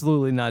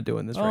absolutely not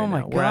doing this right Oh my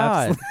now. We're god!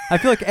 absolutely- I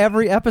feel like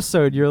every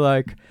episode you're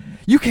like,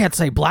 you can't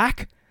say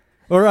black,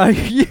 or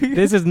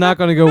this is not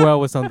going to go well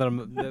with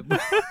something.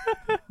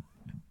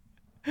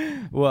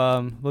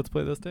 Well, let's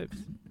play those tapes.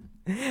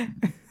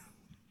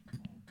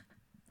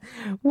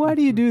 Why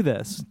do you do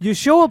this? You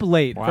show up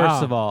late, Wow.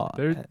 first of all.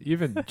 They're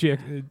even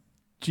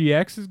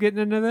GX is getting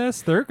into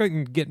this. They're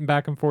getting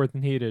back and forth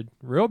and heated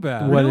real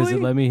bad. What is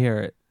it? Let me hear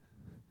it.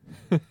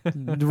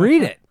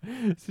 Read it.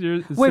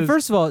 Wait,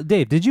 first of all,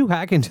 Dave, did you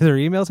hack into their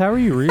emails? How are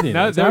you reading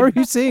No, this? they're- How are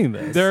you seeing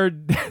this? They're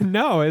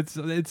no,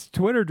 it's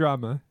Twitter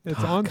drama. It's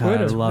on God,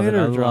 Twitter. I love it. I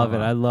Twitter love it.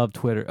 drama. I love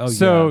Twitter. Oh,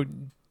 so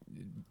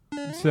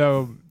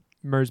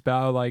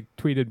Merzbow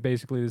tweeted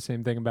basically the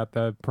same thing about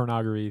the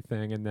pornography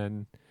thing, and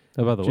then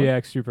About the what?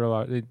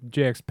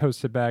 GX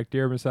posted back,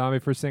 Dear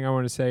Masami, first thing I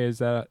want to say is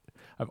that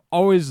I've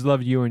always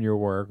loved you and your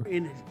work.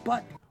 In his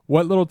butt.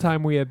 What little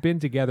time we have been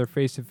together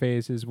face to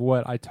face is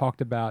what I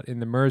talked about in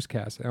the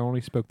Merzcast. I only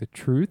spoke the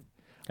truth.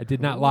 I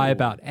did not lie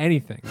about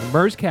anything. The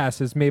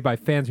Merzcast is made by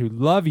fans who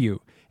love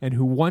you and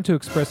who want to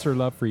express their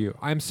love for you.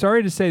 I'm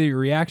sorry to say that your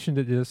reaction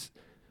to this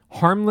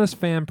harmless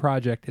fan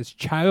project is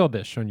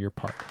childish on your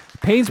part.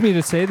 It pains me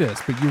to say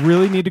this, but you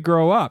really need to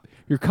grow up.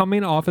 You're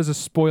coming off as a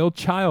spoiled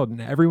child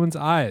in everyone's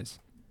eyes.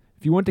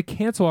 If you want to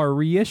cancel our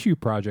reissue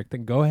project,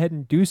 then go ahead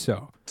and do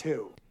so.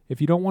 2. If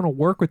you don't want to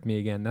work with me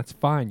again, that's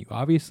fine. You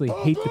obviously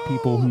hate the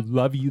people who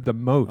love you the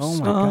most. Oh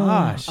my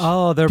gosh.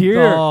 Oh, they're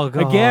Dear God,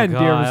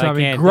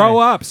 Masami, grow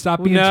up.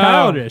 Stop being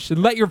childish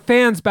and let your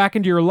fans back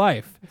into your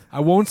life. I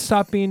won't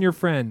stop being your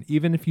friend,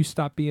 even if you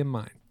stop being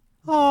mine.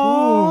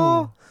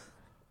 Oh.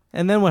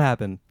 And then what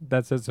happened?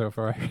 That's it so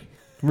far.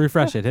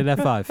 Refresh it. Hit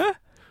F5.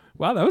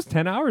 Wow, that was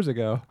 10 hours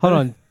ago. Hold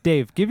on,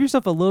 Dave. Give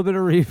yourself a little bit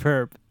of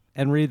reverb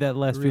and read that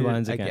last few Read it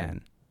lines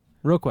again.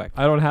 real quick.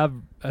 I don't have...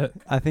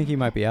 I think he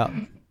might be out.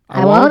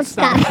 I won't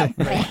stop.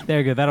 There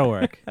you go. That'll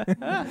work.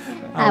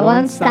 I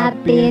won't stop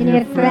being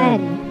your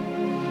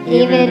friend,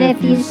 even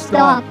if you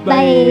stop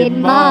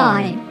being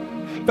mine.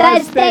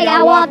 First thing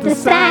I want to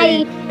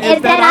say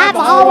is that I've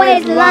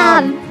always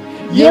loved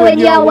you and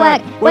your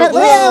work. What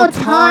little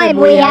time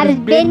we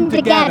have been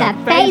together,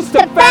 face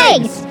to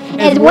face,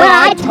 is what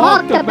I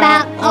talked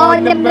about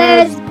on the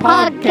Mers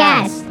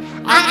podcast.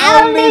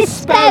 I only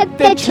spoke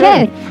the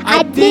truth.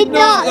 I did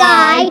not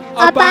lie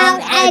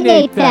about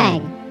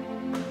anything.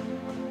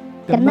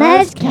 The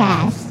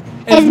Merzcast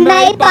is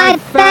made by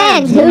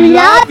fans who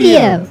love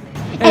you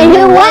and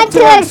who want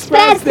to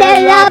express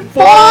their love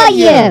for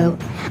you.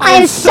 I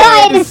am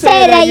sorry to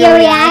say that your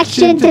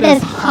reaction to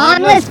this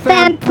harmless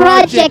fan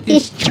project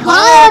is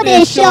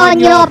childish on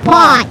your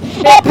part.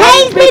 It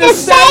pains me to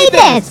say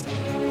this,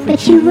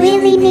 but you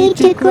really need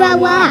to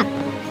grow up.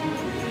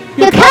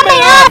 You're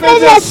coming off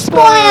as a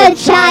spoiled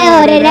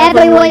child in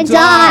everyone's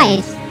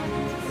eyes.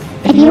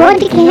 If you want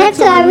to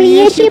cancel our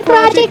reissue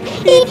project,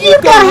 then you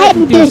go ahead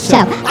and do so.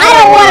 I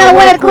don't want to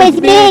work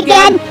with me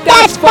again.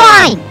 That's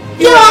fine.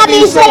 You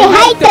obviously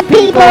hate the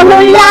people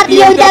who love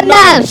you the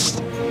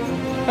most.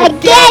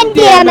 Again,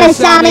 dear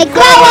Masami,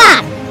 grow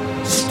up.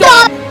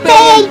 Stop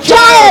being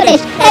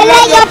childish and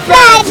let your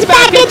friends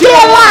back into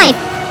your life.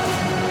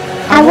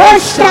 I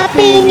won't stop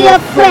being your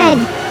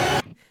friend,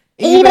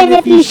 even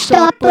if you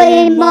stop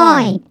being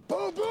mine.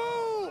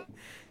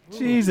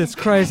 Jesus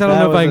Christ! I don't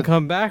know if I can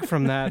come back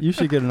from that. You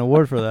should get an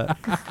award for that.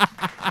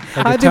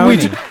 I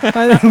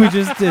think we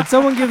just did.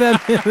 Someone give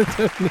that man a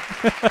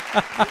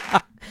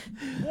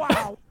Tony.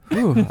 Wow.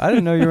 Ooh, I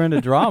didn't know you were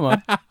into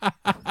drama.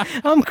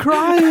 I'm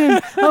crying.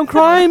 I'm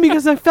crying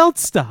because I felt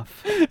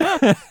stuff.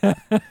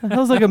 That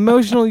was like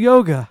emotional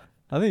yoga.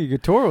 I think you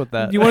could tour with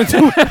that. You want to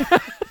do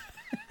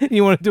it?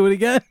 You want to do it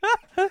again?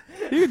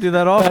 You could do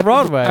that off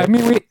Broadway. I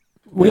mean,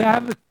 we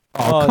have...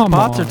 Oh, come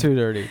pots on. are too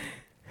dirty.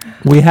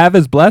 We have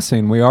his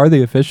blessing. We are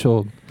the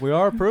official... We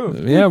are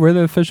approved. Yeah, we're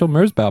the official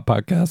Merzbow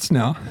podcast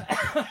now.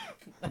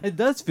 It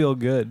does feel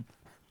good.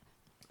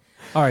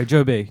 All right,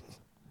 Joe B.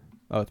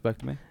 Oh, it's back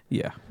to me?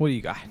 Yeah. What do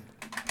you got?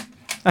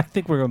 I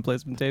think we're going to play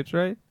some tapes,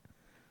 right?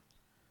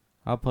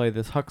 I'll play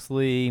this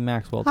Huxley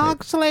Maxwell tape.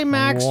 Huxley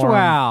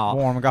Maxwell.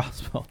 Warm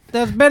gospel.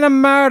 There's been a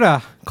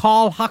murder.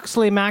 Call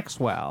Huxley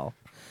Maxwell.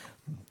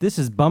 This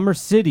is Bummer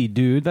City,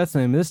 dude. That's the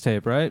name of this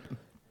tape, right?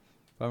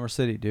 Bummer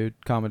City, dude.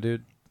 Comma,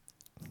 dude.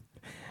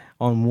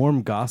 On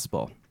Warm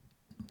Gospel.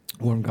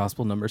 Warm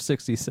Gospel number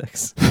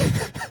 66.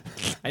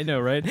 I know,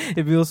 right?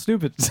 It feels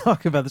stupid to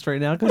talk about this right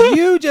now because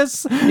you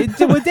just,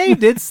 what Dave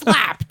did,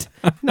 slapped.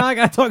 Now I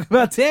got to talk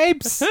about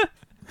tapes.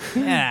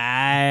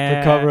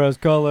 The cover has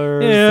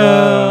colors.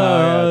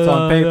 Yeah, it's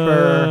on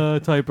paper.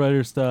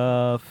 Typewriter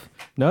stuff.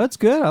 No, it's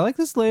good. I like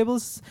this label.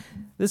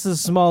 This is a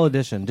small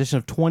edition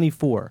of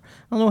 24.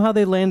 I don't know how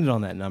they landed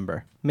on that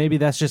number. Maybe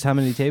that's just how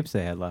many tapes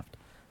they had left.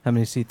 How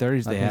many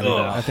C30s they had.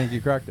 I think you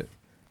cracked it.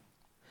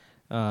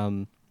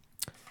 But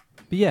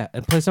yeah,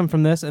 and play some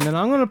from this, and then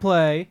I'm going to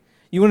play...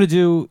 You want to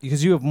do...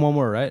 Because you have one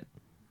more, right?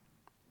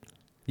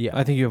 Yeah.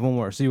 I think you have one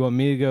more. So you want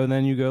me to go, and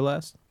then you go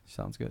last?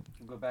 Sounds good.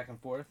 We'll go back and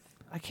forth.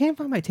 I can't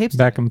find my tapes.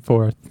 Back and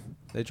forth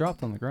They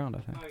dropped on the ground, I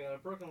think.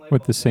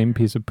 with the same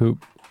piece of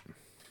poop.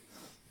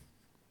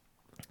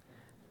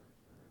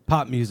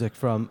 Pop music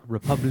from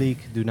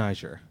Republique du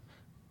Niger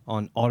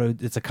on auto.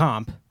 It's a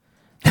comp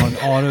on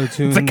Auto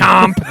Tune. It's a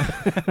comp.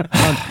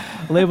 On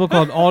a label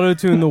called Auto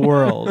Tune the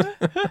World.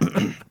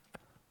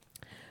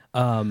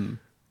 I'm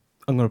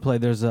gonna play.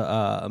 There's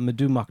a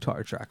Madhu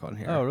Mokhtar track on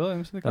here. Oh, really? Let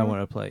me see the that I cover.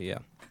 want to play. Yeah.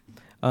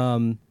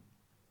 Where'd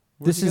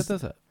This you is get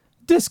this at?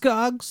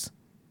 Discogs.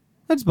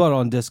 I just bought it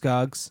on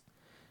Discogs.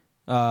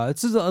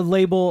 This is a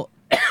label,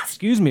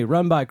 excuse me,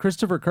 run by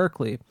Christopher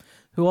Kirkley,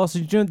 who also,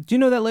 do you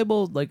know that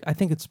label? Like, I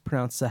think it's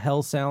pronounced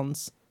Sahel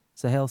Sounds.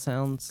 Sahel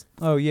Sounds.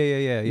 Oh,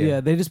 yeah.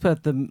 Yeah, they just put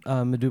out the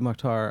Madhu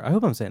Mokhtar. I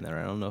hope I'm saying that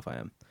right. I don't know if I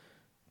am.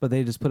 But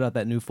they just put out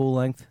that new full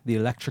length, the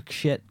electric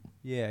shit.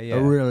 Yeah.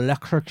 A real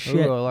electric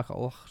shit. Ooh, like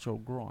a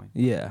grind.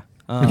 Yeah.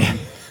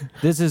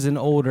 This is an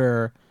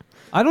older.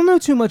 I don't know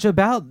too much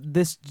about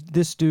this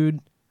dude,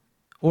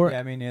 or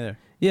Yeah, me neither.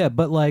 yeah,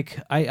 but like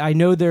I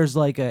know there's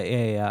like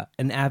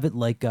an avid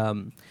like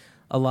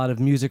a lot of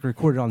music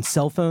recorded on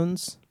cell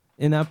phones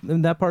in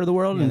that part of the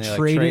world Yeah, and they, like,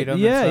 trade trade it. 'em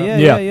and Yeah,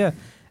 stuff. yeah, Yeah.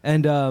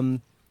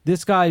 And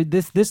this guy,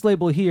 this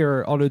label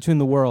here, Auto Tune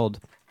the World,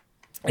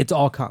 it's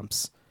all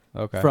comps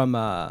Okay. from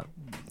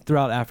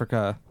throughout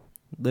Africa,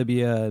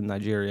 Libya,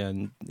 Nigeria,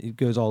 and it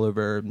goes all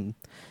over and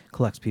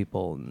collects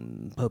people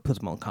and puts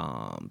them on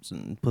comps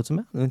and puts them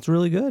out. And it's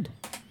really good.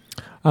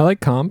 I like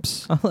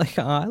comps.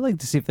 I like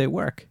to see if they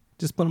work.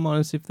 Just put them on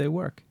and see if they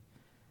work.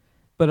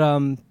 But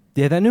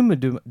yeah,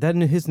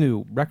 his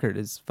new record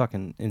is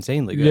fucking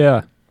insanely good.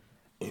 Yeah.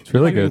 It's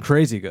really Fucking good.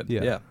 crazy good.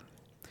 Yeah. Yeah.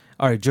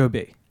 All right, Joe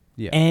B.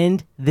 Yeah.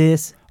 End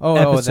this. Oh,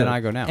 episode. then I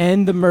go now.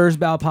 End the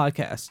Merzbow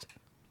podcast.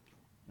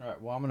 All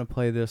right. Well, I'm gonna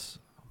play this.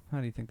 How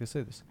do you think this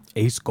is?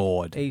 Ace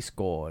God. Ace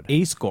God.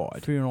 Ace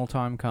God. Funeral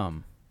time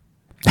come.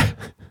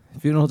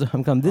 Funeral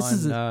time come. This on,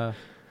 is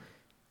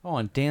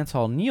on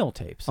Dancehall Neil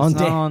tapes. It's On not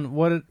Dan- on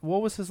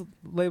what was his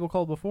label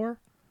called before?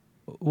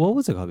 what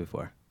was it called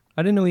before?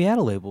 I didn't know he had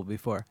a label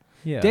before.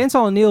 Yeah.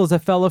 Dancehall Neil is a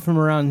fella from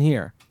around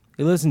here.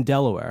 He lives in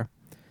Delaware.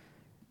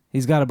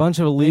 He's got a bunch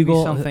of Maybe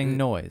illegal something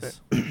noise.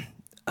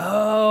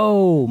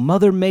 Oh,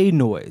 Mother May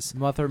Noise.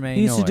 Mother May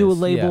He used to do a Noise,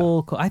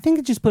 label. I think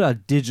it just put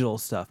out digital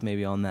stuff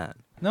maybe on that.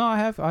 Yeah. No, I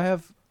have.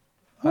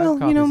 Well,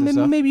 copies you know, of maybe,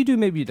 stuff. maybe you do,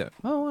 maybe you don't.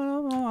 Oh, I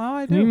don't know.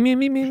 I do. Me.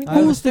 I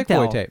have a Who's to Stick Boy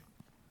tell? tape.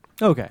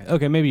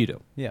 Okay, maybe you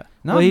do. Yeah.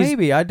 Well, No, he's-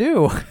 maybe I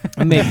do.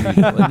 Maybe you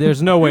do.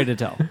 There's no way to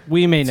tell.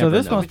 We may never So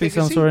this know. must be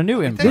some sort of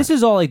new input. This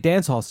is all like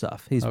dancehall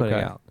stuff he's putting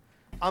Okay. out.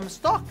 I'm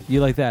stuck. You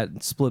like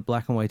that split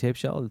black and white tape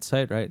shell? It's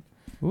tight, right?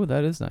 Ooh,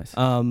 that is nice.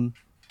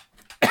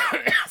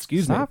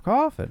 Excuse me. Stop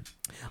coughing.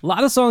 A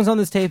lot of songs on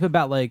this tape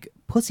about like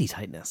pussy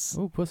tightness.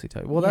 Ooh, pussy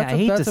tight. Well, Yeah, that's I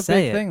hate that's to a say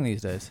big it. thing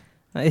these days.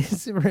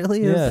 It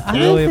really is. Yeah, it's I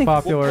don't really a think-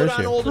 popular We'll put on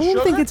issue. all the I don't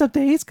think sugar. it's up to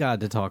Ace God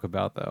to talk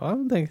about though. I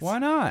don't think. Why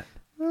not?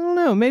 I don't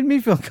know. It made me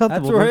feel That's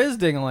comfortable. where his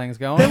ding-a-ling's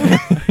going.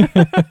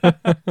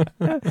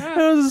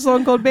 There was a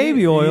song called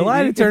Baby Oil. I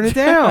had to turn it You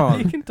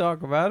down. can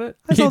talk about it.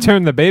 He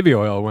turned the baby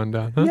oil one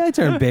down. Huh? Yeah, I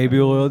turned Baby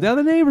Oil down.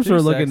 The neighbors Too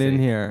were looking in sexy.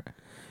 here.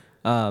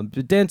 But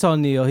Dancehall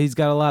Neil, he's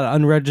got a lot of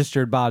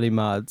unregistered body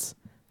mods.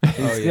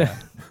 Oh yeah.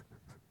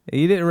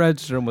 He didn't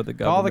register them with the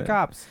Call government. the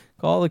cops.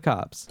 Call the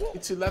cops.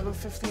 It's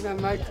 11:15 at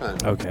nighttime.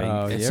 Okay.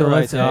 Oh, you're So right,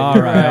 let's. Dave. All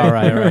You're right. All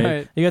right. right. All right.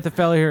 Right. You got the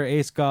fella here,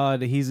 Ace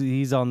God.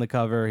 He's on the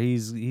cover.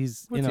 He's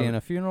What's you know he in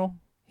a funeral?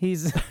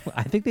 he's.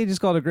 I think they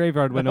just called a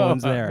graveyard when no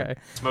one's there. Okay.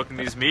 Smoking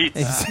these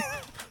meats.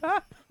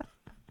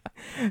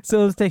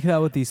 So let's take it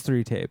out with these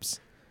 3 tapes.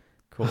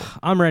 Cool.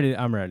 I'm ready.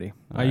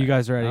 Are you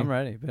guys ready? I'm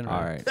ready. Been ready.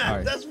 All right. All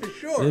right. That's for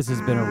sure. This has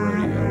been a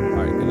rodeo.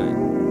 All right. Good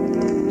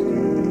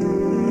night.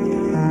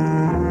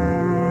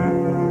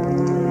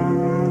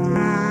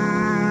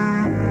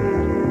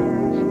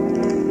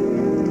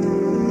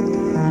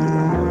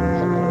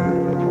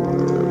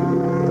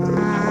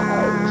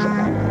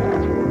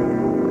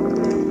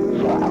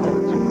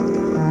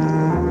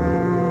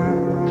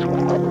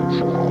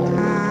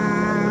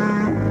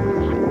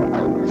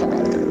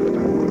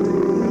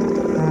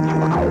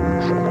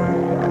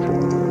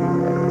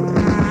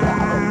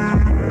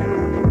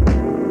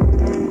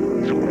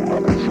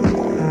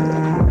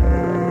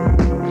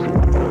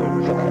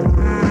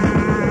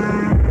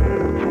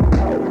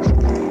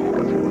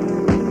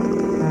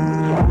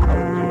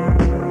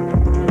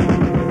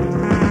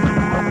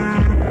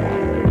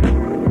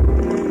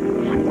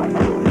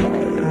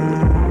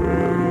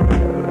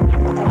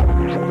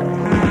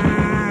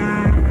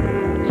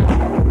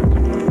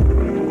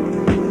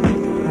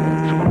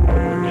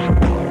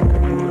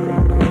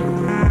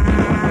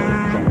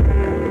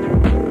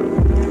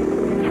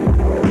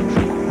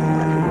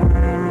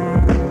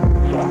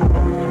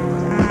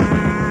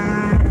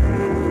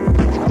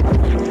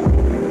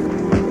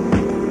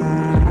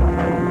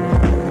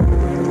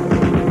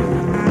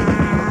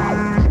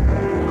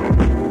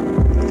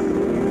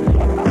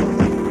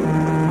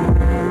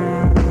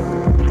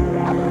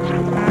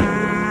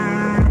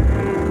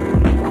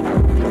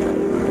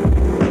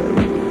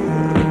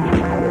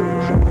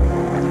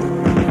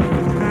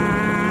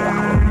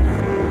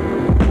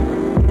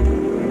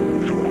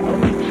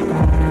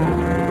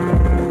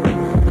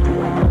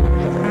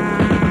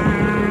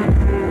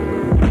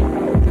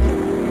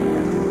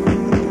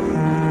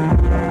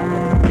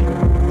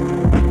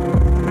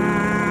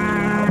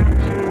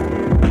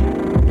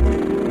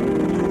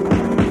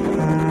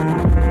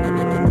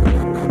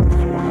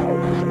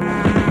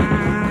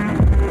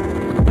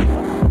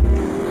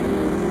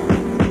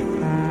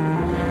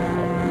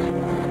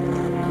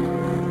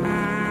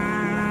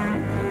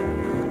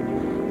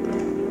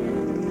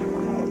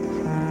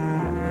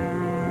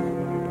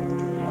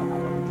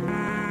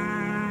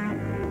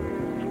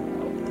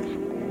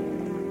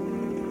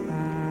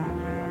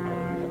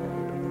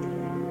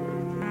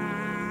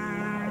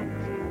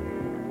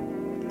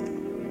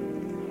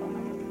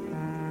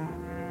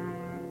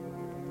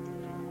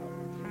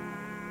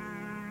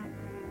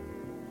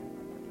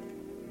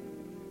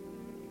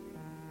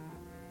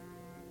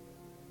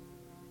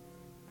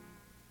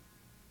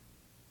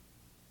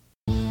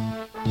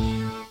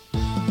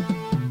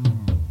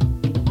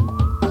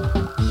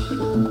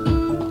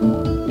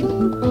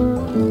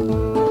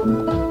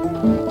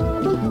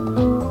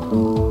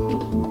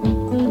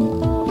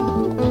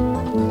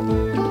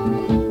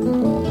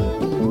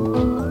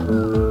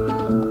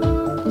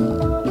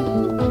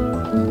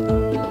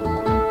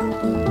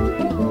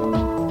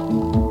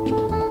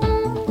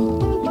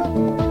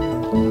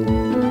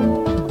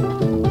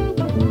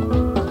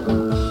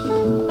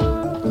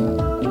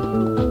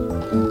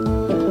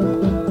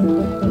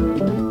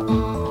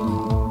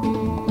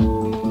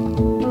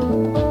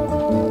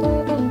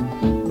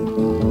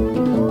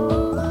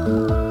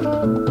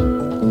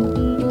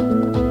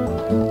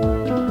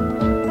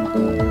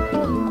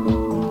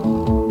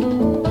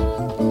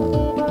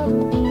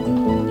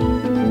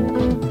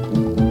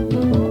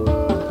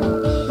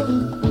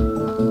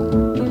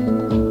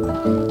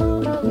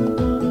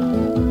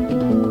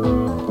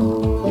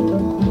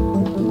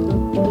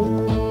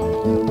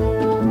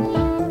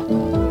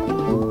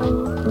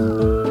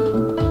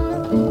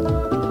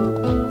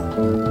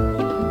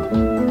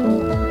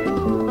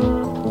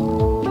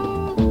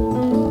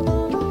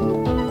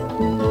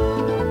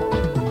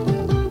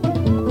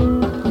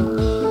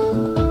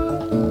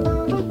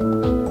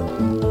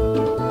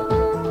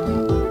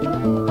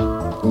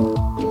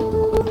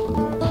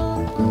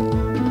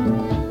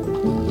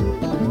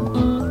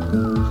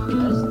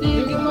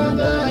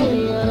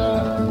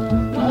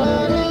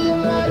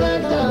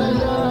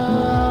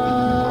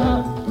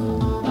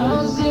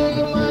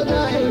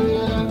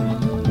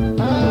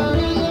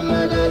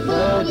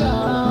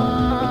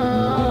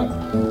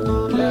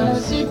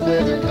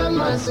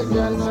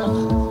 مسكنا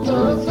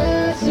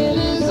توفي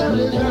سيري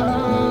زرنا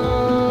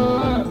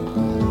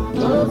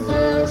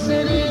توفي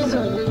سيري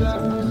زرنا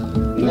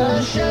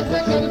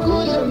نشتك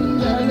الكلم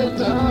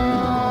دانتا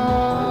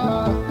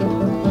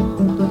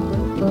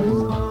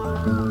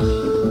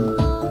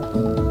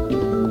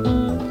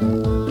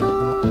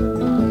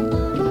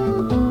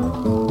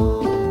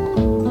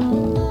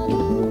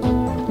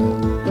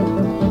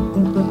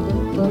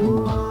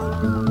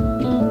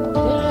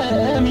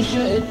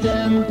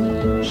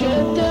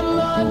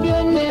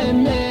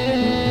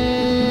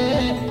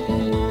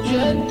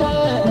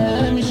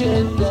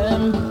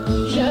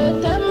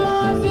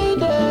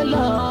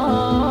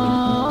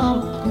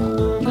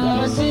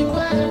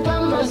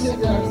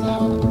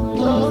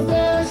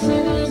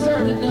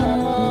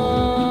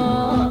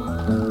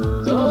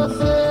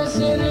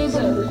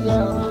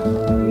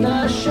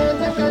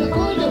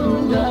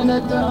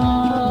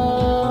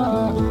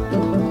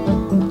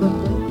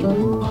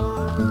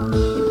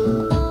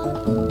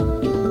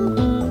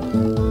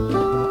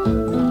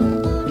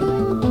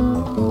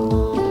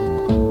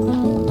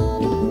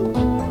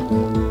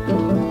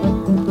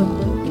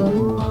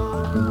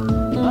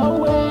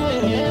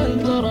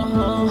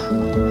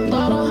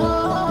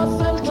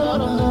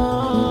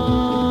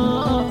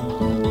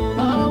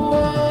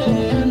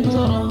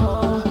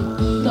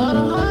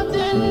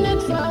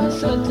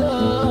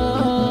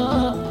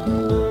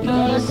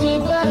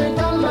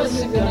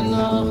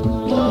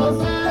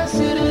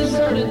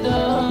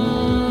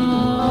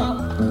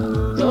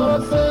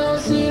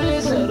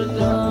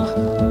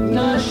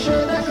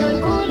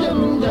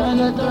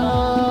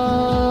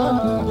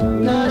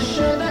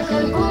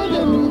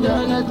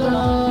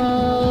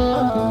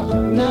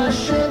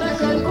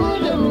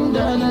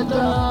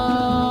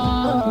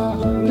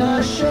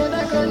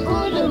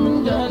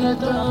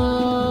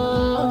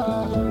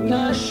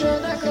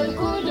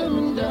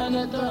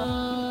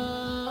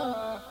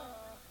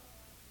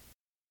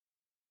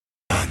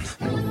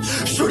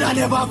Should I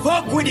never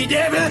fuck with the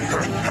devil?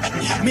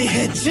 Me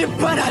head chip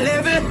on a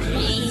level.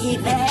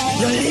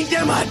 You link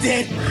them are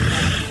dead.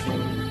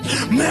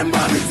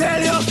 Remember me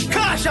tell you,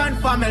 caution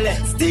family.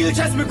 Still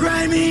just me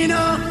grimy, you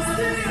know.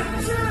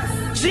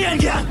 Chain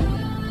gang,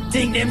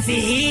 think them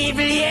see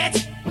evil yet?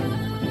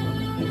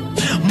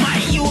 My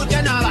youth,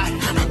 you know what?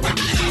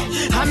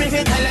 I'm if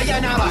you tell you,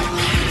 you know what?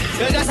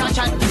 You just a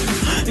chat,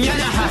 you're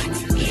not hot.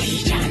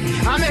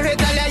 I'm if you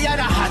tell you, you're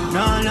not hot.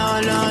 No, no,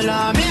 no, no.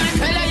 Me I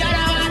tell you, you're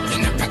not hot.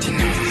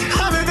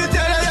 I'm if you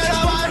tell you, you're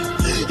not hot.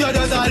 You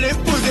just a lip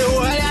pussy,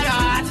 oh, you're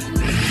not hot.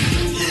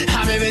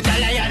 I'm if you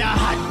tell you, you're not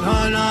hot. No,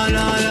 no,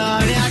 no, no.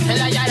 Me I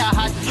tell you, you're not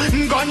hot.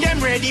 Gun them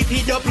ready,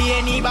 feed up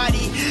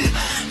anybody.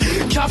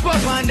 Chop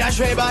up and dash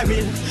way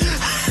barrel.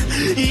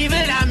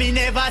 Even I me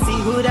never see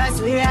who that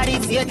swear I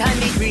did Satan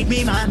did greet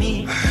me,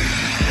 mommy.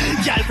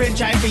 Girlfriend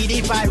try feed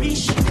the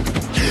parish.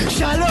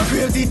 Shallow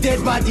grave the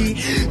dead body.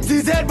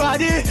 The dead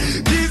body.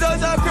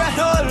 Jesus a cry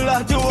all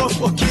that you a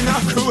fucking a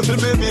cruel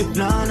baby.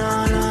 No, no,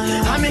 no,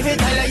 no. I'm if you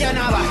tell you you're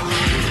not hot.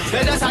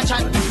 You just a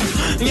chat.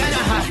 You're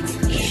not hot.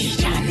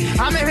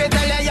 I'm if you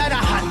tell you you're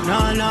not hot. No,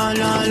 no,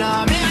 no, no.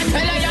 Me I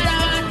tell you you're not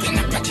hot.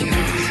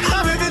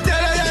 I'm if you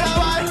tell you you're not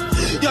hot.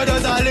 You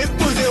just a lip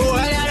pussy, oh,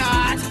 you're not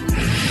hot.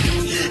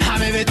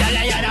 I'm if you tell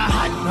you you're not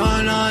hot. No,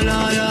 no, no,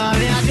 no.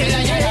 Me I tell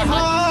you you're not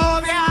hot.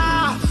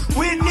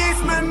 Witness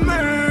me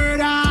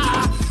murder.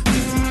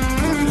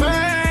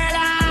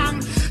 Murder.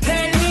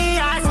 Tell me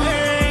I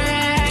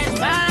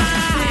swear.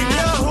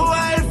 The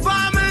whole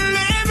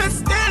family me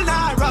still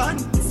not run.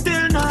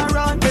 Still not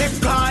run.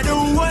 Because the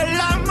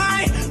whole of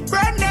my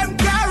friend them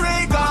carry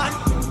gun.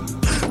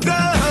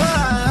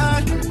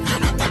 Gun.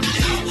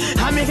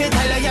 I'm if you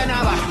tell you you're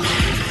not hot.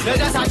 You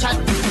just a chat.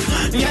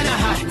 You're not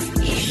hot.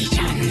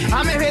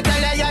 I'm if you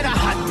tell you you're not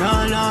hot. No,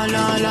 no,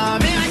 no, no.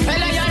 Me I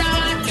tell you you're not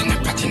hot.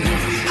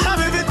 I'm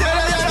if you tell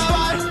you you're not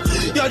hot.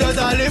 You just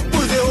a lip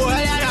pussy, oh,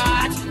 you're not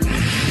hot.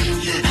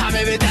 I'm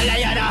if you tell you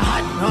you're not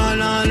hot. No,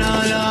 no, no,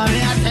 no. Me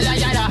I tell you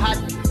you're not hot.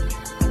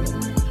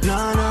 No,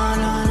 no,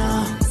 no, no.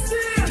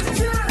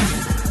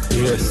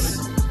 Yes.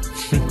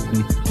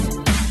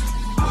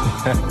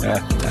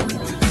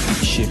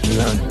 Shit,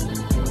 man.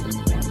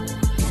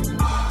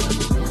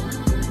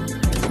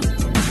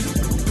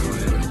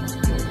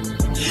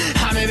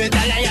 I'm if you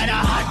tell you you're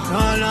not hot.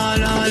 No, no,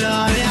 no, no.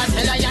 Me I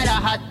tell you you're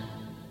not hot.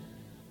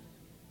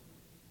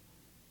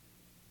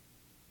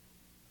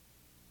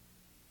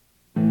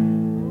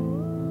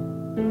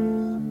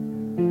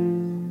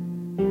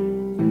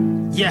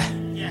 Yeah.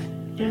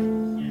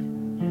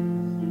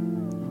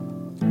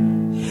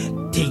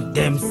 Think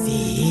them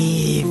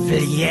see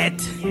evil yet?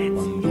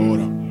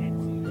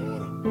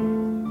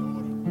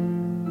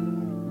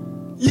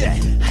 Yeah,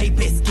 I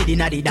best kid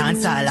inna the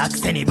dance, I'll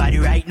ask anybody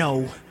right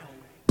now.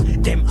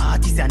 Them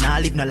artists and all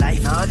live no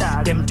life. No,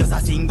 them just a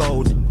sing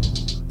bout.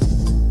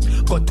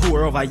 Go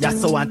tour over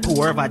Yasso and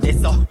tour over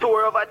Deso.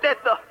 Tour over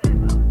Deso.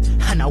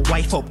 And a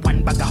wife up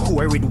one bag of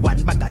whore with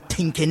one bag of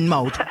thinking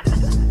mouth.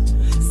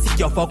 See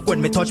your fuck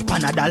when me touch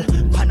Panadol.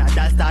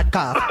 Panadol start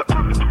cough.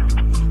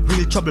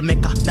 real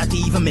troublemaker. That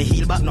even me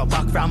heal back, no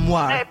back from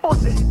war. Hey,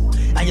 pussy.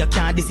 And you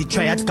can't this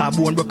try at car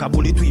bone broke a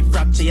bullet with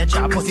fracture your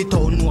jaw. Pussy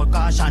town no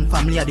caution,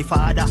 family of the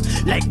father.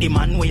 Like the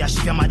man where you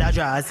ship your mother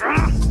draws.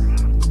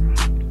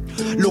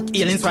 Look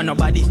aliens for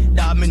nobody,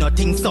 that me no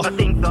think so.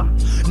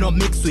 No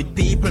mix with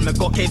people, me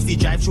go KFC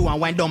drive through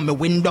and wind down my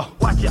window.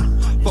 Watch ya.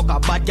 Fuck a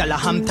bad gal a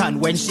Hampton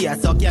when she a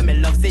suck, yeah me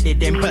love say the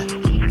dimple.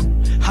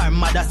 Her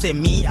mother say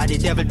me a the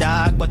devil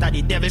dog, but a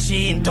the devil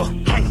she into.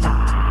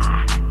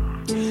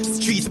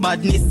 Streets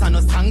badness and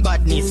no sang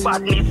badness.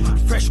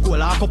 Fresh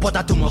cola go put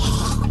to me.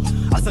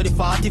 I saw the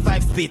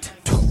 45 spit.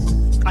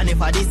 And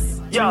if I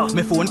this, yo,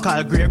 my phone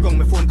call Grey Gong,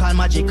 my phone call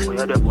Magic.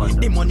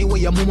 The money where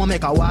your mama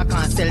make a walk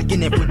and sell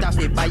Guinea, put a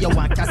flip buy your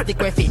one castic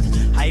with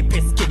it. High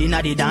press kid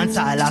inna the dance,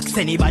 I'll ask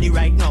anybody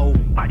right now.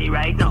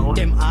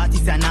 Them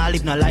artists and all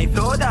live no life.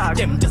 No dog.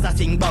 Them just a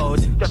sing bout.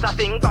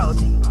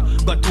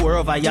 Got tour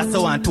over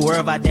Yasso and tour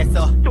over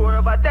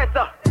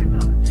Deso.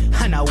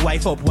 And a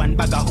wife up one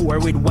bag of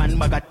whore with one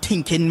bag of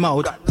thinking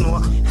mouth.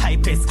 High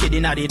press kid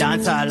inna the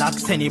dance, I'll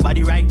ask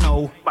anybody right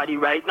now.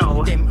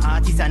 Them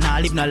artists and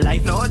all live no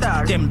life. No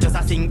dog. Them just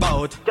a sing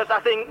bout.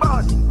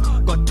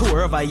 Got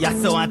tour over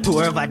Yasso and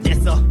tour over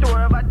Deso.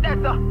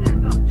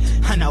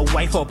 And a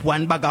wife up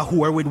one bag of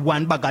whore with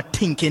one bag of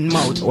thinking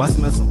mouth. What's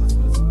my